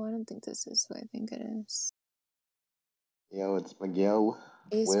 No, I don't think this is who I think it is. Yo, it's Miguel,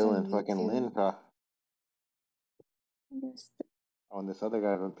 Will, and fucking Linka. Oh, and this other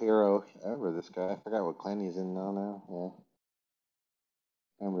guy, Vampiro. I remember this guy. I forgot what clan he's in now. Yeah.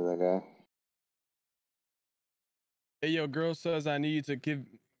 I remember that guy. Hey, yo, girl says I need you to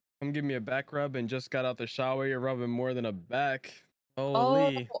come give me a back rub and just got out the shower. You're rubbing more than a back.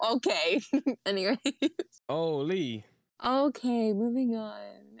 Holy. Oh, okay. Anyway. Holy. Okay, moving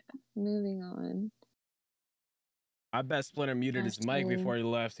on. I bet Splyntr muted his mic before he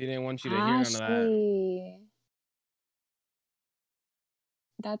left. He didn't want you to hear none of that.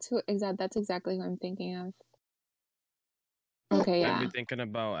 That's exactly who I'm thinking of. Okay, yeah. I'd be thinking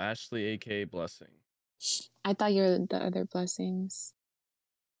about Ashley, aka Blessing. I thought you were the other Blessings.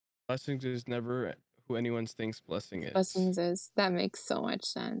 Blessings is never who anyone thinks Blessing is. Blessings is. That makes so much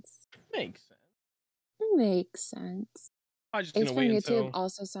sense. Makes sense. I'm just Ace gonna from wait YouTube until...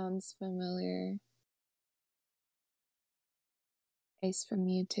 also sounds familiar. Ace from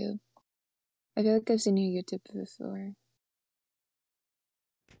YouTube. I feel like I've seen your YouTube before.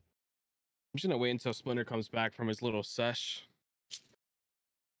 I'm just gonna wait until Splyntr comes back from his little sesh.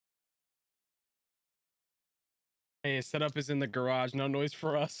 Hey, his setup is in the garage. No noise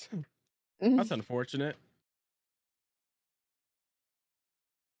for us. That's unfortunate.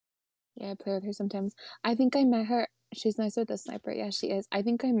 Yeah, I play with her sometimes. I think I met her. She's nice with the sniper. Yeah, she is. I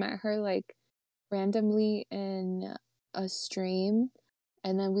think I met her like randomly in a stream,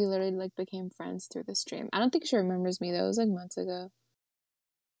 and then we literally like became friends through the stream. I don't think she remembers me though. It was like months ago.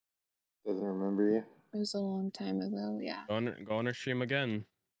 Doesn't remember you? It was a long time ago. Yeah. Go on her stream again.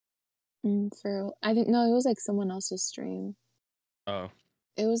 I think no, it was like someone else's stream. Oh.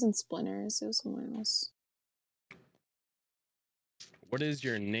 It wasn't Splinters. It was someone else. What is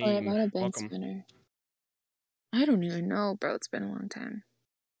your name? Or it might have been Welcome. Splinter. I don't even know, bro. It's been a long time.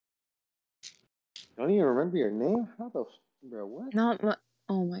 Don't even remember your name? How the bro? What? Not my.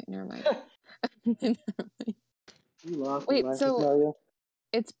 Oh my, never mind. You lost. Wait, your so Natalia?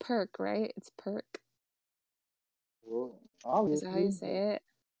 it's Perk, right? It's Perk. Well, Is obviously. that how you say it?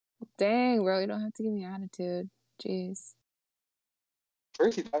 Dang, bro, you don't have to give me attitude. Jeez.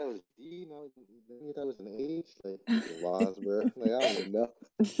 First you thought it was D, now then you thought it was an H. Like, you lost, bro. Like, I don't even know.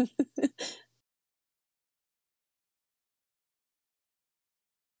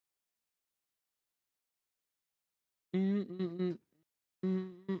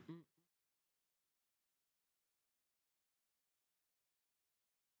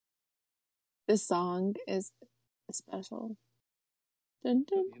 This song is special. Dun,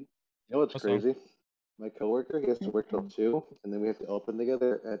 dun. You know what's What's crazy? My coworker, he has to work till 2, and then we have to open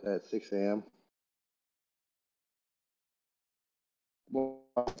together at 6 a.m.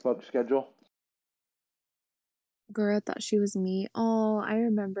 What's the schedule? Gora thought she was me. Oh, I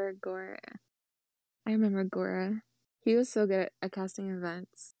remember Gora. He was so good at casting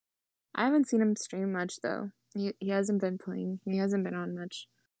events. I haven't seen him stream much though. He hasn't been playing. He hasn't been on much.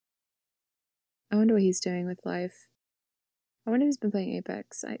 I wonder what he's doing with life. I wonder if he's been playing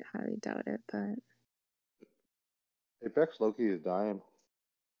Apex. I highly doubt it, but Apex Loki is dying.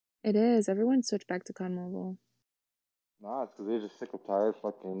 it is. Everyone switched back to COD Mobile. Nah, it's because they're just sick of tired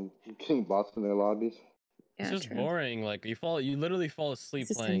fucking getting bots in their lobbies. Yeah, it's just true. boring. Like you literally fall asleep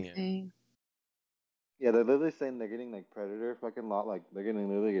It's the playing same it. thing. Yeah, they're literally saying they're getting like Predator fucking lot, like they're getting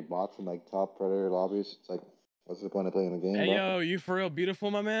literally get bots in like top Predator lobbies. It's like, what's the point of playing the game? Hey bro? yo, you for real beautiful,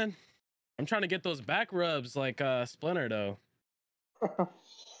 my man? I'm trying to get those back rubs like Splyntr though.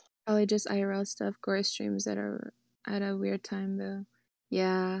 Probably just IRL stuff. Gora streams at a weird time though.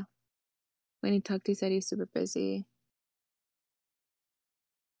 Yeah. When he talked, he said he's super busy.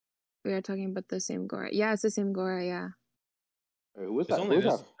 We are talking about the same Gora. Yeah, it's the same Gora, yeah. Hey, who was There's that? only Who's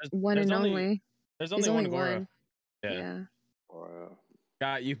there's, that? there's, One there's and only only. there's There's only only one Gora. one. Yeah. Oh, yeah.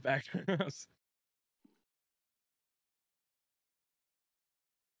 Got you back.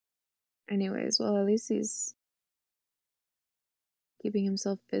 Anyways, well, at least he's keeping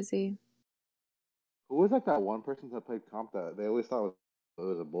himself busy. Who was like that one person that played comp that they always thought it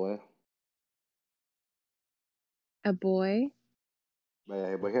was a boy? A boy?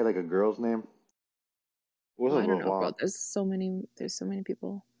 But he had like a girl's name. It Oh, wasn't I don't know, bro. Vaughn. There's so many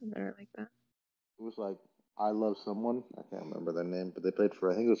people that are like that. It was like I Love Someone. I can't remember their name, but they played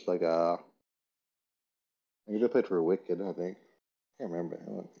for. I think it was like I think they played for Wicked. I think. I can't remember. I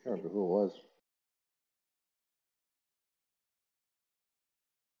can't remember who it was.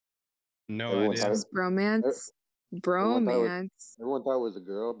 No Everyone idea. thought This bromance. Bromance. Everyone thought it was a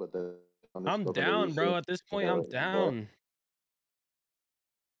girl, but then on this I'm scope of the down, bro. research, At this they point, got I'm it was a boy. down.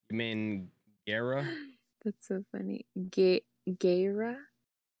 You mean Gara? That's so funny. Gaira? Gara.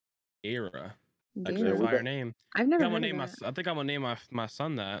 Actually, a Gaira. fire name. I've never I'm heard gonna of name that. I think I'm gonna name my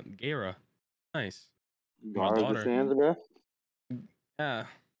son that. Gara. Nice. My Gara's the daughter. Sands, bro. Yeah.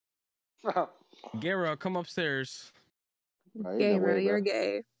 Gara, come upstairs. Right, he's that way, Gaira, you're bro.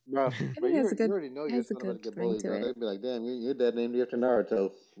 gay. Bro, I but think you has a good already know you're has a not about to good get ring bullied, to bro. it. They'd be like, damn, your dad named you after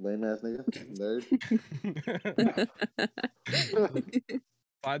Naruto, lame ass nigga, nerd.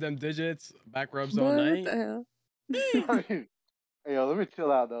 5 them digits, back rubs all Boy, what night. the hell? Hey, yo, let me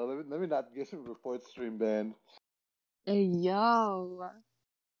chill out though. Let me not get some report stream banned. Hey, yo.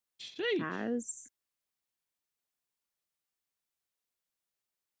 Sheesh. Has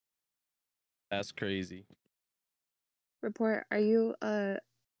That's crazy. report, are you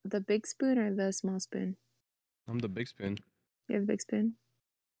the big spoon or the small spoon? I'm the big spoon. You have a big spoon?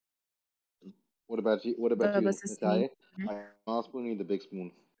 What about you? What about The you, assistant. Natalia? Small spoon, or the big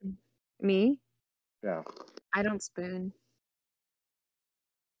spoon? Me? Yeah. I don't spoon.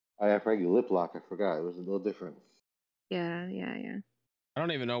 I forgot you lip lock. I forgot. It was a little different. Yeah. I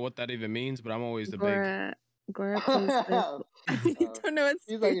don't even know what that even means, but I'm always the big. Gora plays with. You don't know what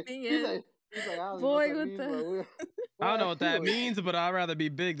He's spooning like, is? He's like, I don't even know Boy, what that what means, the? bro. I don't know what that means, but I'd rather be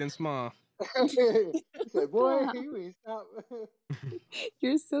big than small. He said, boy, Stop. you ain't stop.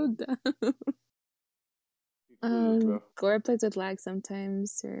 You're so dumb. Bro. Gore plays with lag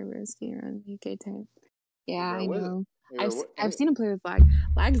sometimes. Or risky around UK time. Yeah, Bro, I what is it? know. Hey, bro, I've seen him play with lag.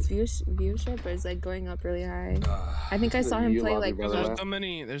 Lag's viewership is like going up really high. I think I This is saw a him EU play lobby, like by the There's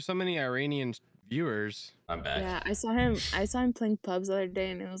way. so many Iranian viewers. I'm back. Yeah, I saw him playing pubs the other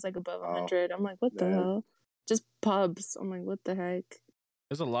day and it was like above 100. I'm like, what the damn. hell? Just pubs. I'm like, what the heck?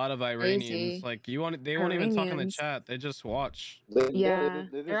 There's a lot of Iranians. Crazy. Like they won't even talk in the Iranians. chat. They just watch. Yeah,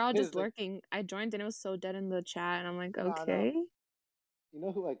 They're they're all just like, lurking. I joined and it was so dead in the chat and I'm like, nah, nah. okay. You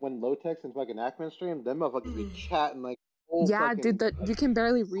know who, like, when Lotex and fucking Ackman stream, them motherfuckers be chatting like whole Yeah, fucking. dude, you can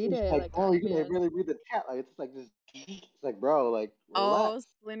barely read It's it. like, Like, bro, you yeah. can't really read the chat. Like, it's like just, it's like, bro, like, relax.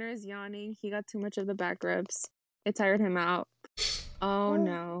 Oh, Splyntr is yawning. He got too much of the back ribs. It tired him out. Oh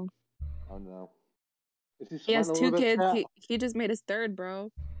no. Oh no. Is he He has sweating a 2 little bit, kids. chat? He just made his 3rd, bro.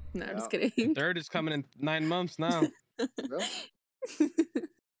 No, I'm just Yeah. kidding. Third is coming in 9 months now. Bro? Where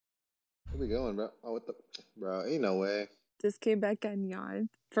we going, bro? Oh, what the, bro? Ain't no way. Just came back and yawned.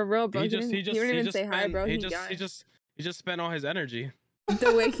 For real, bro. He He didn't even say hi, bro. He He just spent all his energy.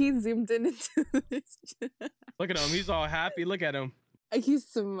 The way he zoomed in into this. Look at him. He's all happy. Look at him. He's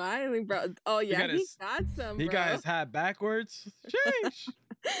smiling, bro. Oh yeah, got he his- got some, bro. He got his hat backwards. Sheesh.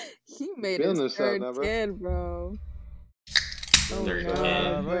 He made Feeling his himself 3rd now, bro. kid, bro. Oh Third no.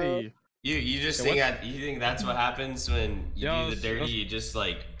 kid. Boy. You just think you think that's what happens when you do the dirty? You just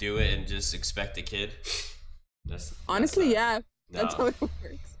like do it and just expect a kid. Honestly, yeah. That's No. how it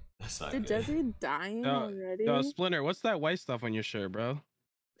works. That's not Dude, good. Jesse dying already. Yo, Splyntr, what's that white stuff on your shirt, bro?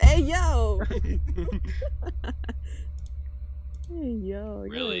 Hey yo. Hey yo.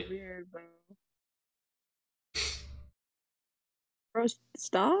 Really? You're weird, bro. Bro,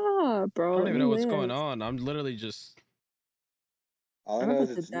 stop, bro. I don't even know what's going Live. on. I'm literally just. All I I'm know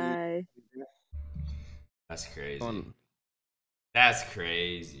about is to die. That's crazy. On. That's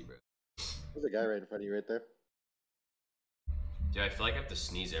crazy, bro. There's a guy right in front of you right there. Dude, I feel like I have to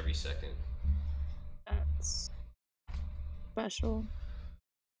sneeze every second. That's special.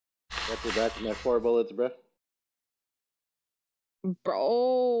 Got your back in my 4 bullets, bro.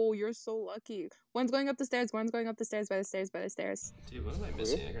 Bro, you're so lucky. One's going up the stairs. One's going up the stairs by the stairs by the stairs. Dude, what am I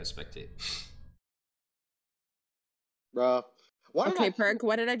missing? I gotta spectate. Bro. Why did Okay, I, Perk,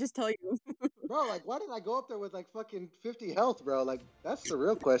 what did I just tell you? bro, like, why did I go up there with, like, fucking 50 health, bro? Like, that's the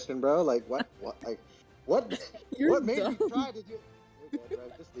real question, bro. Like, what You're what made dumb. me try to do... You're good, bro.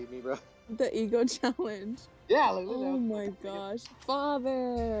 Just leave me, bro. The ego challenge. Yeah, like, Oh my gosh.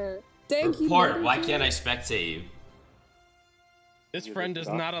 Father. Dang, he Report, murdered why you. can't I spectate you? This friend does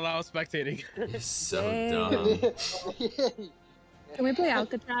not allow spectating. He's so Dang. dumb. Can we play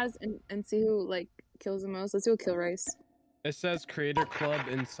Alcatraz and see who, like, kills the most? Let's do a kill race. It says creator club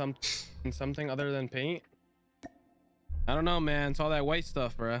in something other than paint. I don't know, man. It's all that white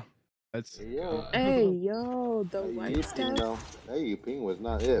stuff, bro. That's. Yo. Hey, yo, the white stuff. No. Hey, ping was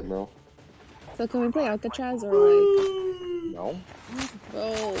not it, bro. So can we play Alcatraz or, like... No.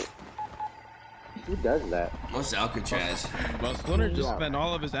 Bro. Who does that? What's Alcatraz? Well, Splyntr just Yeah. spent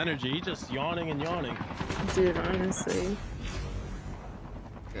all of his energy. He just yawning and yawning. Dude, honestly. You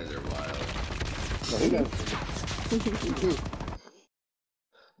guys are wild. No, he does.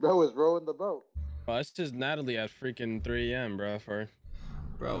 Bro was rowing the boat. Oh, it's just Natalie at freaking 3 a.m., bro.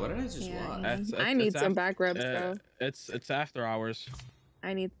 Bro, what did I just Yeah, watch? yeah. I need some back rubs, bro. bro. It's after hours.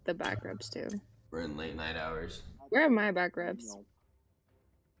 I need the back rubs, too. We're in late night hours. Where are my back rubs?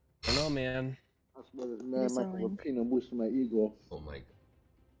 I don't know, man. That's what it, man. You're Michael selling. Rapino boosting my ego. Oh my god.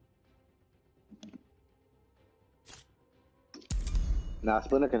 Nah,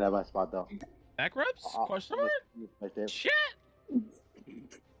 Splinter can have my spot though. Back rubs? Question mark? Right there. Shit.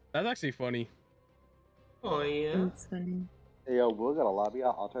 That's actually funny. Oh yeah. That's funny. Hey yo, Will got a lobby.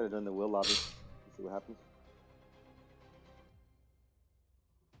 I'll try to join the Will lobby. See what happens.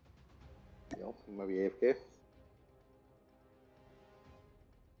 Yo, he might be AFK.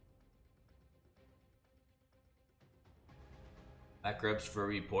 Back rubs for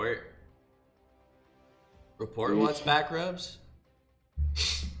report. Report wants back rubs?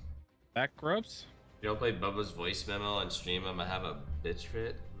 Back rubs? You don't play Bubba's voice memo on stream, I'm gonna have a bitch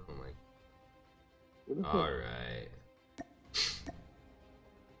fit? Oh my. Alright.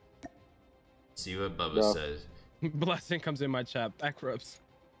 See what Bubba No. says. Blessing comes in my chat. Back rubs.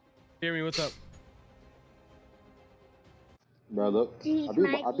 Hear me? What's up? Bro, look,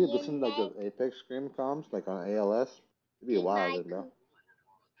 I'll be listening to like the Apex Scream comms, like on ALS. It'd be wild, bro.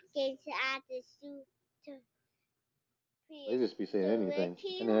 Get out the suit to They just be saying anything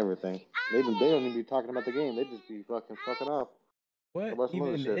and everything. They don't even be talking about the game. They just be fucking off. What About some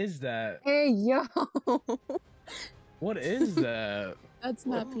other even shit. is that? Hey, yo. What is that? That's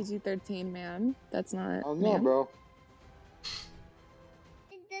not PG-13, man. That's not. Oh no, man. bro.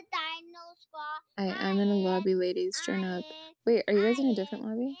 I'm in a lobby, ladies. Turn up. Wait, are you guys in a different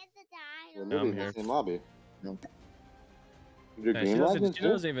lobby? We're I'm literally in here. the same lobby. Okay. Your Yeah, green logins she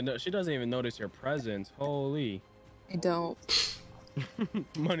too? doesn't even notice your presence. Holy. I don't.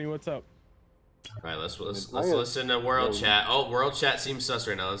 Money, what's up? All right, let's listen to world chat. Oh, world chat seems sus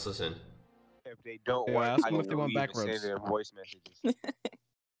right now. Let's listen. If they don't Yeah, work, ask how them do if they you know want we even back rubs. send them voice messages? This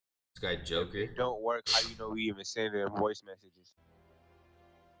guy Joker. If they don't work, how do you know we even send them voice messages?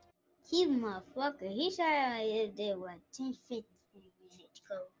 He motherfucker. He said they were 10, 15 minutes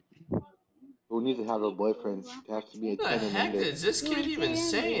ago. Who needs to have a boyfriend? It has to be a What the 10 heck and under. is this kid even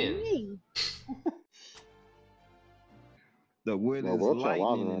saying? The wind No, is world chat lightning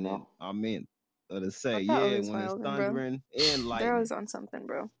wilding right and now. I meant to say, I thought yeah, it was when it's wilding, bro. thundering and There lightning. was on something,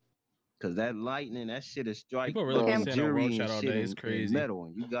 bro. Cause that lightning, that shit is strike People really Bro, been saying on world jury chat and all shit day. It's and crazy. metal,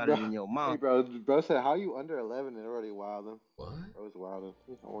 and you got Bro, it in your hey, mouth. bro said, how you under 11 and already wilding? What? Bro was wilding.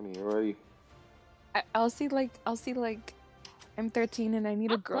 He's horny already. I'll see like I'm 13 and I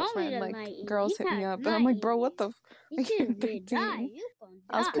need a girlfriend. Like girls hit me up, and I'm like, bro, what the? I'm 13.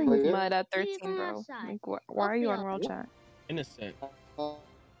 I was playing with mud at 13, bro. Like, why are you on world chat? Innocent.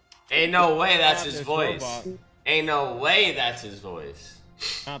 Ain't no way that's Not his this voice. robot. Ain't no way that's his voice.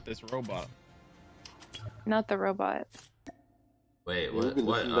 Not this robot. Not the robot. Wait, You what? be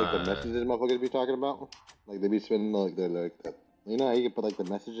What? listening to, like, the messages motherfuckers be talking about? Like, they be spinning, like, they're like, you know how you can put, like, the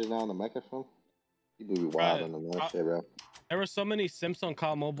messages now on the microphone? People be wilding on that shit, bro. There were so many Sims on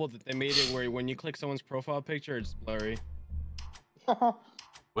COD Mobile that they made it where when you click someone's profile picture, it's blurry.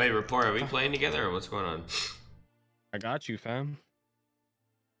 Wait, report. Are we playing together or what's going on? I got you, fam.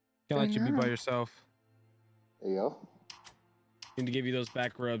 Can't let you be by yourself. Hey, yo. Need to give you those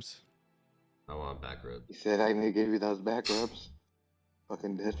back rubs. I want back rub. He said I need to give you those back rubs.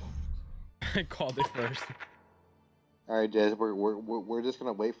 Fucking did. I called it first. Alright, Jez, we're just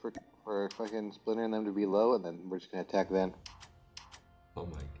gonna wait for fucking Splyntr and them to be low, and then we're just gonna attack then. Oh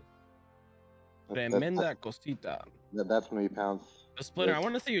my god. Tremenda cosita. That's gonna be pounds. Splyntr, I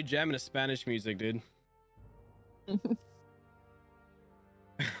want to see you jamming to Spanish music, dude.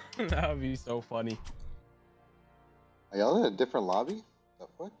 That would be so funny. Are y'all in a different lobby? The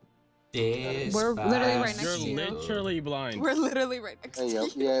fuck? We're literally right next You're to you. literally blind. We're literally right next Hey, to yo,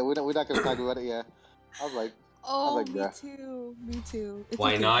 you. yeah, we're not gonna talk about it. Yeah, I was like, Oh, like, me bruh. too. Me too. It's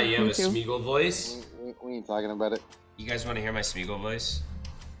Why okay, not? You have me a too. Smeagol voice? We ain't talking about it. You guys want to hear my Smeagol voice?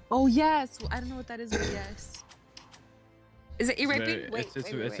 Oh yes. Well, I don't know what that is, but yes. Is it E-raping? Wait,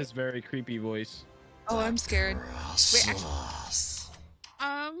 It's his very creepy voice. Oh, I'm scared. Wait, actually,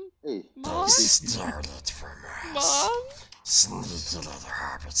 Hey. Mom? Started from us. Mom? Sneaking at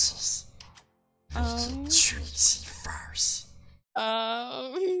habits. Treaty farce.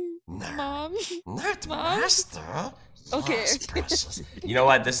 Mom? Not Mom? master. Okay. Yes, precious. You know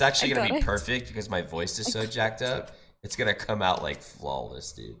what? This is actually I gonna got be it. perfect because my voice is so jacked up. It's gonna come out like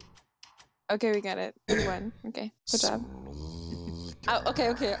flawless, dude. Okay, we got it. We won. Okay, good job. Oh, okay,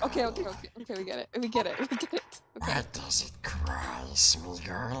 we get it. We get it. Okay. Why does it cry, sweet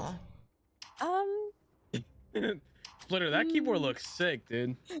girl? Splyntr, that keyboard looks sick,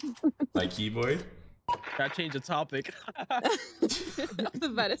 dude. My keyboard? Gotta change the topic. I was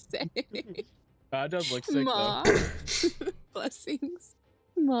about to say. That does look sick, Mom. though. Blessings.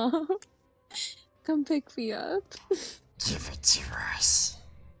 Mom. Come pick me up. Give it to us.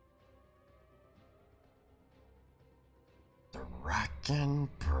 The rockin'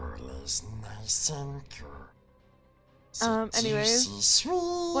 pearl is nice and cool. Anyways. Sweet.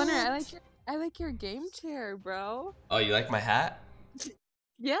 Splyntr, I like your game chair, bro. Oh, you like my hat?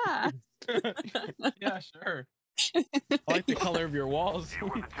 Yeah. Yeah, sure. I like the color of your walls.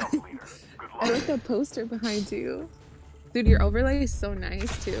 I like the poster behind you. Dude, your overlay is so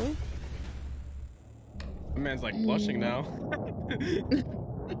nice too. My man's like blushing now.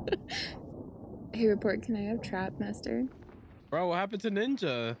 Hey, report, can I have Trap Master? Bro, what happened to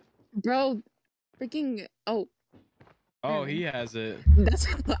Ninja? Bro, freaking Oh, he has it. That's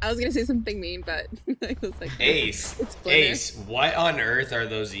I was gonna say something mean, but I was like, Ace, it's Splyntr. Ace, what on earth are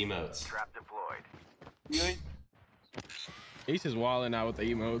those emotes? Trap deployed. Ace is wilding out with the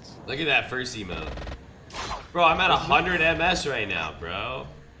emotes. Look at that first emote. Bro, I'm at 100 MS right now, bro.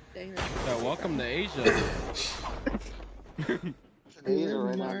 Dang, Yeah, welcome to Asia. Asia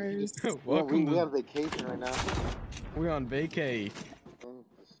right now. Welcome we to... on vacation right now. We on vacay.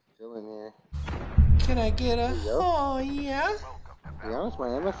 Just chilling here. Can I get a oh yeah? To be honest,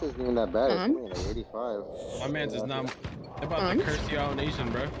 my MS isn't even that bad. It's only like 85. My man's is not. They're about to curse you out in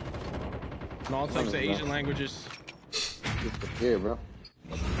Asian, bro. In all types of Asian languages. Here, bro.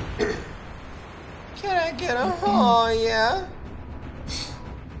 Can I get a oh yeah?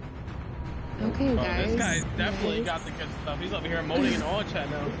 Okay, This guys. guy definitely got the good stuff. He's over here emoting in all chat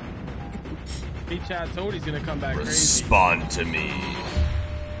now. He chat told he's gonna come back crazy. Respond to me.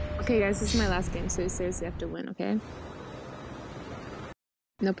 Okay, guys, this is my last game, so you seriously have to win, okay?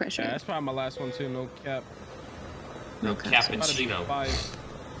 No pressure. Yeah, that's probably my last one too. No cap. No cappuccino.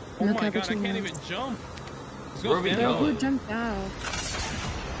 Oh No my god, I cappuccino. can't even jump. Where are we Who going? jumped out?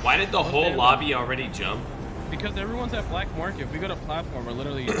 Why did the whole lobby already jump? Because everyone's at black market. If we go to platform, we're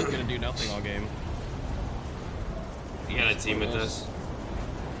literally just gonna do nothing all game. You got a team with us?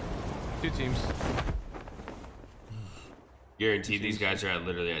 2 teams. Guaranteed these guys are at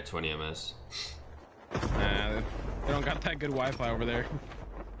literally at 20 ms. Nah, they don't got that good Wi-Fi over there.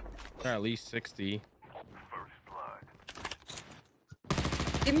 They're at least 60.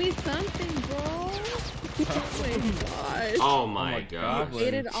 Give me something, bro. Oh my gosh. Oh my god.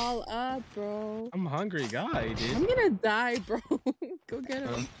 Ate it all up, bro. I'm a hungry guy, dude. I'm gonna die, bro. Go get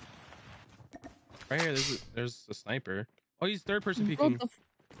him. Right here, there's a sniper. Oh, he's third person peeking.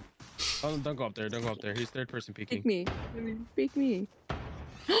 Oh, don't go up there. Don't go up there. He's third person peeking. Pick me. Pick me.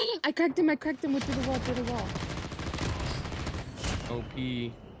 I cracked him. I cracked him with through the wall. Through the wall. OP.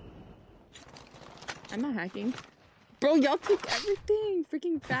 I'm not hacking. Bro, y'all take everything.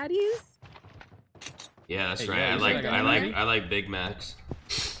 Freaking fatties. Yeah, that's Hey, right. yeah, I like Big Macs.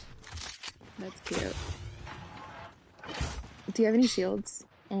 That's cute. Do you have any shields?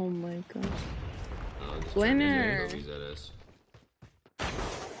 Oh my god. Winner.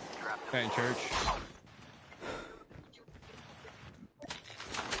 Guy in church.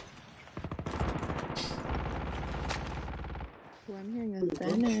 Oh, I'm hearing a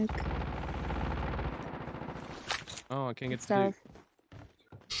Fennec. Oh, I can't get Stuff.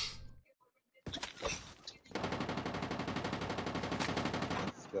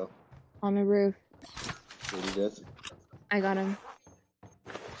 Let's go. On the roof. What he does. I got him.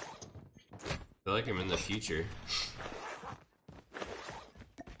 I feel like I'm in the future.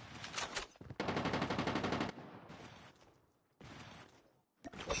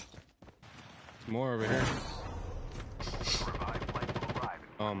 More over here.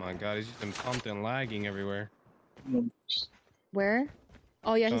 Oh my god, he's just been pumped and lagging everywhere. Where?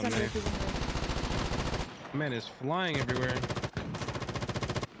 Oh yeah, he's Oh, on the man. roof. Man is flying everywhere.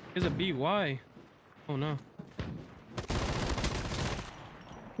 Here's a B. Why? Oh no.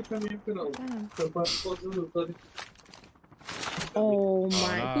 Oh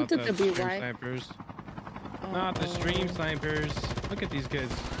my! Who not took the stream BY? snipers. Not the stream snipers. Look at these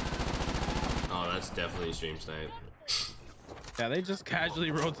kids. Oh, that's definitely a stream snipe. Yeah, they just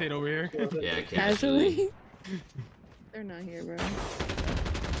casually rotate over here. Yeah, Casually? They're not here, bro.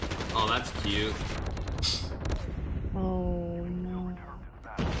 Oh, that's cute. Oh no.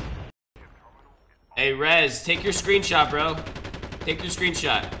 Hey, Rez, take your screenshot, bro. Take your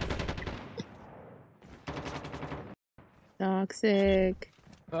screenshot. Toxic.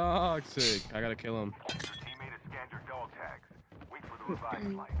 Toxic. I gotta kill him.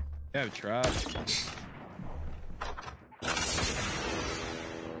 Yeah, trash.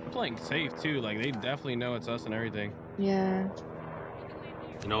 I'm playing safe too. Like they definitely know it's us and everything. Yeah.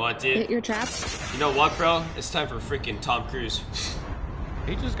 You know what, dude? Hit your traps. You know what, bro? It's time for freaking Tom Cruise.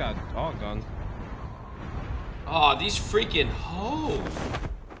 He just got dogged on. Oh, these freaking hoes.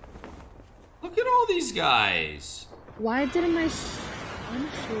 Look at all these guys. Why didn't my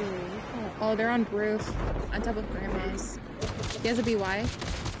unshoe? Oh, they're on roof. On top of grandma's. He has a BY.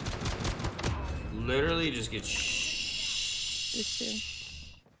 Literally just get There's two.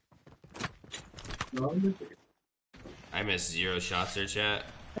 I missed 0 shots there, chat.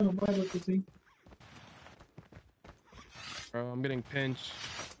 Bro, I'm getting pinched.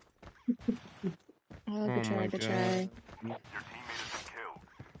 Oh, good try, good try.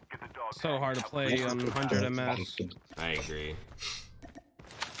 So hard to play on 100 ms. I agree.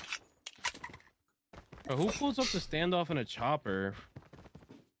 Bro, who pulls up the standoff in a chopper?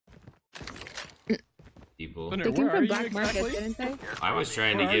 People. They came from Black Market, didn't they? I was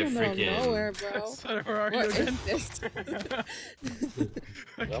trying to get freaking. Nowhere, bro. So where are you What again? is this?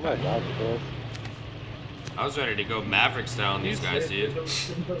 Oh my god, bro. I was ready to go Maverick style on these guys, dude.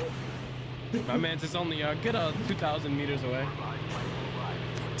 My man's is only get 2,000 meters away.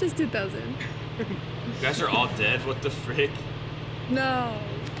 Just 2,000. You guys are all dead. What the frick? No.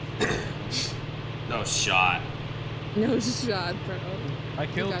 No shot. No shot, bro. I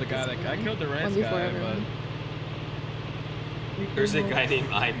killed the guy I killed the ranch guy, but there's a guy named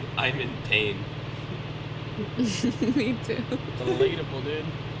I'm in pain. Me too. Relatable, dude.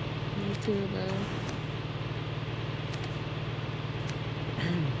 Me too, bro.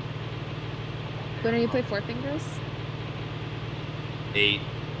 When you play Four Fingers? 8.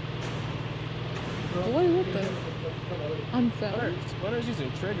 Boy, what the? Unfair. Splinter's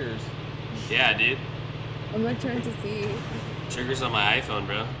using triggers. Yeah, dude. I'm like trying to see. Triggers on my iPhone,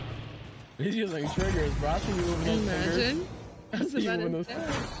 bro. He's using triggers, bro. I see you moving those fingers. Imagine. I see you moving those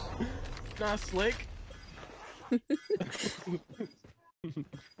That's fingers. Not slick.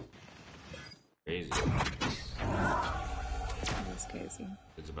 Crazy. That's crazy.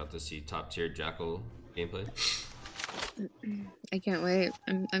 It's about to see top tier Jackal gameplay. I can't wait.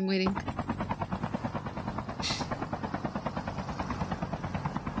 I'm waiting.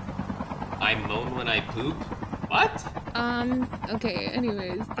 I moan when I poop? What? Okay,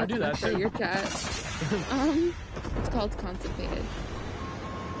 anyways. I do that for too. your chat. It's called Constipated.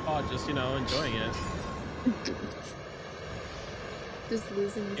 Oh, just, you know, enjoying it. Just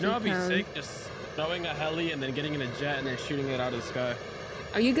losing You know, I'd be pounds. sick just throwing a heli and then getting in a jet and then shooting it out of the sky.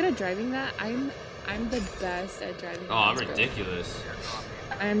 Are you good at driving that? I'm the best at driving. Oh, I'm that, bro. ridiculous.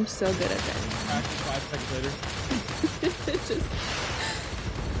 I'm so good at driving. Practice 5 seconds later. Just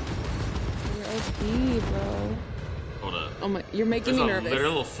you're OP, bro. Hold up. Oh my, you're making There's me a nervous.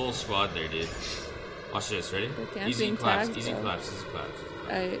 literal full squad there, dude. Watch this, ready? camping Easy claps, tags, easy bro. claps, easy claps.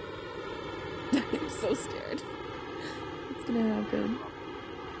 I'm so scared. What's gonna happen?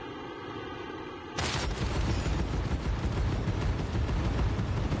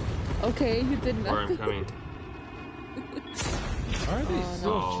 Okay, you did Or I'm nothing. coming. Why are they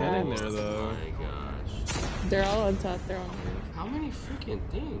still sitting there, though? Oh my gosh. They're all on top. They're on the roof. How many freaking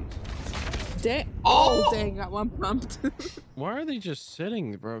things? Dang! Oh! Oh, dang! Got one pumped. Why are they just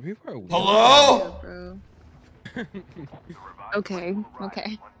sitting, bro? People are weird. Hello? Yeah, bro. Okay.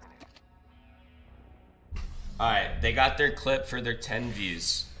 Okay. Alright, they got their clip for their 10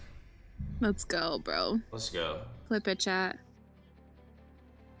 views. Let's go, bro. Let's go. Clip it, chat.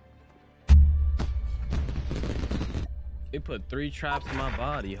 They put 3 traps in my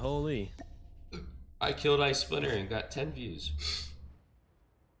body. Holy. I killed Ice Splinter and got 10 views.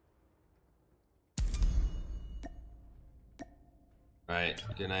 Alright,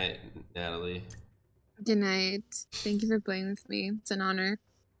 good night, Natalie. Good night. Thank you for playing with me. It's an honor.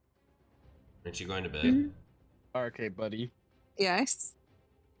 Aren't you going to bed? Mhm. Okay, buddy. Yes.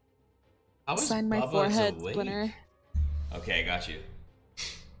 How is Sign my Bubba forehead, awake? Splinter. Okay, I got you.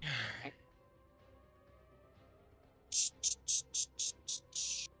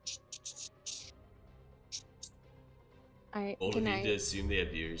 Alright, Bold good of you night. to assume they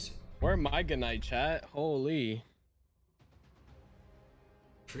have viewers. Where am I goodnight, chat? Holy.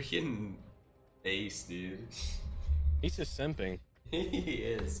 Freaking ace, dude. He's just simping. He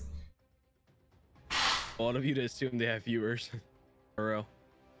is. Bold of you to assume they have viewers. For real.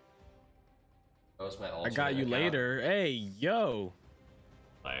 That was my I alternate got you account. later. Hey, yo.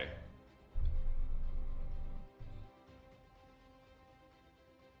 Fire.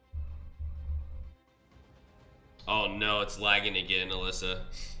 Oh no, it's lagging again, Alyssa.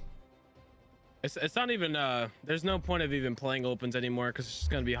 It's not even there's no point of even playing opens anymore because it's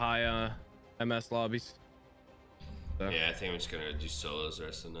just gonna be high MS lobbies. So. Yeah, I think I'm just gonna do solos the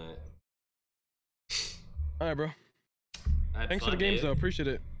rest of the night. Alright, bro. I had Thanks fun, for the games dude. though, appreciate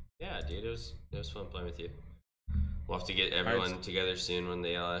it. Yeah, dude, it was fun playing with you. We'll have to get everyone together soon when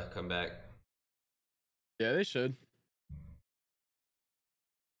they come back. Yeah, they should.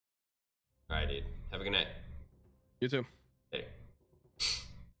 Alright, dude. Have a good night. You too. Hey.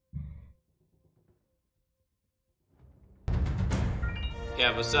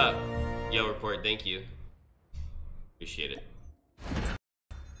 Yeah, what's up? Yo, report, thank you. Appreciate it.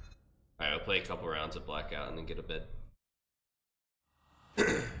 Alright, I'll play a couple rounds of Blackout and then get to bed.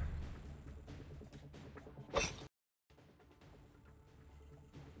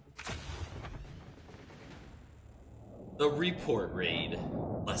 The report raid.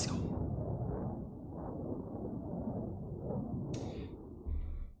 Let's go.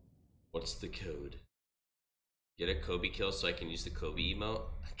 What's the code? Get a Kobe kill so I can use the Kobe emote?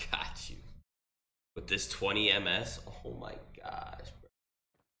 I got you. With this 20 MS? Oh my gosh, bro.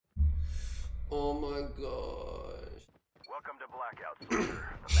 Oh my gosh. Welcome to Blackout,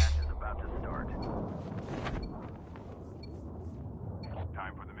 soldier. The match is about to start.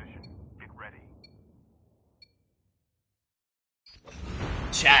 Time for the mission. Get ready.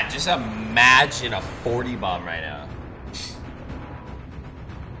 Chat, just imagine a 40 bomb right now.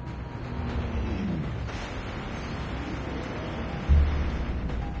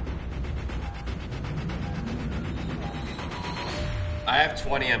 I have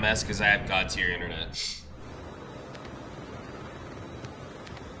 20 MS because I have God tier internet.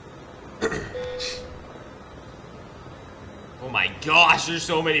 Oh my gosh, there's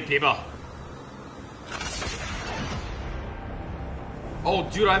so many people. Oh,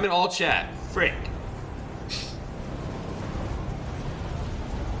 dude, I'm in all chat. Frick.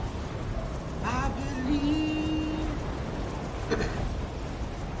 I believe.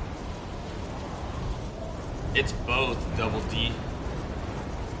 It's both, Double D.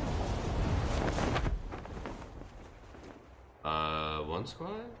 One squad?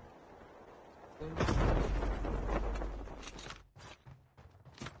 You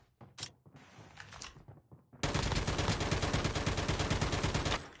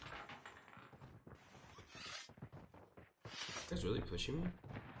guys really pushing me?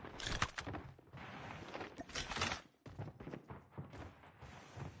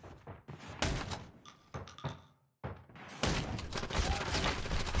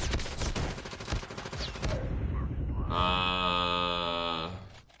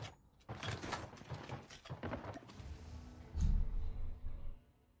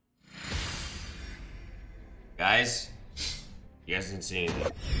 Guys, you guys didn't see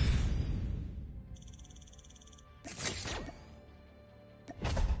anything.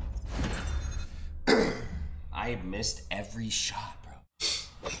 I missed every shot, bro.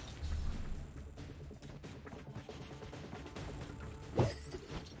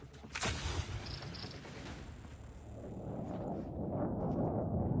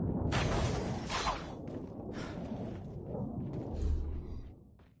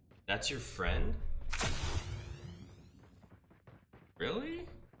 That's your friend? Really?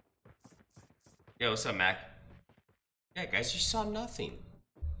 Yo, what's up, Mac? Yeah, guys, you saw nothing.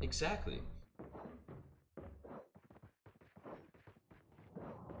 Exactly.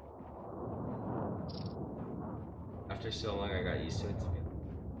 After so long, I got used to it.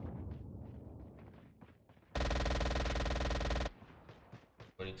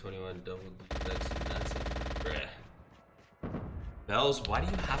 2021 double D, that's it. Bruh. Bells, why do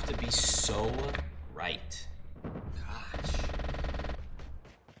you have to be so right? Gosh.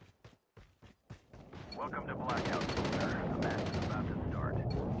 Welcome to Blackout, soldier. The match is about to start.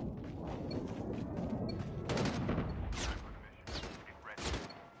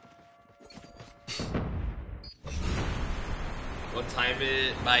 What time is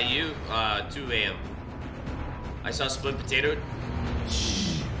it by you? 2 a.m. I saw split potato.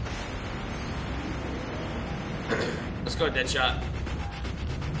 Let's go, Deadshot.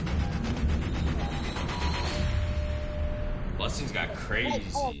 Blessings got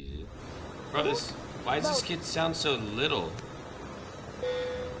crazy. Bro, this. Why does this kid sound so little?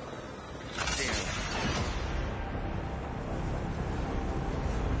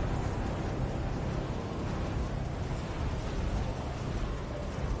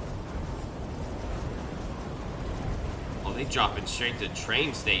 Oh, they dropping straight to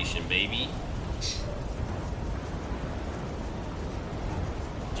train station, baby.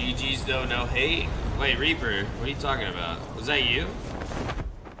 GG's though, no hate. Wait, Reaper, what are you talking about? Was that you?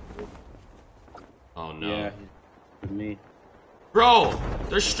 Oh no. Yeah, it's me. Bro,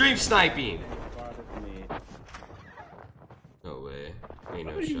 they're stream sniping. No way. Ain't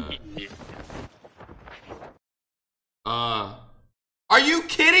no shot. Are you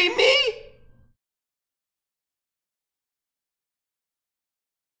kidding me?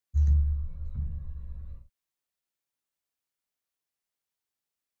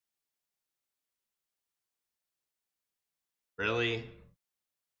 Really?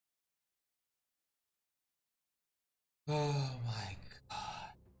 Oh my god.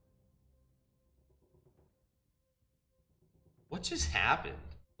 What just happened?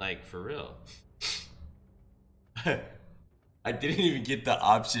 Like, for real. I didn't even get the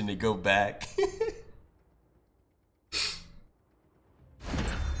option to go back.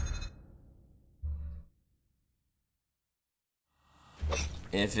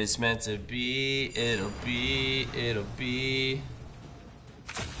 If it's meant to be, it'll be, it'll be.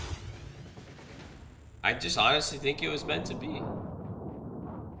 I just honestly think it was meant to be.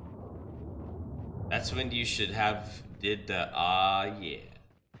 That's when you should have did the yeah.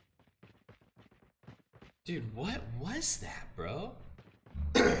 Dude, what was that, bro?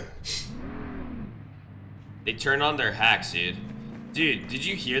 They turned on their hacks, dude. Dude, did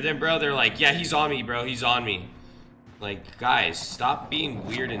you hear them, bro? They're like, yeah, he's on me, bro. He's on me. Like, guys, stop being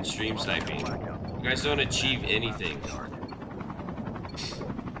weird in stream sniping. You guys don't achieve anything.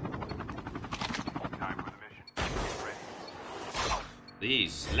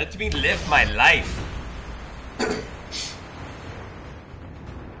 Please, let me live my life.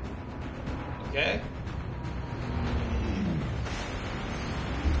 Okay?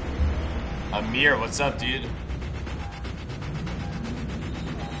 Amir, what's up, dude?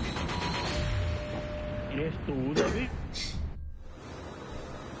 ¿Eres tú, David?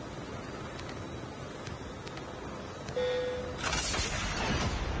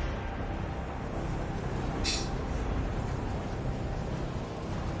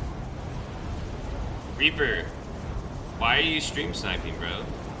 Reaper, why are you stream sniping, bro?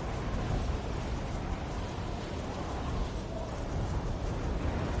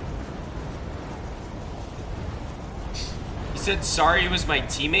 He said sorry it was my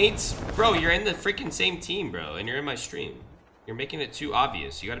teammates? Bro, you're in the freaking same team, bro, and you're in my stream. You're making it too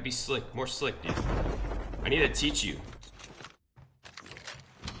obvious. You gotta be slick, more slick, dude. I need to teach you.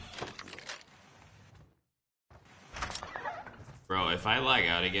 Bro, if I lag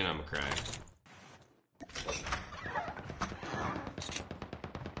out again, I'm gonna cry.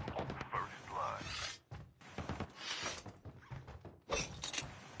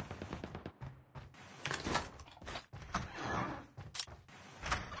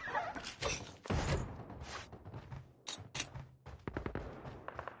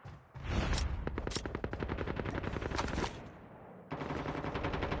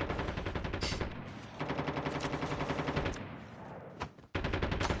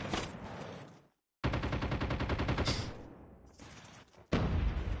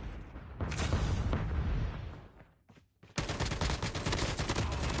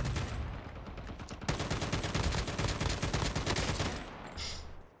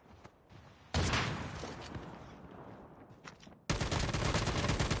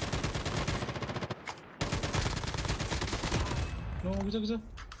 No, güzel.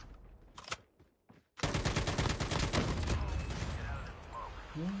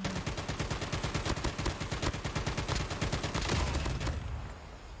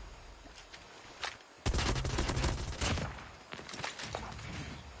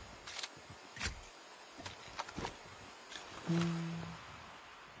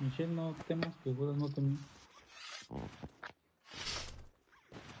 Michelle, no temas que juegas no te.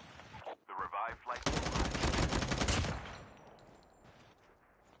 The revived flight.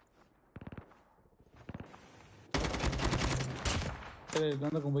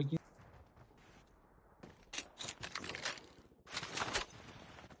 Anda con Viking.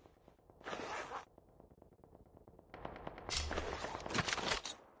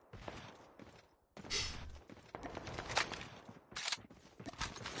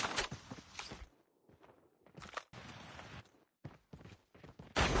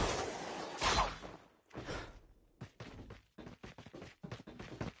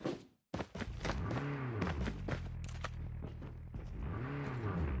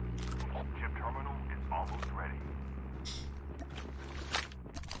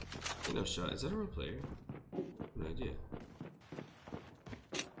 No shot. Is that a real player? No idea.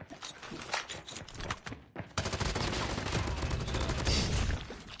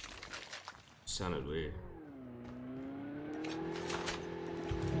 Sounded weird.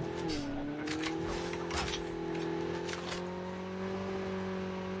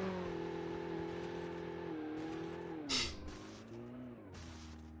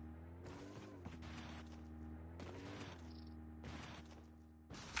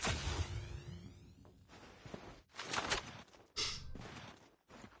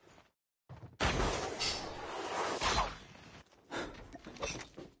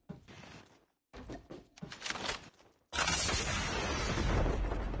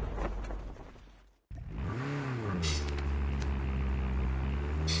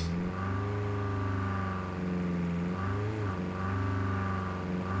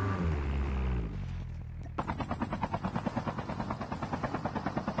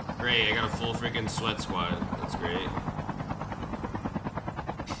 Great, I got a full freaking sweat squad. That's great.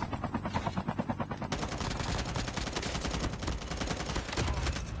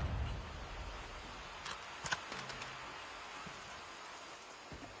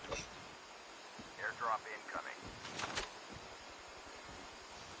 Airdrop incoming.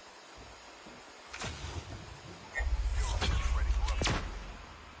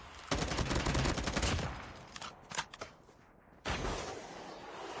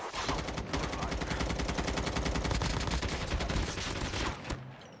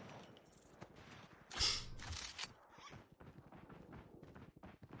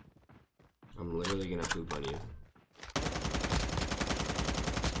 I'm literally gonna poop on you.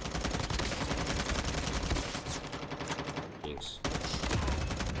 Thanks.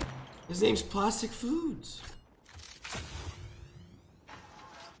 His name's Plastic Foods.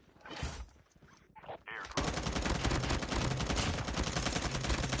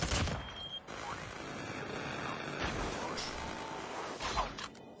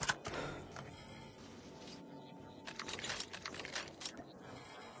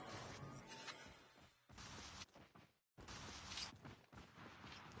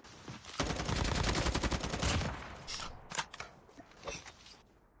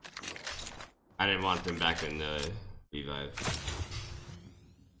 I didn't want them back in the revive.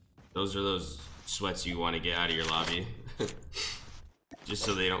 Those are those sweats you want to get out of your lobby. Just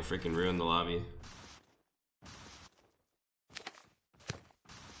so they don't freaking ruin the lobby.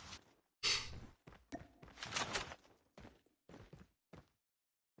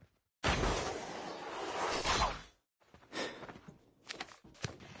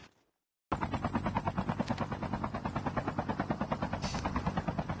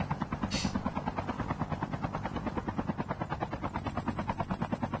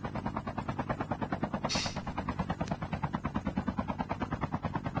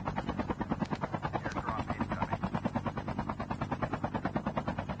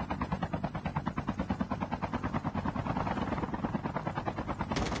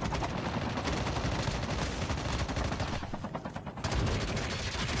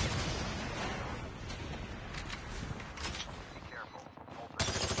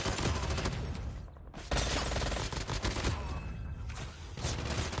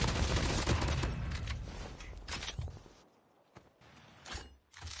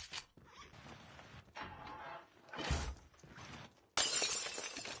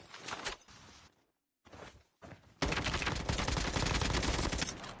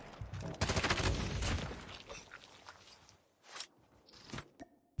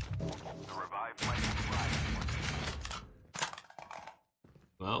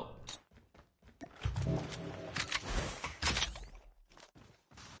 Well.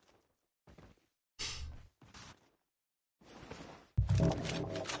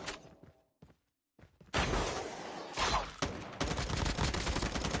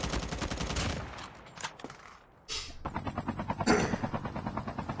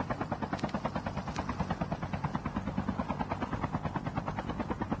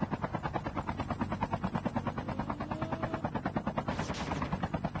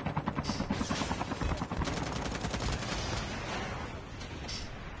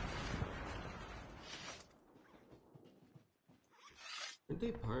 Where'd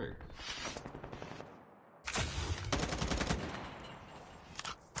they park?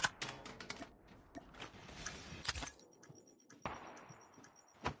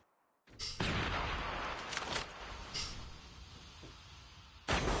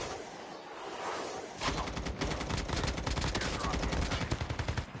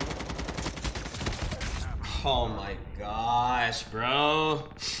 Oh my gosh, bro.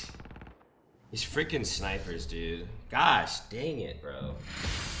 These freaking snipers, dude. Gosh, dang it, bro.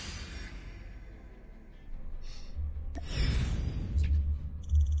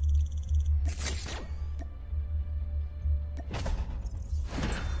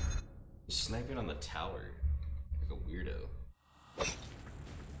 He's sniping on the tower like a weirdo.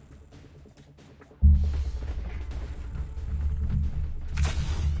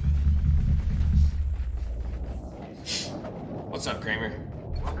 What's up, Kramer?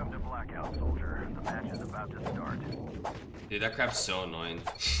 Welcome to Blackout, soldier. The match is about to start. Dude, that crap's so annoying.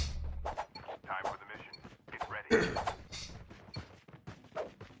 Time for the mission. Get ready.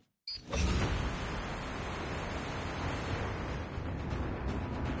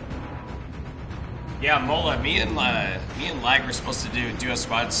 Yeah, Mola, me and Lag were supposed to do duo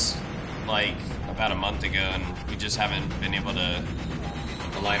squads like about a month ago, and we just haven't been able to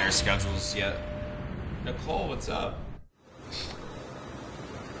align our schedules yet. Nicole, what's up?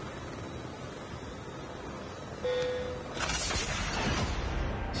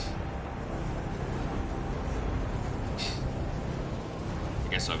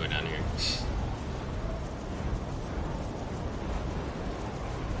 I guess I'll go down here.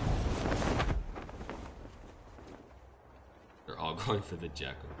 They're all going for the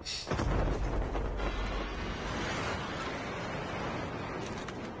jackal.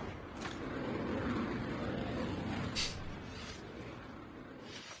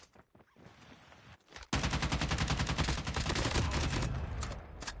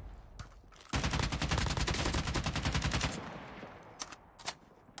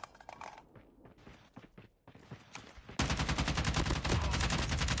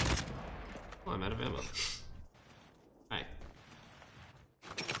 Oh, I'm out of ammo. Hi.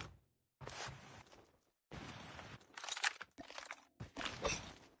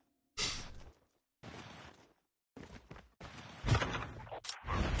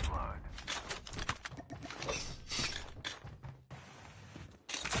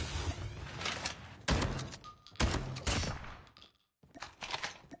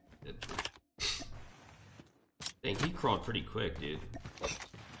 Dang, he crawled pretty quick, dude.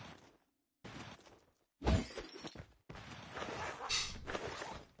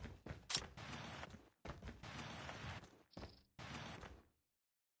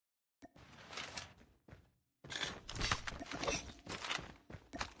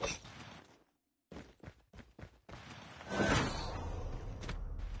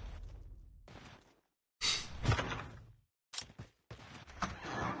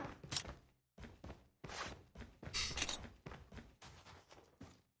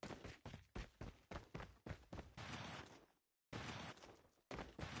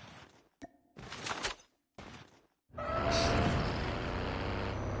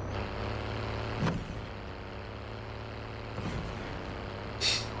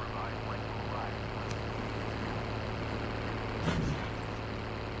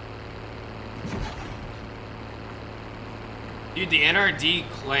 Dude, the NRD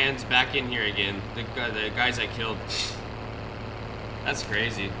clan's back in here again. The guys I killed. That's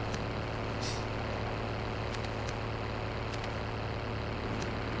crazy.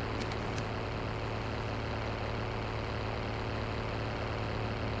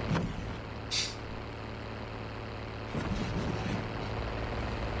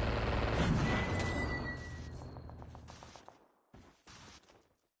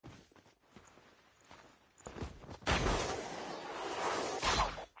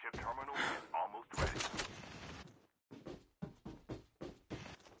 Chip terminal is almost ready.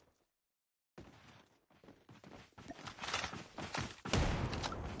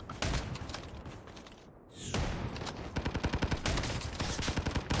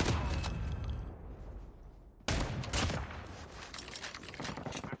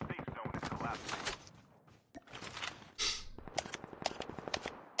 The safe zone is collapsing.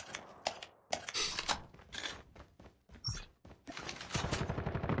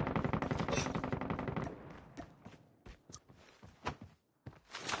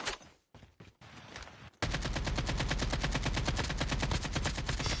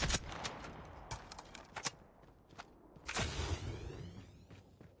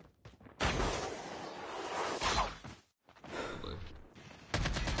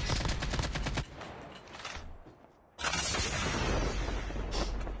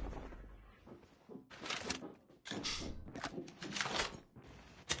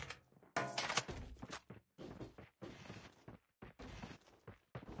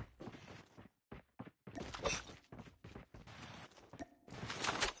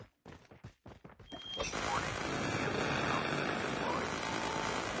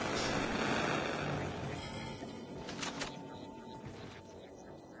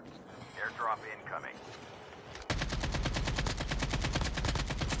 Airdrop incoming.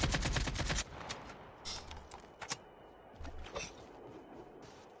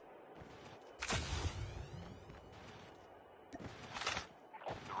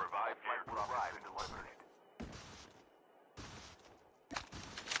 The revived flight will arrive in delivered.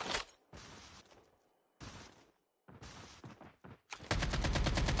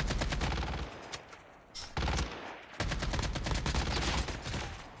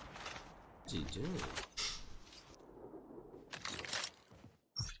 What's he doing?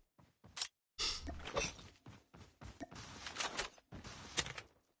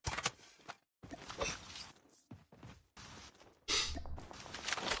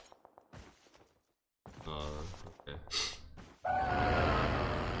 Okay.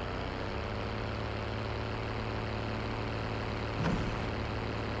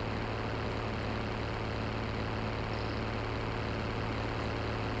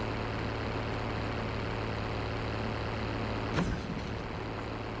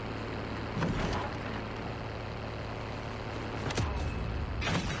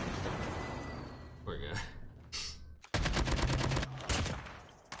 Poor guy.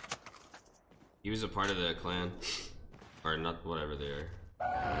 He was a part of the clan. Or not, whatever they are.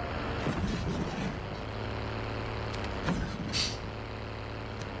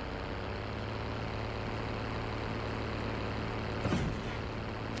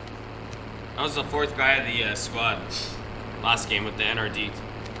 I was the fourth guy of the squad last game with the NRD.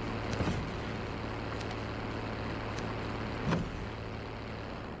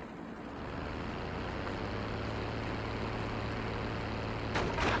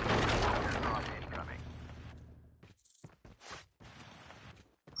 Airdrop incoming.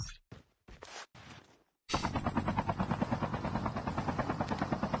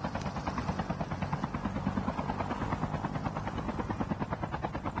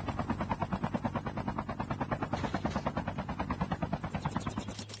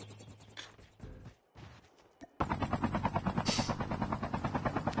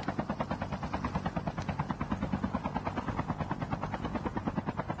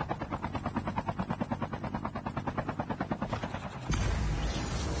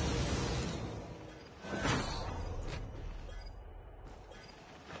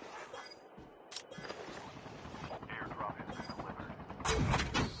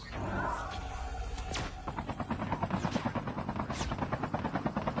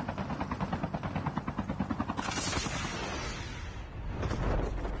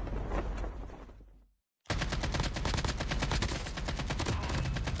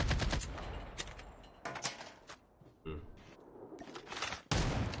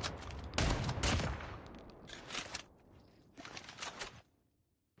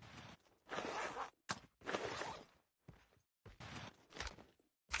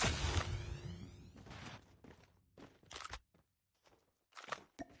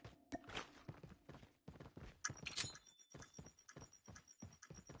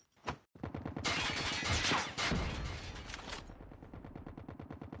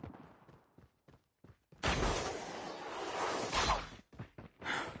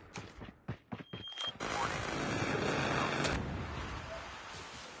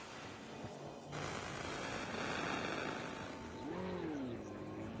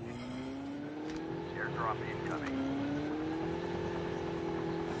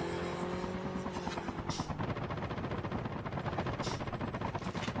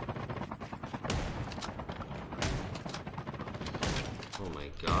 Oh my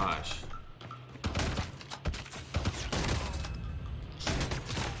gosh.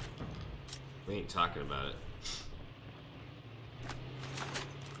 We ain't talking about it.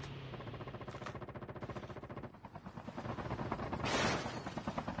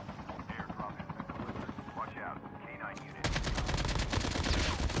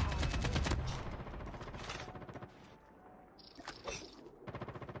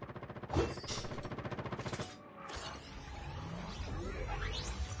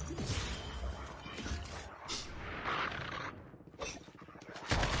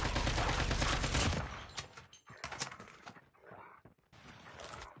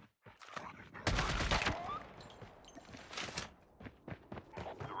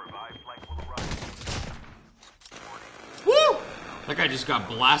 That guy just got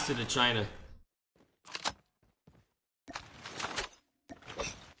blasted to China.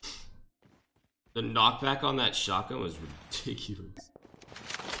 The knockback on that shotgun was ridiculous.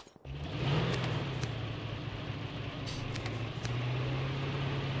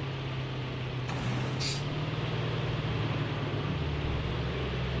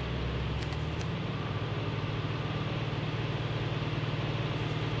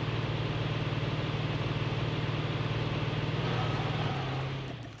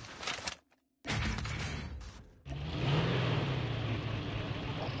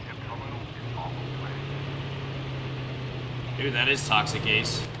 Dude, that is toxic,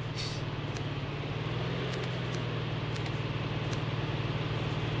 Ace.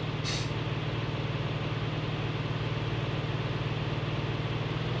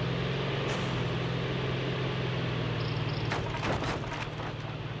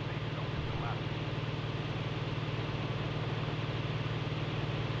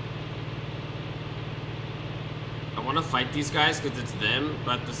 I want to fight these guys because it's them,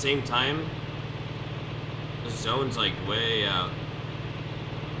 but at the same time, the zone's like way out.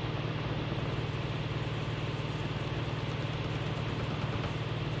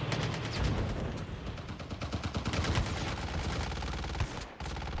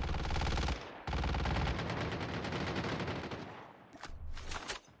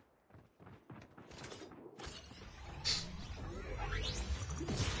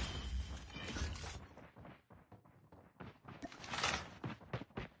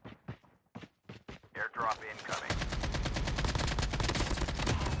 Airdrop incoming.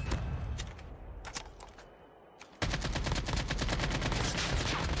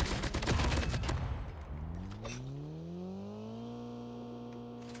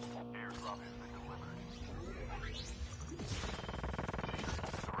 Airdrop has been delivered.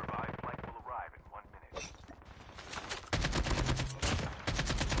 The revived flight will arrive in 1 minute.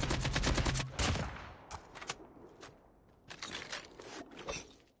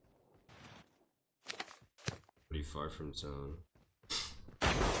 Pretty far from zone.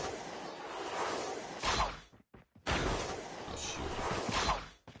 Oh shoot.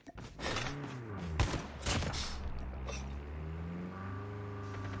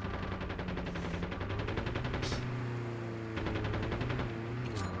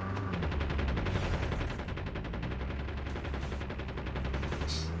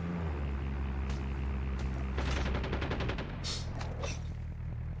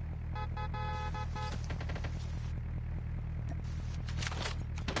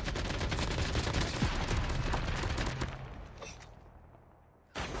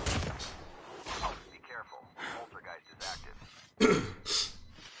 Be careful. Poltergeist is active.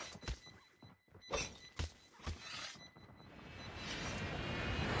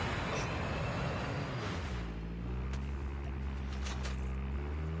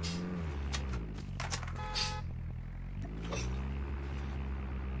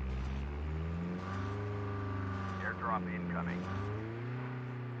 Airdrop incoming.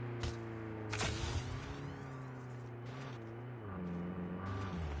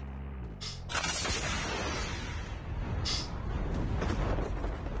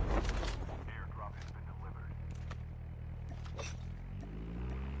 Airdrop has been delivered.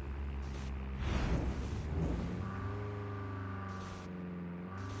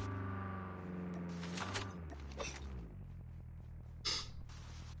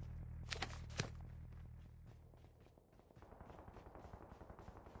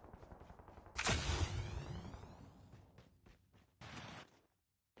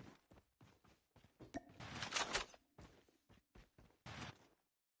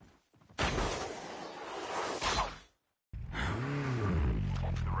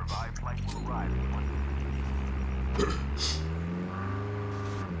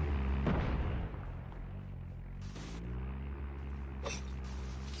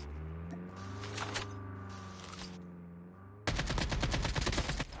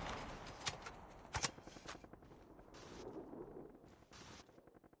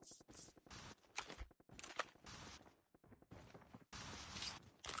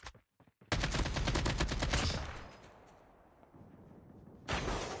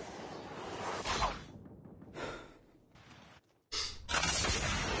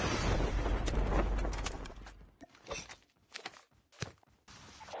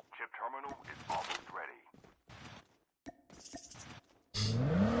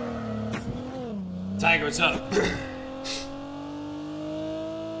 Tiger, what's up? Off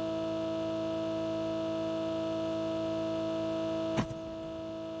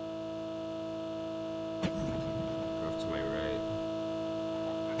to my right.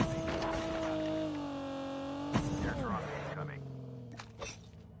 Airdrop incoming.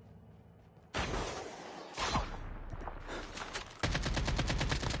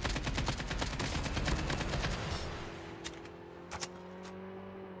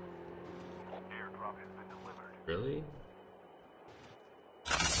 Airdrop has been delivered. Really?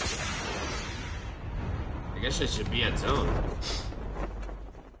 I guess I should be at zone.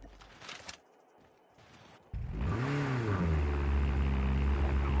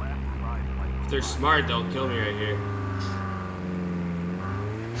 If they're smart, they'll kill me right here.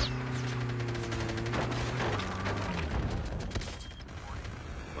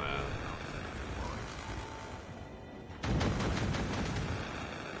 Wow.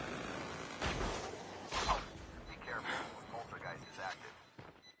 Be careful. Poltergeist is active.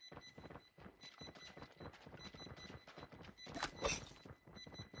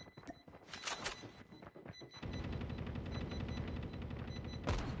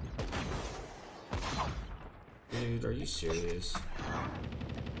 Dude, are you serious?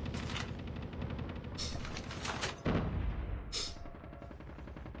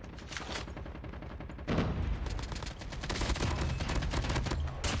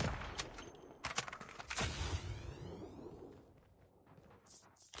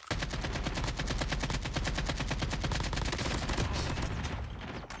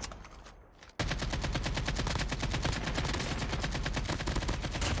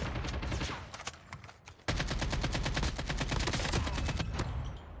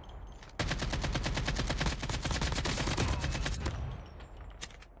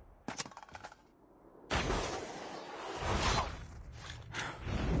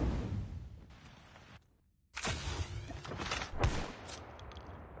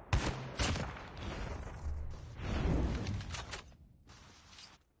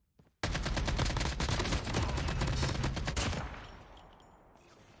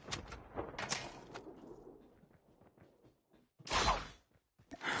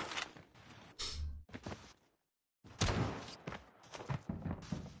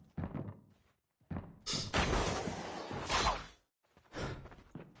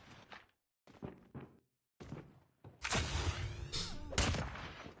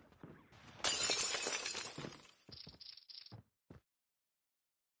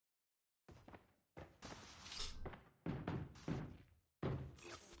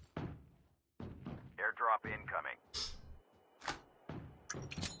 Airdrop incoming.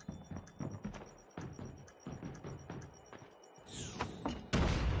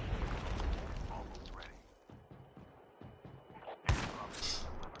 Almost ready. Airdrop is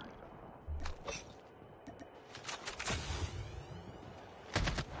delivered.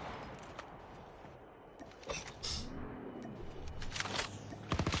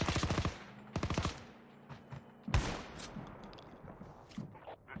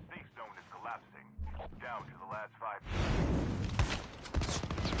 The safe zone is collapsing. Down to the last 5.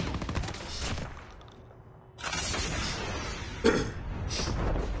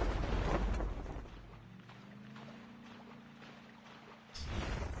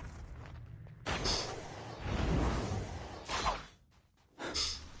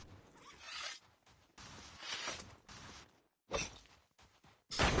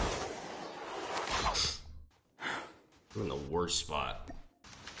 I'm in the worst spot.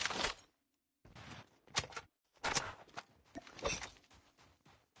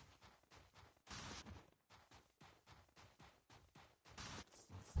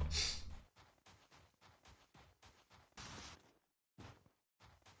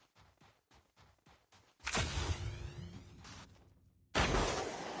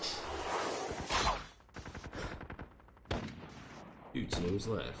 Two teams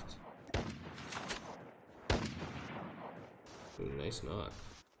left. Ooh, nice knock.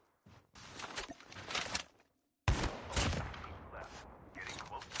 Getting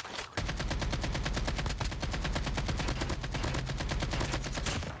close to victory.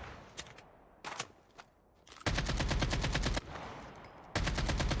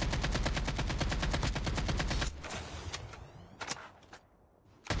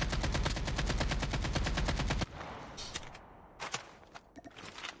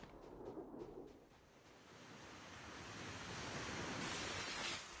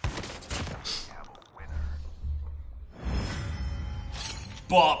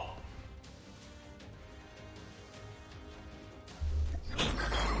 Bop.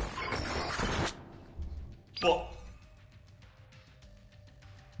 Bop.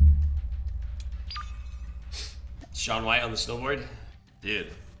 Sean White on the snowboard? Dude.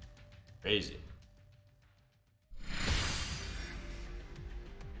 Crazy.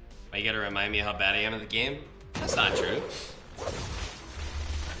 Why you gotta remind me how bad I am at the game? That's not true.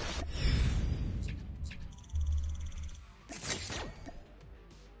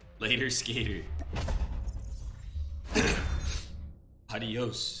 Later, skater.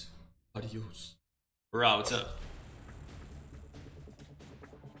 Adios. Adios. Bro, what's up?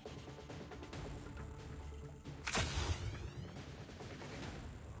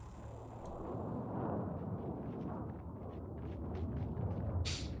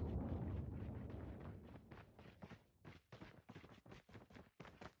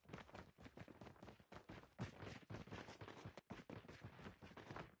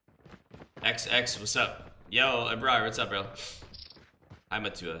 XX, what's up? Yo, bro, what's up, bro? Hi,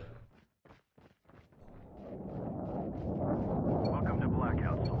 Matua. Welcome to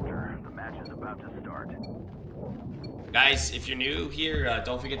Blackout, soldier. The match is about to start. Guys, if you're new here,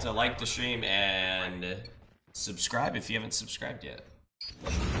 don't forget to like the stream and subscribe if you haven't subscribed yet.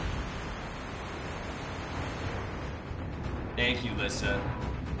 Thank you, Lissa.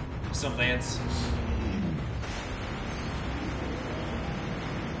 What's up, Lance?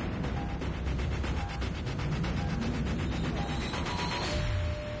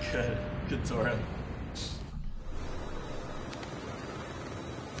 Good. Good, Tora.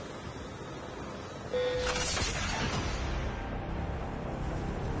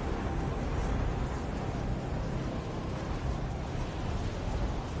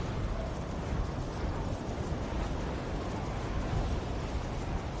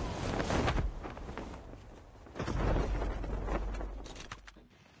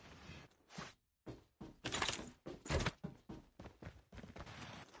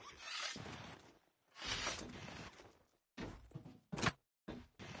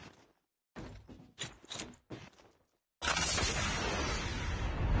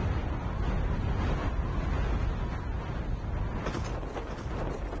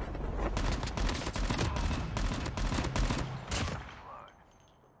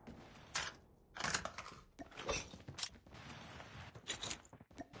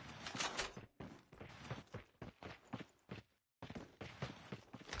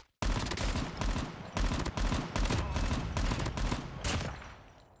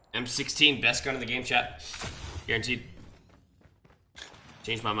 M16, best gun in the game, chat. Guaranteed.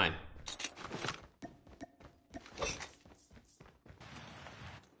 Changed my mind.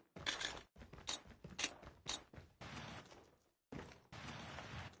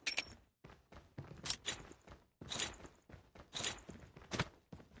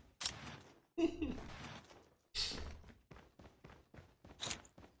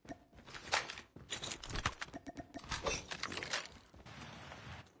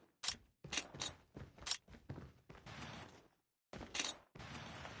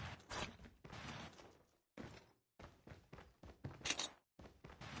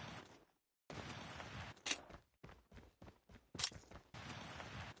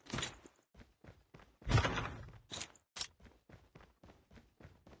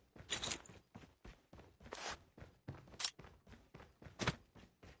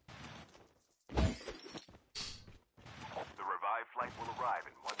 flight will arrive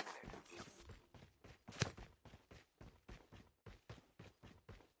in 1 minute.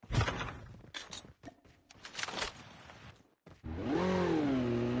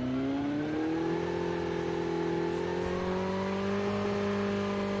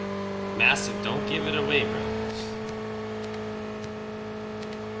 Massive, don't give it away, bro.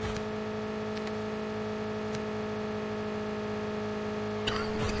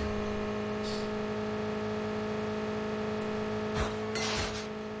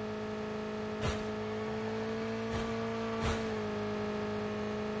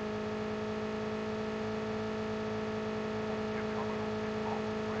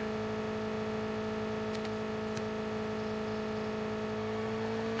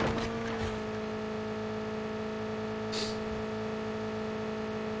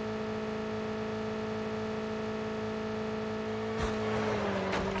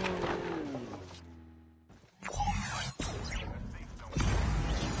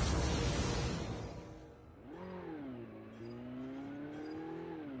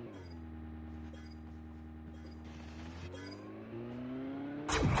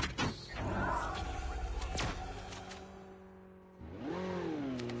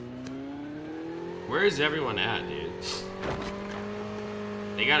 Where is everyone at, dude?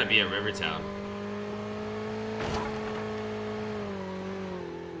 They gotta be at Rivertown.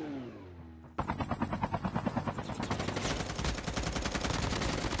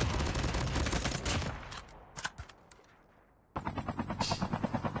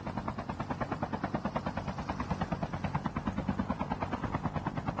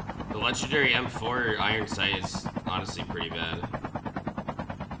 The legendary M4 iron sight is honestly pretty bad.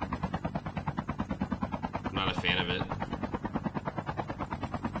 I'm not a fan of it.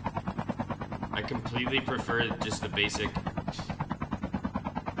 I completely prefer just the basic.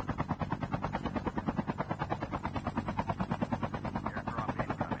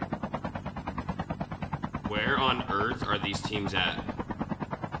 Where on earth are these teams at?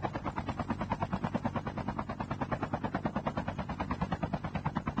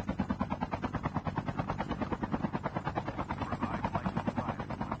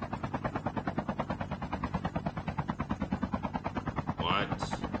 What?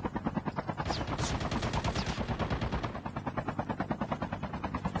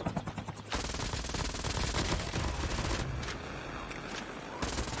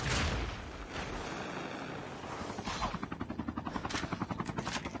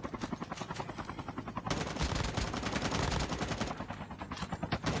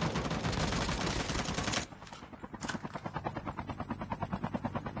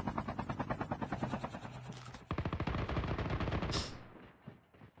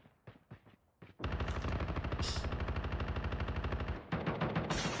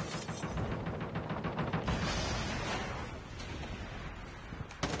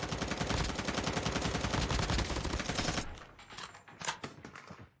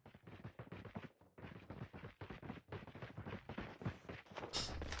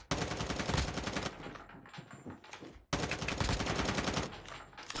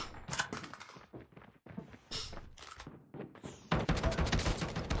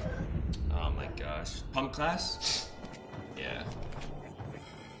 Pump class? Yeah.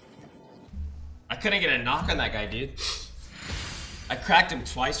 I couldn't get a knock on that guy, dude. I cracked him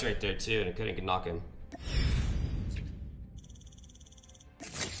twice right there, too, and I couldn't knock him.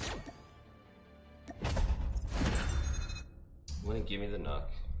 Wouldn't give me the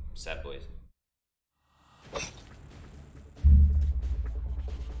knock. Sad boys.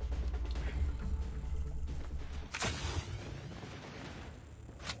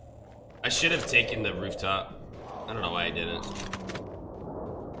 I should have taken the rooftop. I don't know why I didn't.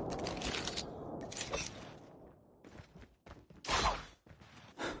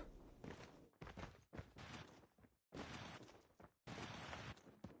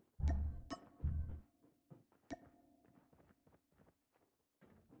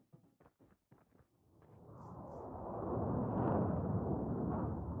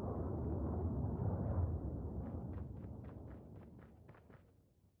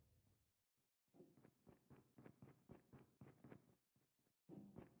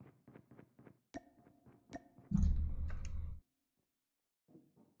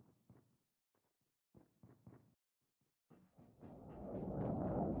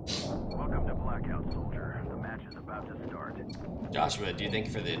 Joshua, do you thank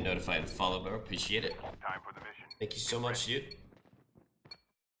you for the notified follow, bro? Appreciate it. Time for the mission. Thank you so much, dude.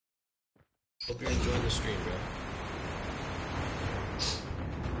 Hope you're enjoying the stream, bro.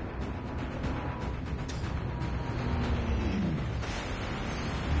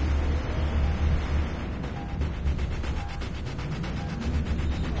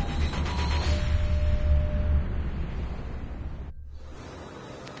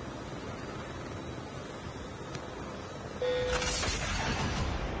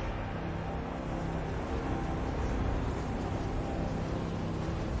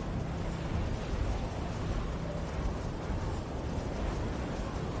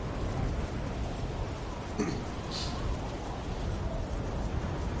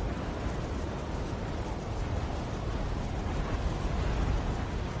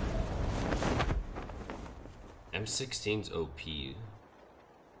 M16's OP.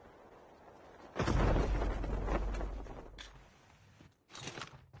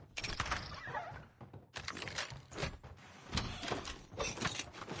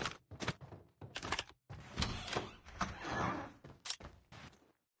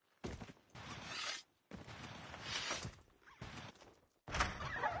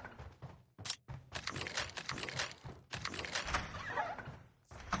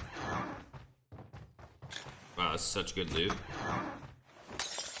 Wow, that's such good loot.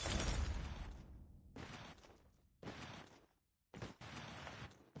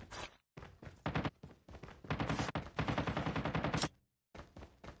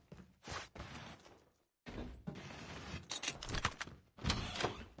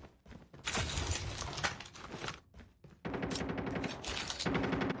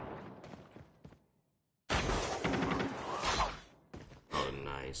 Oh,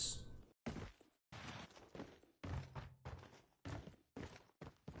 nice.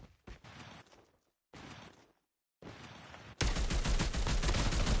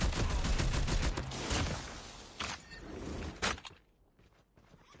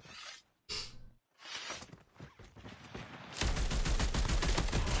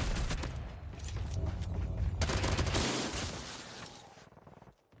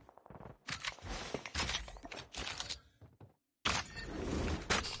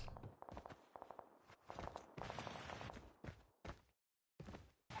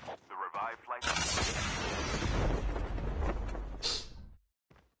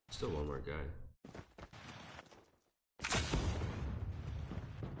 Still one more guy.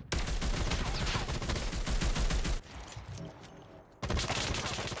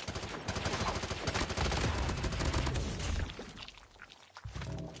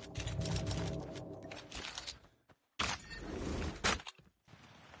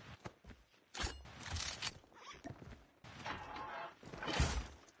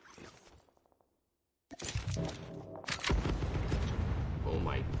 Oh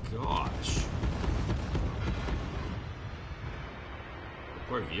my gosh.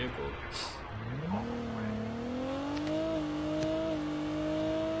 Poor vehicle.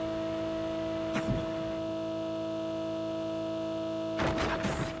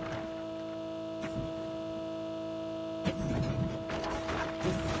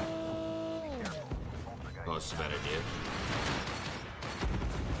 Oh, it's a bad idea.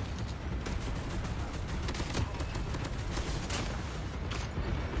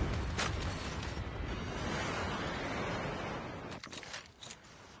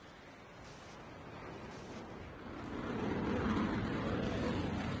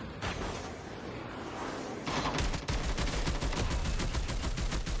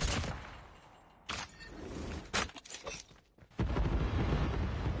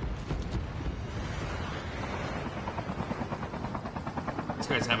 This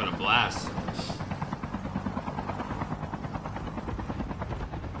guy's having a blast.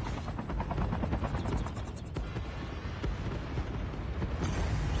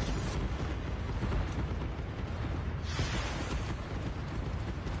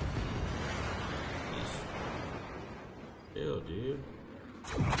 Ew, dude.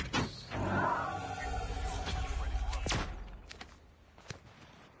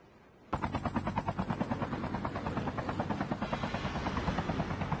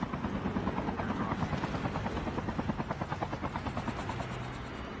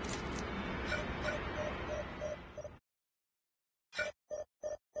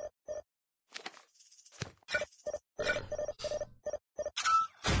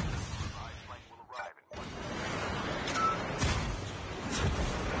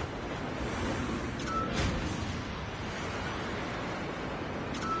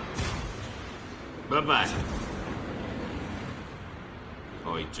 Bye-bye.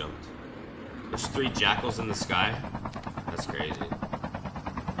 Oh, he jumped. There's 3 jackals in the sky? That's crazy.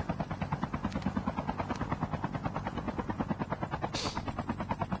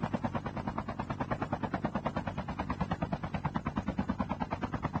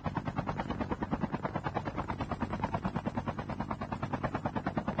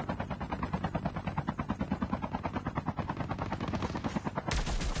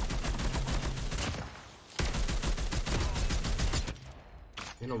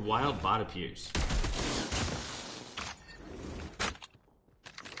 And a wild bot appears.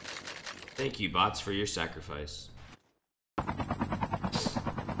 Thank you, bots, for your sacrifice.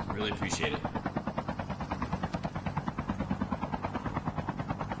 Really appreciate it.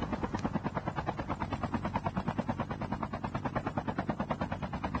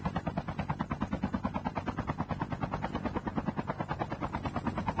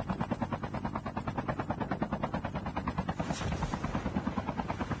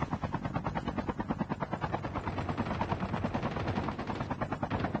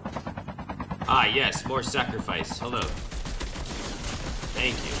 Ah, yes, more sacrifice. Hello.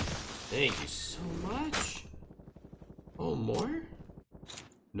 Thank you. Thank you so much. Oh, more?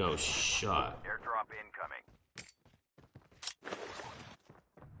 No shot. Airdrop incoming.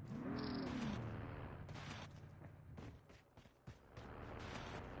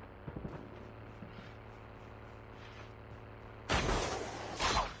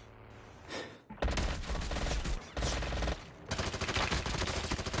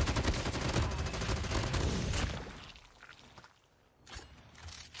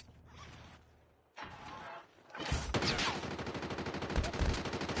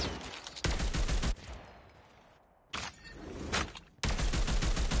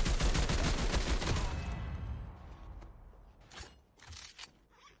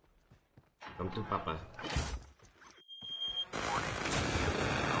 Come to Papa.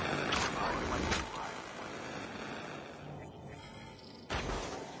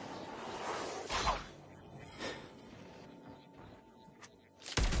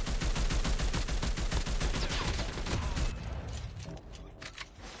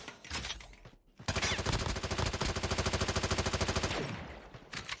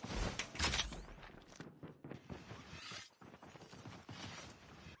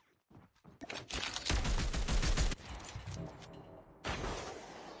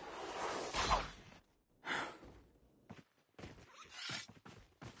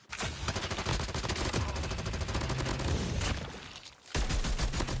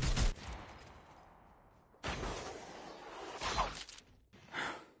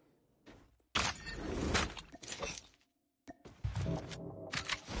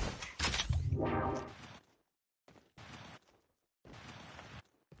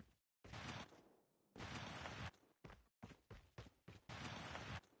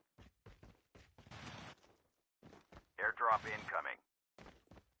 Airdrop incoming.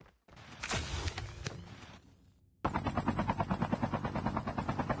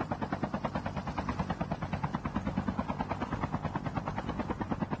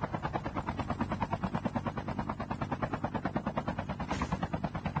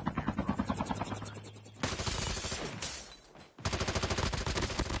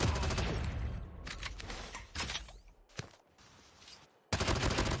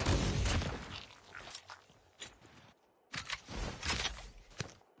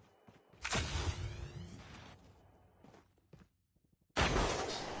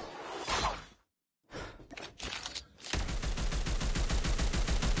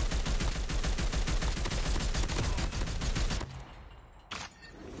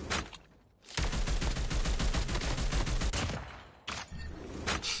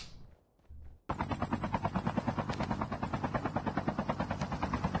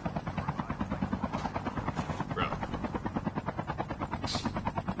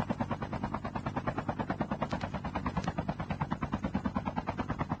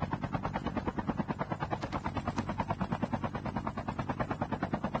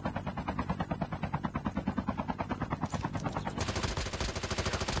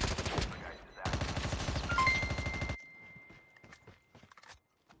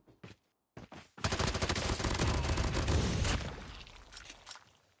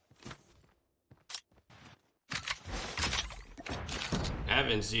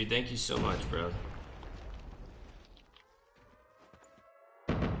 Evans, dude, thank you so much, bro.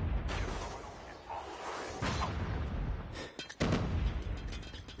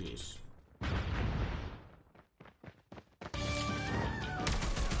 Jeez.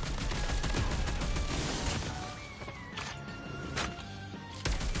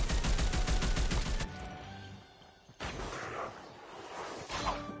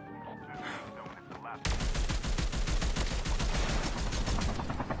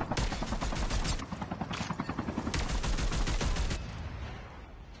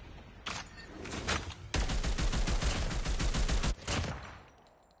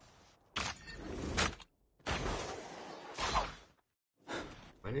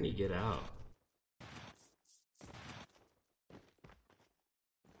 Why didn't he get out?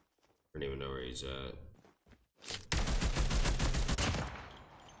 I don't even know where he's at.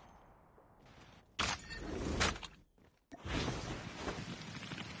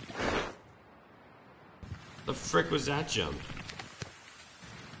 The frick was that jump?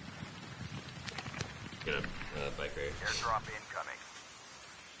 Get a bike right here. Airdrop incoming.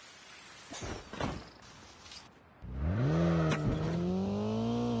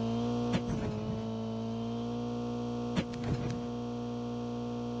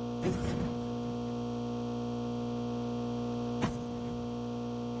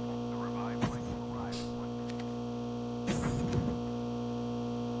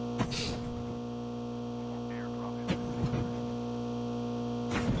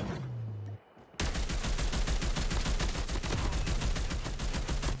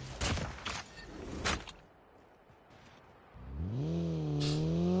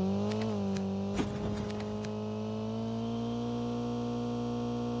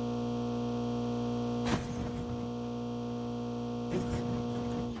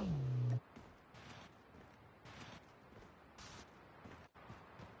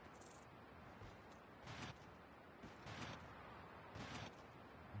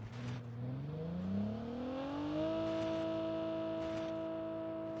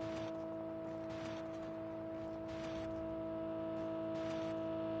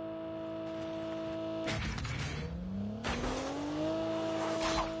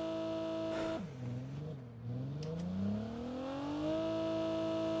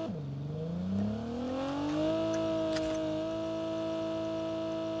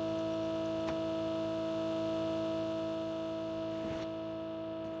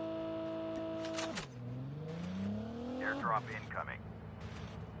 Airdrop incoming.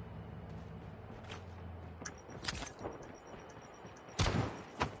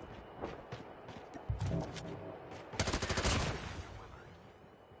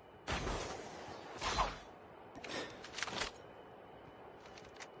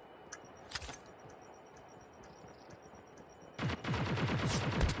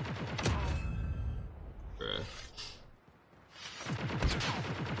 Bruh.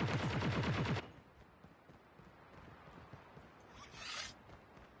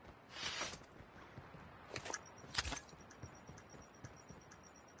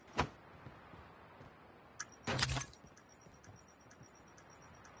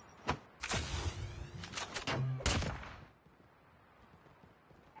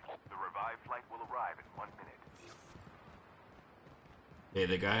 Hey,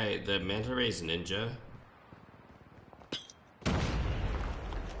 the manta ray's ninja.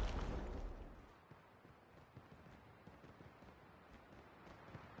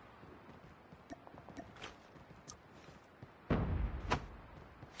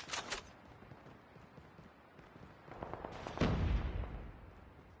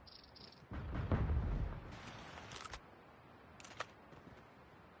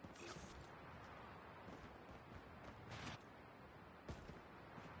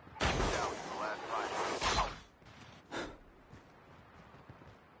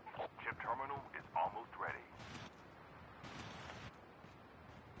 Chip terminal is almost ready.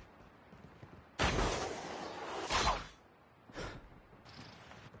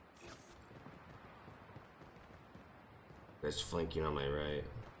 Guys flanking on my right.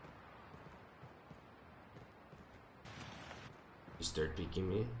 He's third peeking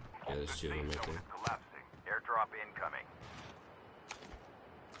me. Yeah, there's two of them right there. Collapsing. Airdrop incoming.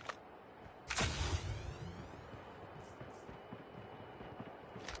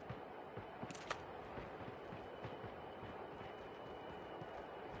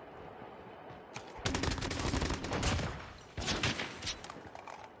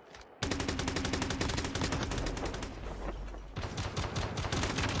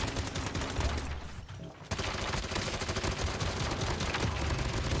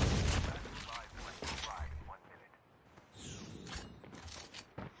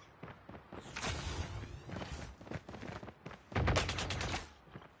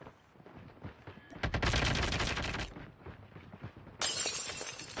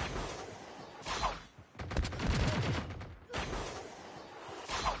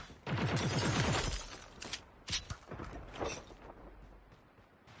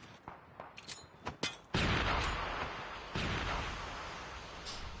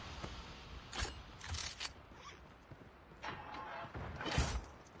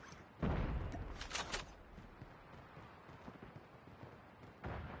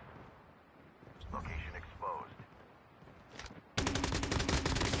 Location exposed.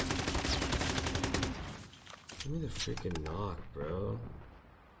 Give me the freaking knock, bro.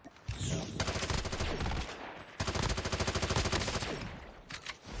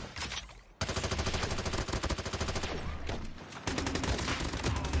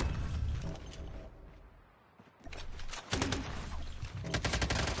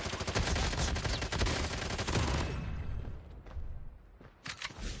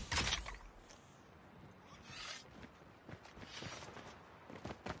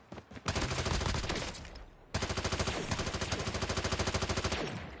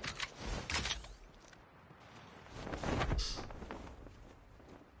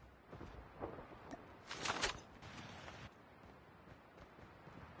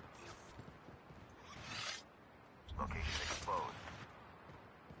 Location exposed.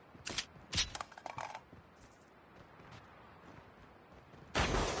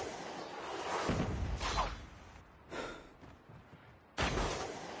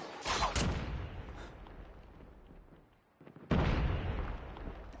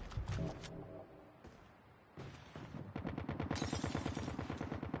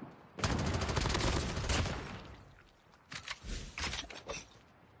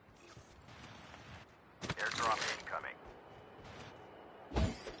 Airdrop incoming.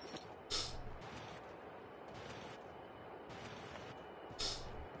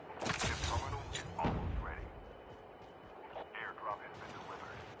 Chip terminal is almost ready. Airdrop has been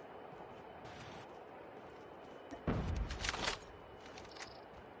delivered.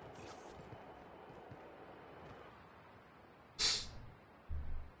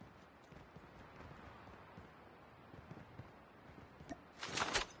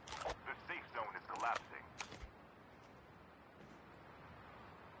 The safe zone is collapsing.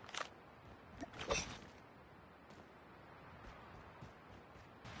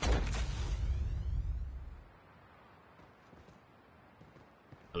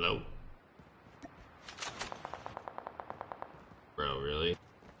 Hello? Bro, really?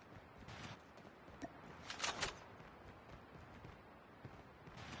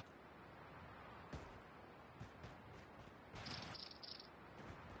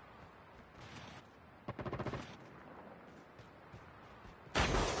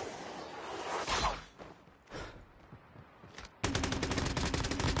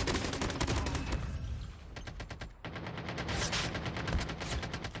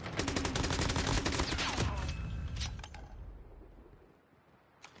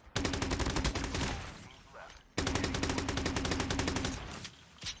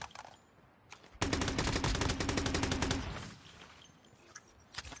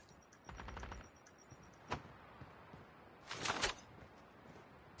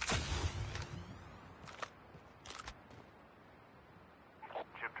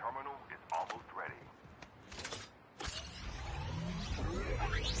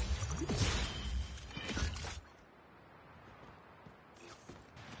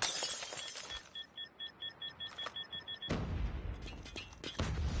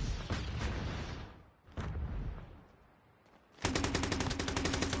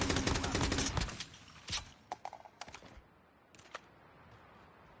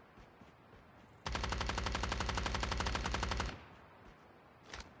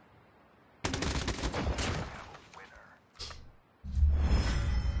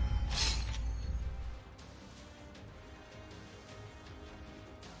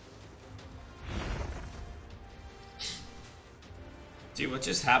 Dude, what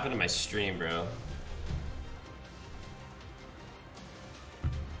just happened to my stream, bro?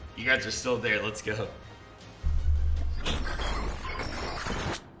 You guys are still there. Let's go.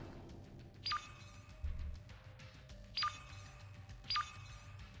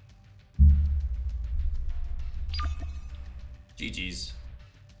 GG's.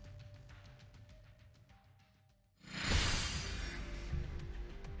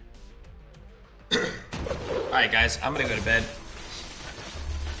 Alright guys, I'm gonna go to bed.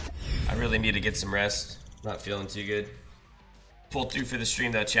 I really need to get some rest. Not feeling too good. Pulled through for the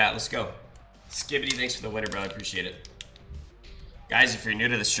stream though, chat. Let's go. Skibbity, thanks for the winner, bro. I appreciate it. Guys, if you're new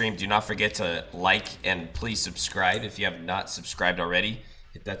to the stream, do not forget to like and please subscribe if you have not subscribed already.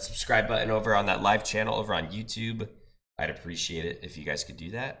 Hit that subscribe button over on that live channel over on YouTube. I'd appreciate it if you guys could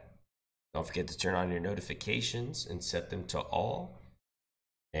do that. Don't forget to turn on your notifications and set them to all.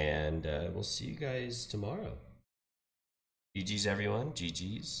 And we'll see you guys tomorrow. GG's, everyone.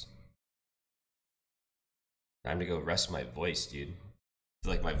 GG's. Time to go rest my voice, dude. I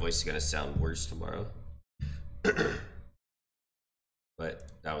feel like my voice is going to sound worse tomorrow. But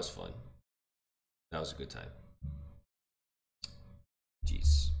that was fun. That was a good time.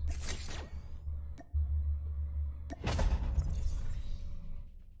 Jeez.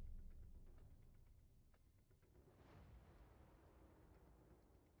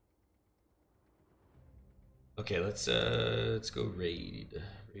 Okay, let's go raid.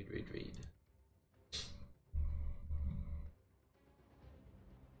 Raid.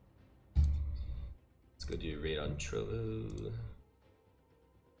 Let's go do a raid on Trello.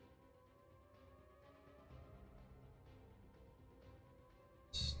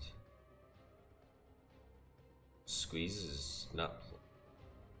 Squeeze is not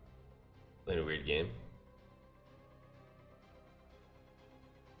playing a weird game.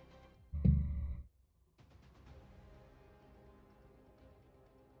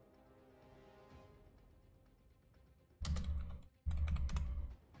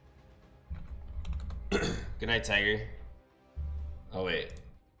 Good night, Tiger. Oh wait,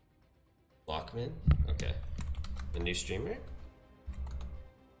 Lockman? Okay, the new streamer?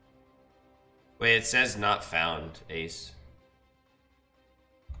 Wait, it says not found, Ace.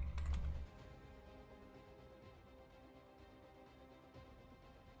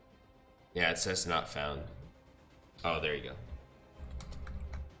 Yeah, it says not found. Oh, there you go.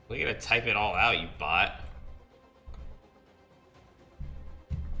 We're gonna type it all out, you bot.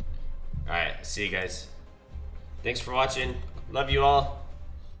 Alright, see you guys. Thanks for watching. Love you all.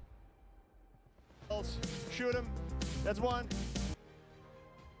 Shoot him. That's one.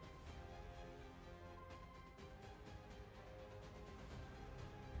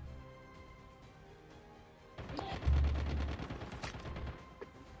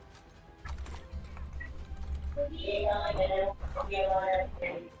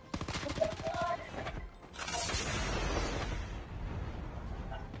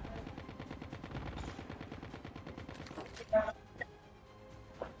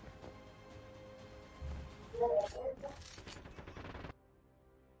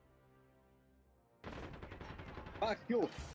 Fuck you.